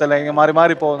 ദിവസം 5 ദിവസം അല്ലെങ്കിൽ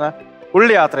മാറി പോകുന്ന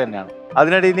ഉള്ളി യാത്ര തന്നെയാണ്.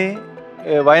 അതിനിടയിൽ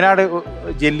വയനാട്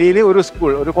ജില്ലയിൽ ഒരു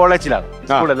സ്കൂൾ, ഒരു കോളേജിലാണ്,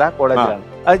 സ്കൂളല്ല കോളേജിലാണ്.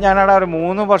 അത് ഞാനവിടെ ഒരു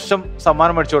 3 വർഷം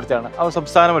സമ്മാനം മേടിച്ചു കൊടുത്തതാണ്. അവ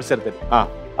സംസ്ഥാന മത്സരത്തിൽ.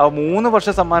 അപ്പൊ 3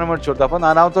 വർഷം സമ്മാനം മേടിച്ചു കൊടുത്തു. അപ്പൊ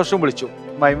 4ാമത്തെ വർഷം വിളിച്ചു.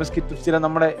 മൈമസ് കിറ്റ്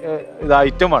നമ്മുടെ ഇത്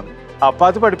ഐറ്റമാണ്. അപ്പൊ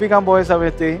അത് പഠിപ്പിക്കാൻ പോയ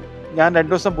സമയത്ത് ഞാൻ 2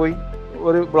 ദിവസം പോയി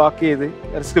ഒരു ബ്ലോക്ക് ചെയ്ത്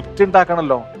സ്ക്രിപ്റ്റ്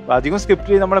ഉണ്ടാക്കണമല്ലോ. അധികം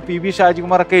സ്ക്രിപ്റ്റ് നമ്മളെ PB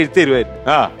ഷാജികുമാറൊക്കെ എഴുതി തരുമായിരുന്നു.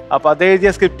 അപ്പൊ അത്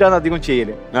എഴുതിയ സ്ക്രിപ്റ്റാണ് അധികം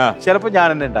ചെയ്യല്. ചിലപ്പോൾ ഞാൻ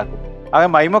തന്നെ ഉണ്ടാക്കും.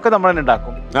 അങ്ങനെ മൈമൊക്കെ നമ്മൾ തന്നെ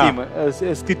ഉണ്ടാക്കും. ടീം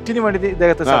സ്കിറ്റിന് വേണ്ടി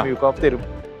ഇദ്ദേഹത്തെ സമീപിക്കും, തരും.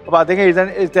 അപ്പൊ അദ്ദേഹം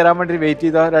തരാൻ വേണ്ടി വെയിറ്റ്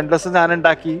ചെയ്ത 2 ദിവസം ഞാൻ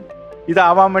ഉണ്ടാക്കി.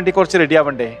 ഇതാവാൻ വേണ്ടി കുറച്ച് റെഡി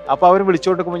ആവണ്ടേ. അപ്പൊ അവർ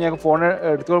വിളിച്ചോണ്ടിരിക്കുമ്പോൾ ഞങ്ങൾക്ക് ഫോൺ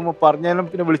എടുത്തു പറഞ്ഞാലും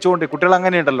പിന്നെ വിളിച്ചുകൊണ്ട്, കുട്ടികൾ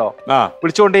അങ്ങനെയുണ്ടല്ലോ,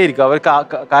 വിളിച്ചുകൊണ്ടേ ഇരിക്കും അവർ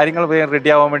കാര്യങ്ങൾ റെഡി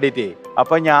ആവാൻ വേണ്ടിയിട്ടേ.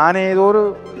 അപ്പൊ ഞാൻ ഏതോ ഒരു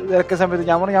തിരക്ക സമയത്ത്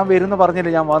ഞാൻ വരുമെന്ന് പറഞ്ഞില്ല.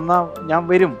 ഞാൻ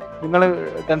വരും, നിങ്ങൾ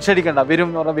ടെൻഷൻ അടിക്കണ്ട, വരും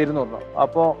എന്ന് പറഞ്ഞു.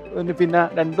 അപ്പോൾ പിന്നെ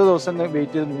 2 ദിവസം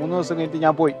വെയിറ്റ് ചെയ്ത് 3 ദിവസം കഴിഞ്ഞിട്ട്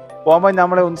ഞാൻ പോകുമ്പോൾ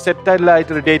നമ്മളെ ഒന്ന്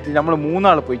സെറ്റായിട്ട് റെഡി ആയിട്ട് നമ്മൾ 3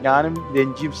 ആൾ പോയി. ഞാനും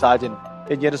രഞ്ജിയും സാജനും,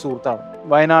 രഞ്ജിയുടെ സുഹൃത്താണ്.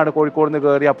 വയനാട് കോഴിക്കോട് നിന്ന്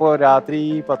കയറി. അപ്പോൾ രാത്രി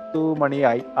 10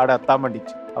 മണിയായി അവിടെ എത്താൻ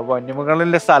വേണ്ടിയിട്ട്. അപ്പോൾ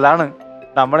വന്യമൃഗങ്ങളിലെ സ്ഥലമാണ്.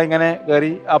 നമ്മളിങ്ങനെ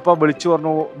കയറി. അപ്പോൾ വിളിച്ചു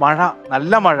പറഞ്ഞു മഴ,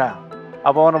 നല്ല മഴ.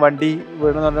 അപ്പോൾ പറഞ്ഞു വണ്ടി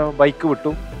വീണെന്ന് പറഞ്ഞു ബൈക്ക്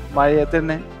വിട്ടു. മഴയത്ത്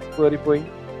തന്നെ കയറിപ്പോയി.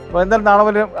 അപ്പോൾ എന്തായാലും നാളെ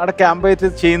മുതൽ അവിടെ ക്യാമ്പ്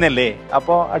ചെയ്യുന്നല്ലേ,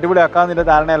 അപ്പോൾ അടിപൊളിയാക്കാമെന്നില്ല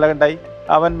ധാരണയെല്ലാം ഉണ്ടായി.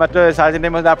 അവൻ മറ്റേ സാജൻ്റെ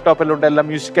ലാപ്ടോപ്പെല്ലാം ഉണ്ട്, എല്ലാം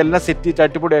മ്യൂസിക് എല്ലാം സെറ്റ് ചെയ്ത്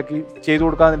അടിപൊളിയാക്കി ചെയ്തു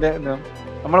കൊടുക്കാതിൻ്റെ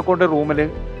നമ്മളെ കൊണ്ട് റൂമിൽ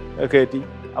കയറ്റി.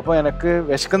 അപ്പോൾ എനിക്ക്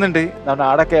വിശക്കുന്നുണ്ട്.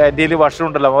 ആടൊക്കെ എൻ്റെ ഭക്ഷണം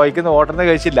ഉണ്ടല്ലോ, അപ്പോൾ വൈകുന്ന ഹോട്ടലിൽ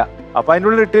കഴിച്ചില്ല. അപ്പോൾ അതിൻ്റെ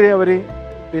ഉള്ളിൽ ഇട്ട് അവർ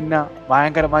പിന്നെ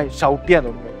ഭയങ്കരമായി ഷൗട്ട് ചെയ്യാൻ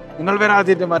തുടങ്ങി. നിങ്ങൾ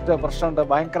വരാതിന്റെ മറ്റേ പ്രശ്നമുണ്ട്,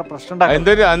 ഭയങ്കര പ്രശ്നം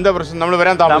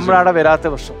നമ്മളവിടെ വരാത്ത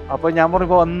പ്രശ്നം. അപ്പോൾ ഞാൻ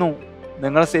പറഞ്ഞു വന്നു,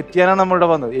 നിങ്ങളെ സെറ്റ് ചെയ്യാനാണ് നമ്മളിവിടെ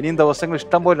വന്നത്. ഇനിയും ദിവസങ്ങൾ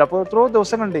ഇഷ്ടം പോലെ. അപ്പോൾ എത്രയോ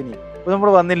ദിവസങ്ങളുണ്ട് ഇനി. അപ്പോൾ നമ്മൾ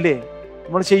വന്നില്ലേ,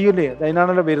 നമ്മൾ ചെയ്യൂലേ,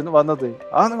 അതിനാണല്ലോ വന്നത്.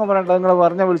 നിങ്ങൾ പറയണ്ട, നിങ്ങൾ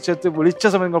വിളിച്ച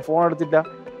സമയം നിങ്ങൾ ഫോൺ എടുത്തില്ല.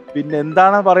 പിന്നെ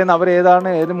എന്താണ് പറയുന്നത്, അവരേതാണ്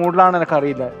ഏത് മൂഡിലാണ്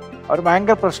എനിക്കറിയില്ല. അവർ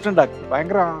ഭയങ്കര പ്രശ്നം ഉണ്ടാക്കി.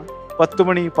 ഭയങ്കര 10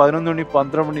 മണി 11 മണി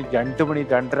 12 മണി 2 മണി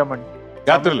 2:30 മണി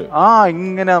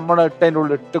ഇങ്ങനെ നമ്മുടെ ഇട്ടതിൻ്റെ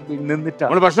ഉള്ളിൽ ഇട്ട്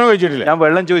നിന്നിട്ടാണ് ഭക്ഷണം കഴിച്ചിട്ടില്ല. ഞാൻ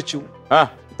വെള്ളം ചോദിച്ചു,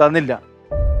 തന്നില്ല.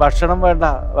 ഭക്ഷണം വേണ്ട,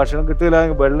 ഭക്ഷണം കിട്ടില്ല.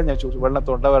 വെള്ളം ഞാൻ ചോദിച്ചു, വെള്ളം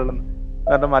തൊണ്ട വെള്ളം.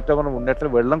 കാരണം മറ്റേ പറഞ്ഞു മുന്നേറ്റത്തിൽ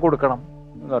വെള്ളം കൊടുക്കണം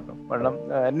എന്ന് പറഞ്ഞു. വെള്ളം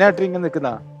എന്നെ ആയിട്ട് ഇങ്ങനെ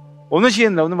നിൽക്കുന്ന ഒന്നും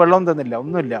ചെയ്യുന്നില്ല, ഒന്നും വെള്ളവും തന്നില്ല,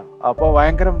 ഒന്നുമില്ല. അപ്പോൾ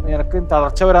ഭയങ്കര എനിക്ക്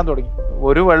തളർച്ച വരാൻ തുടങ്ങി.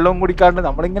 ഒരു വെള്ളവും കുടിക്കാണ്ട്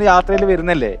നമ്മളിങ്ങനെ യാത്രയിൽ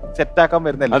വരുന്നല്ലേ, സെറ്റാക്കാൻ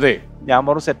വരുന്നല്ലേ. ഞാൻ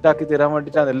പറഞ്ഞു സെറ്റാക്കി തരാൻ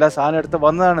വേണ്ടിയിട്ടാണ് എല്ലാ സാധനം എടുത്ത്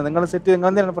വന്നതാണ്. നിങ്ങൾ സെറ്റ് നിങ്ങൾ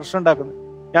എന്തിനാണ് പ്രശ്നം ഉണ്ടാക്കുന്നത്?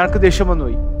 ഞങ്ങൾക്ക് ദേഷ്യം വന്നു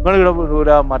പോയി. നിങ്ങൾ ഇവിടെ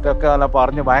വിടൂല മറ്റൊക്കെ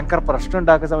പറഞ്ഞു ഭയങ്കര പ്രശ്നം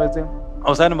ഉണ്ടാക്കുന്ന സമയത്ത്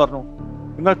അവസാനം പറഞ്ഞു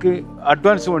നിങ്ങൾക്ക്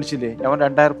അഡ്വാൻസ് മേടിച്ചില്ലേ? ഞാൻ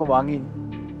 2000 രൂപ വാങ്ങി.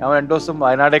 ഞാൻ 2 ദിവസം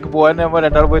വയനാടേക്ക് പോകാൻ ഞാൻ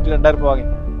 2000 പോയിട്ട് 2000 രൂപ വാങ്ങി.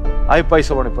 ആയി പൈസ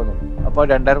വേണിപ്പോൾ. അപ്പോൾ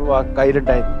 2000 രൂപ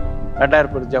കയ്യിലുണ്ടായിരുന്നു.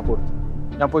 2000 രൂപ ഞാൻ കൊടുത്തു.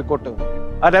 ഞാൻ പോയിക്കോട്ടെ.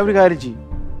 അല്ല ഒരു കാര്യം ചെയ്യും,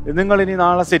 നിങ്ങൾ ഇനി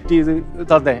നാളെ സെറ്റ് ചെയ്ത്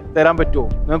തരാൻ പറ്റുമോ?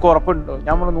 നിങ്ങൾക്ക് ഉറപ്പുണ്ടോ?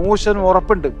 ഞാൻ 100%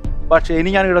 ഉറപ്പുണ്ട്, പക്ഷേ ഇനി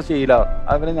ഞാൻ ഇവിടെ ചെയ്യില്ല.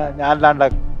 അങ്ങനെ ഞാൻ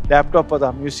അല്ലാണ്ടാക്കും. ലാപ്ടോപ്പ് അതാ,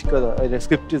 മ്യൂസിക് അതാ,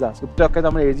 സ്ക്രിപ്റ്റ് ഇതാ, സ്ക്രിപ്റ്റൊക്കെ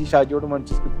നമ്മൾ എഴുതി ഷാജിയോട്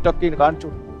മേടിച്ച് സ്ക്രിപ്റ്റൊക്കെ കാണിച്ചു.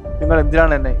 നിങ്ങൾ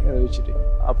എന്തിനാണ് എന്നെ ചോദിച്ചിട്ട്?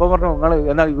 അപ്പോൾ പറഞ്ഞു നിങ്ങൾ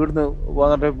എന്നാൽ ഇവിടുന്ന്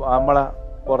വന്നിട്ട് നമ്മളെ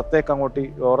പുറത്തേക്ക് അങ്ങോട്ട്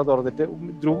ഡോറ തുറന്നിട്ട്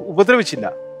ഉപദ്രവിച്ചില്ല.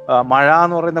 മഴ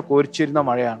എന്ന് പറയുന്ന കോരിച്ചിരുന്ന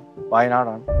മഴയാണ്,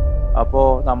 വയനാടാണ്. അപ്പോൾ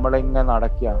നമ്മളിങ്ങനെ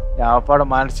നടക്കുക. ഞാൻ അപ്പാടെ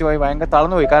മാനസികമായി ഭയങ്കര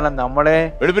തളർന്നു പോയി. കാരണം നമ്മളെ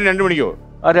 2 മണിക്കോ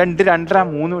 2, 2:30,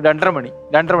 3,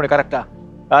 2:30 മണി കറക്റ്റാ.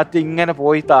 കാറ്റ് ഇങ്ങനെ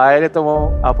പോയി താഴെത്തുമ്പോ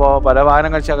അപ്പോൾ പല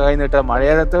വാഹനങ്ങൾ കൈ നീട്ട.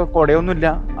 മഴയത്ത് കുടയൊന്നുമില്ല.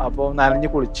 അപ്പോൾ നനഞ്ഞ്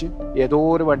കുളിച്ച് ഏതോ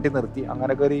ഒരു വണ്ടി നിർത്തി.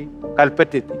 അങ്ങനെ കയറി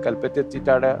കൽപ്പറ്റെത്തിയിട്ട്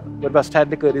അവിടെ ഒരു ബസ്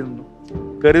സ്റ്റാൻഡിൽ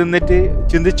കയറി നിന്നിട്ട്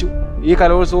ചിന്തിച്ചു, ഈ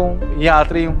കലോത്സവവും ഈ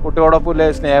യാത്രയും കുട്ടികളോടൊപ്പം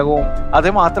സ്നേഹവും അത്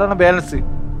മാത്രമാണ് ബാലൻസ്.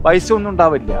 പൈസ ഒന്നും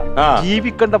ഉണ്ടാവില്ല,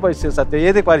 ജീവിക്കേണ്ട പൈസ. സത്യം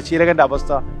ഏത് പരിശീലകന്റെ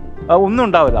അവസ്ഥ ഒന്നും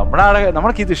ഉണ്ടാവില്ല.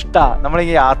 നമ്മൾക്ക് ഇത് ഇഷ്ടമാണ്, നമ്മളെ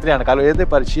ഈ യാത്രയാണ്. കാരണം ഏത്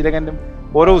പരിശീലകനും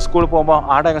ഓരോ സ്കൂളിൽ പോകുമ്പോൾ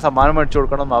ആടെ സമ്മാനം മേടിച്ചു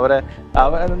കൊടുക്കണം,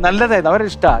 നല്ലതായിരുന്നു, അവരെ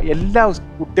ഇഷ്ടമാണ്. എല്ലാ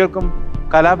കുട്ടികൾക്കും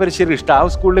കലാപരിശീലനം ഇഷ്ടം. ആ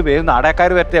സ്കൂളിൽ വേഗം നാടകക്കാർ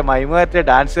വരട്ടെ, മൈമ വരട്ടെ,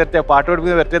 ഡാൻസ് വരട്ടെ, പാട്ട്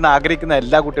പഠിപ്പിക്കുന്ന വരട്ടെ എന്ന് ആഗ്രഹിക്കുന്ന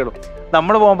എല്ലാ കുട്ടികളും.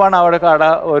 നമ്മൾ പോകുമ്പോഴാണ് അവിടെ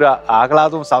ഒരു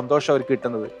ആഹ്ലാദവും സന്തോഷവും അവർക്ക്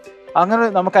കിട്ടുന്നത്. അങ്ങനെ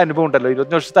നമുക്ക് അനുഭവം ഉണ്ടല്ലോ,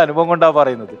 20 വർഷത്തെ അനുഭവം കൊണ്ടാണ്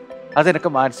പറയുന്നത്. അതെനിക്ക്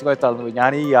മാനസികമായി തളർന്നു പോയി.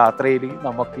 ഞാൻ ഈ യാത്രയിൽ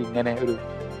നമുക്ക് ഇങ്ങനെ ഒരു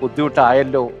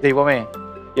ബുദ്ധിമുട്ടായല്ലോ, ദൈവമേ,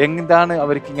 എന്താണ്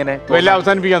അവർക്ക് ഇങ്ങനെ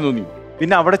അവസാനിപ്പിക്കാൻ തോന്നി.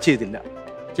 പിന്നെ അവിടെ ചെയ്തില്ല,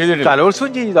 കലോത്സവം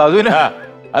ചെയ്തു.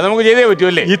 അത് നമുക്ക് ചെയ്തേ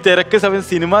പറ്റുമല്ലേ? ഈ തിരക്ക് സമയം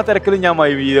സിനിമാ തിരക്കിൽ ഞാൻ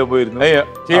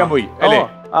ചെയ്യാൻ പോയി അല്ലേ?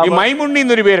 മൈമുണ്ണി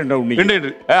എന്നൊരു പേരുണ്ടോ? ഉണ്ണി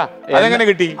അതെങ്ങനെ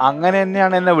കിട്ടി? അങ്ങനെ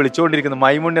തന്നെയാണ് എന്നെ വിളിച്ചുകൊണ്ടിരിക്കുന്നത്.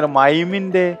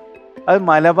 മൈമിന്റെ അത്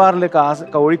മലബാറിൽ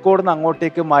കോഴിക്കോട് നിന്ന്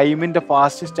അങ്ങോട്ടേക്ക് മൈമിന്റെ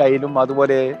ഫാസ്റ്റ് സ്റ്റൈലും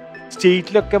അതുപോലെ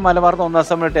സ്റ്റേറ്റിലൊക്കെ മലബാറിന് 1ാം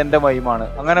സമയത്ത് എന്റെ മൈമാണ്.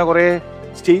 അങ്ങനെ കുറെ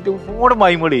സ്റ്റേറ്റ് ഒരുപാട്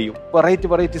മൈമുകൾ ചെയ്യും,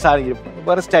 വെറൈറ്റി സാധനം,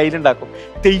 വേറെ സ്റ്റൈൽ ഉണ്ടാക്കും.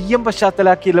 തെയ്യം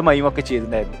പശ്ചാത്തലാക്കിയുള്ള മൈമൊക്കെ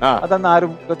ചെയ്തിട്ടുണ്ടായിരുന്നു. അതൊന്നും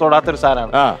ആരും തൊടാത്തൊരു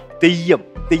സാധനമാണ്.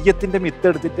 തെയ്യത്തിന്റെ മിത്ത്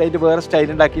എടുത്തിട്ട് അതിന്റെ വേറെ സ്റ്റൈൽ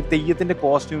ഉണ്ടാക്കി തെയ്യത്തിന്റെ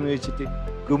കോസ്റ്റ്യൂം ഉപയോഗിച്ചിട്ട്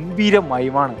ഗംഭീര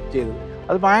മൈമാണ് ചെയ്തത്.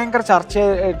 അത് ഭയങ്കര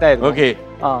ചർച്ചയായിട്ടായിരുന്നു.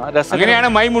 അങ്ങനെയാണ്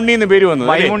മൈമുണ്ണി എന്ന് പേര് വന്നത്.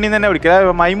 മൈമുണ്ണി തന്നെ വിളിക്കുക.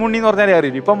 മൈമുണ്ണി എന്ന് പറഞ്ഞാൽ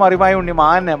അറിയില്ല. ഇപ്പൊ മറിമായുണ്ണി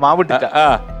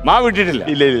മാവിട്ടിട്ടില്ല.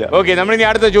 ഇല്ല. ഓക്കെ, നമ്മൾ ഇനി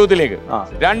അടുത്ത ചോദ്യത്തിലേക്ക്.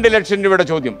 2 ലക്ഷം രൂപയുടെ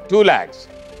ചോദ്യം. 2 lakhs.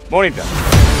 മോണിറ്റർ.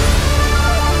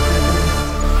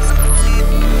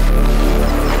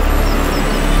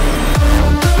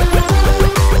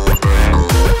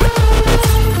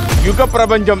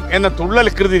 യുഗപ്രപഞ്ചം എന്ന തുള്ളൽ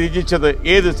കൃതി രചിച്ചത്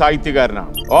ഏത്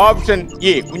സാഹിത്യകാരനാണ്? Option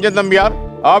A Kunchan Nambiar,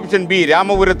 option B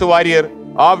രാമപുരത്ത് Warrier,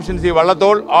 option C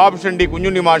Vallathol, option D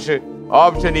Kunjunni മാഷ്,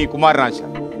 ഓപ്ഷൻ ഇ കുമാരനാശാൻ.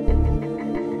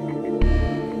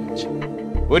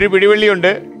 ഒരു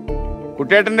പിടിവള്ളിയുണ്ട്,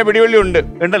 കുട്ടേട്ടന്റെ പിടിവള്ളിയുണ്ട്.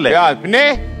 പിന്നെ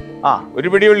ഒരു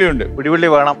പിടിവള്ളിയുണ്ട്. പിടിവള്ളി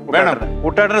വേണം,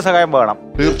 കുട്ടേട്ടന്റെ സഹായം വേണം.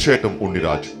 തീർച്ചയായിട്ടും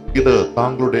ഉണ്ണിരാജ്, ഇത്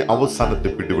താങ്കളുടെ അവസാനത്തെ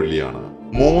പിടിവള്ളിയാണ്.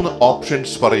 3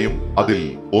 ഓപ്ഷൻസ് പറയും, അതിൽ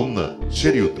 1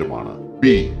 ശരി ഉത്തരമാണ്.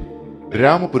 ബി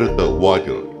രാമപുരത്ത്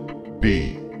വാര്യർ, ബി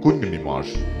കുഞ്ഞുണ്ണി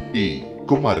മാഷ്, ഇ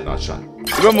കുമാരനാശാൻ.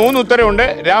 ഇപ്പൊ 3 ഉത്തരവുണ്ട്: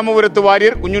 രാമപുരത്ത്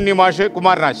വാര്യർ, കുഞ്ഞുണ്ണി മാഷ്,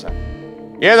 കുമാരനാശാൻ.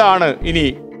 ഏതാണ് ഇനി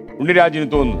ഉണ്ണിരാജിന്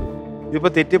തോന്നുന്നത്? ഇതിപ്പോ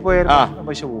തെറ്റിപ്പോയാൽ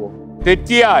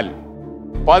തെറ്റിയാൽ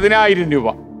 10,000 രൂപ.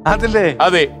 അതല്ലേ?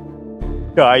 അതെ.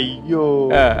 അയ്യോ,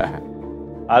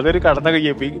 അതൊരു കടന്ന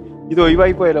കഴിയപ്പോ ഇത്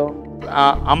ഒഴിവായി പോയാലോ?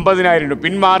 50,000 രൂപ.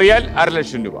 പിന്മാറിയാൽ 1.5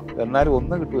 ലക്ഷം രൂപ. എന്നാലും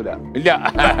ഒന്നും കിട്ടൂല. ഇല്ല,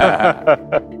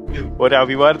 ഒരു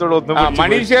അഭിമാനത്തോടെ ഒന്നും.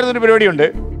 മനീഷ് ചേർന്നൊരു പരിപാടിയുണ്ട്.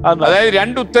 അതായത്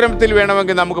 2 ഉത്തരത്തിൽ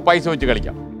വേണമെങ്കിൽ നമുക്ക് പൈസ വെച്ച്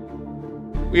കളിക്കാം.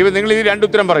 നിങ്ങൾ ഇത് 2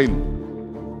 ഉത്തരം പറയുന്നു.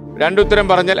 2 ഉത്തരം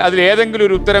പറഞ്ഞാൽ അതിൽ ഏതെങ്കിലും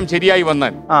ഒരു ഉത്തരം ശരിയായി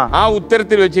വന്നാൽ ആ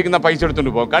ഉത്തരത്തിൽ വെച്ചിരിക്കുന്ന പൈസ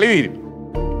എടുത്തോണ്ട് പോകാം. കളി തീരും.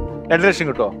 2 ലക്ഷം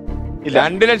കിട്ടോ?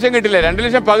 2 ലക്ഷം കിട്ടില്ല. 2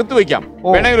 ലക്ഷം പകുത്ത് വയ്ക്കാം.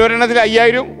 വേണമെങ്കിൽ ഒരെണ്ണത്തിൽ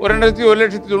 5,000, ഒരെണ്ണത്തിൽ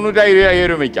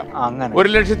 1,90,000 വയ്ക്കാം.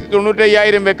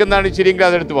 1,95,000 വെക്കുന്നതാണ് ശരിയെങ്കിൽ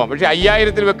അതെടുത്ത് പോകാം. പക്ഷെ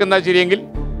 5,000 വെക്കുന്ന ശരിയെങ്കിൽ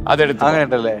അതെടുത്ത്.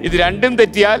 ഇത് രണ്ടും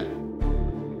തെറ്റിയാൽ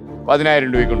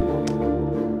 10,000 രൂപ കൊണ്ട്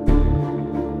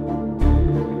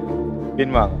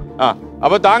പിൻവാങ്ങും.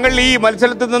 അപ്പൊ താങ്കൾ ഈ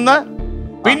മത്സരത്തിൽ നിന്ന്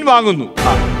പിൻവാങ്ങുന്നു.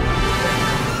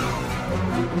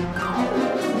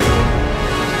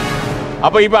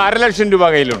 അപ്പൊ ഇപ്പൊ 1.5 ലക്ഷം രൂപ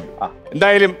കയ്യിലുണ്ട്.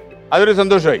 എന്തായാലും അതൊരു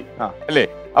സന്തോഷമായി അല്ലേ?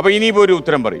 അപ്പൊ ഇനിയിപ്പോ ഒരു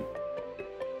ഉത്തരം പറയും.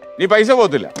 നീ പൈസ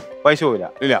പോകത്തില്ല. പൈസ പോവില്ല.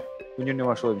 ഇല്ല. കുഞ്ഞുണ്ണി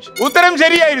മാഷ് ഉത്തരം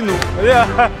ശരിയായിരുന്നു.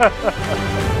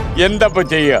 എന്തപ്പോ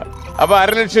ചെയ്യുക? അപ്പൊ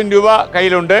 1.5 ലക്ഷം രൂപ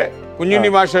കയ്യിലുണ്ട്. കുഞ്ഞുണ്ണി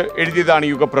മാഷ് എഴുതിയതാണ്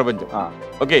യുഗപ്രപഞ്ചം.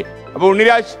 ഓക്കെ. അപ്പൊ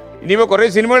ഉണ്ണിരാജ് ഇനിയിപ്പോ കുറെ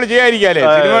സിനിമകൾ ചെയ്യാതിരിക്കാല്ലേ?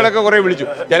 സിനിമകളൊക്കെ കുറെ വിളിച്ചു.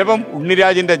 ചിലപ്പം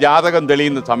ഉണ്ണിരാജിന്റെ ജാതകം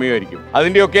തെളിയുന്ന സമയമായിരിക്കും.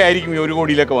 അതിന്റെ ഒക്കെ ആയിരിക്കും ഈ 1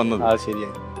 കോടിയിലൊക്കെ വന്നത്.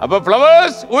 അപ്പൊ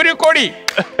ഫ്ലവേഴ്സ് 1 കോടി.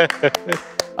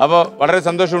 അപ്പൊ വളരെ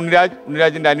സന്തോഷം ഉണ്ണിരാജ്.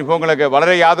 ഉണ്ണിരാജിന്റെ അനുഭവങ്ങളൊക്കെ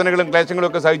വളരെ യാതനകളും ക്ലേശങ്ങളും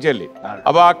ഒക്കെ സഹിച്ചല്ലേ?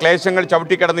 അപ്പൊ ആ ക്ലേശങ്ങൾ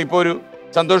ചവിട്ടിക്കടന്ന് ഇപ്പൊ ഒരു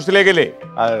സന്തോഷത്തിലേക്കല്ലേ?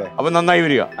 അപ്പൊ നന്നായി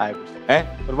വരിക.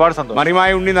 ഒരുപാട് സന്തോഷം. മറിമായ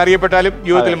ഉണ്ണി എന്നറിയപ്പെട്ടാലും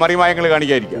ജീവിതത്തിൽ മറിമായങ്ങൾ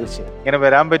കാണിക്കാതിരിക്കും. ഇങ്ങനെ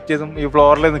വരാൻ പറ്റിയതും ഈ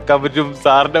ഫ്ലോറിൽ നിൽക്കാൻ പറ്റും.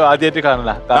 സാറിന്റെ ആദ്യമായിട്ട്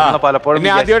കാണില്ല. പലപ്പോഴും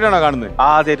ആദ്യമായിട്ടാണോ കാണുന്നത്?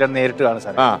 ആദ്യമായിട്ടാണ് നേരിട്ട് കാണുന്നത്.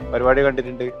 സാർ പരിപാടി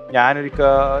കണ്ടിട്ടുണ്ട്. ഞാനൊരിക്ക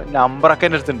നമ്പറൊക്കെ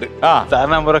എന്റെ അടുത്തുണ്ട്.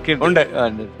 സാറിന് നമ്പറൊക്കെ ഉണ്ട്.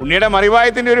 ഉണ്ണിയുടെ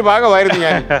മറിവായത്തിന്റെ ഒരു ഭാഗമായിരുന്നു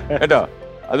ഞാൻ കേട്ടോ.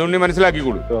 അത് ഉണ്ണി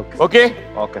മനസ്സിലാക്കിക്കോളൂ. Okay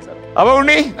okay sir. അപ്പൊ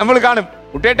ഉണ്ണി നമ്മൾ കാണും.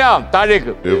 കുട്ടേട്ടാ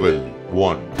താഴേക്ക്.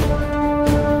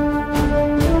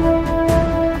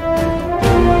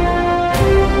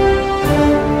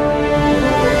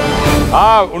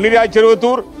 ഉണ്ണിരാജ്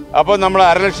ചെറുവത്തൂർ. അപ്പൊ നമ്മൾ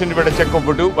 1.5 ലക്ഷം രൂപയുടെ ചെക്ക്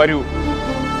ഒപ്പിട്ടു. വരൂ,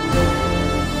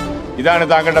 ഇതാണ്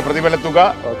താങ്കളുടെ പ്രതിഫല തുക.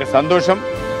 സന്തോഷം,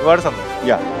 ഒരുപാട്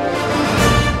സന്തോഷം.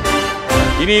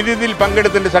 ഇനി ഇതിൽ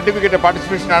പങ്കെടുത്തിന്റെ സർട്ടിഫിക്കറ്റ്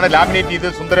പാർട്ടിസിപ്പേഷൻ ആണ്. ലാമിനേറ്റ് ചെയ്ത്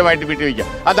സുന്ദരമായിട്ട് വീട്ടിൽ വയ്ക്കുക.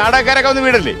 ആ നാടകക്കാരൊക്കെ ഒന്ന്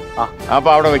വീടല്ലേ? അപ്പൊ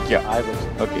അവിടെ വയ്ക്കുക.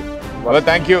 ഓക്കെ. അപ്പൊ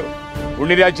താങ്ക് യു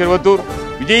ഉണ്ണിരാജ് ചെറുവത്തൂർ.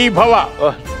 വിജയ് ഭവ.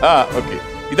 ഓക്കെ.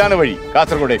 ഇതാണ് വഴി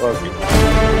കാസർഗോഡേക്ക്.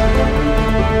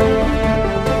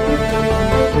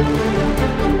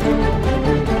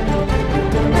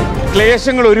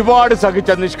 ക്ലേശങ്ങൾ ഒരുപാട്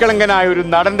സഹിച്ച നിഷ്കളങ്കനായ ഒരു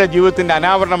നടന്റെ ജീവിതത്തിന്റെ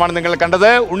അനാവരണമാണ് നിങ്ങൾ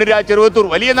കണ്ടത്. ഉണ്ണിരാജ് ചെറുവത്തൂർ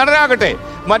വലിയ നടനാകട്ടെ.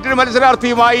 മറ്റൊരു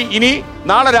മത്സരാർത്ഥിയുമായി ഇനി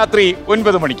നാളെ രാത്രി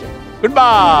 9 മണിക്ക്. Good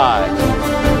bye.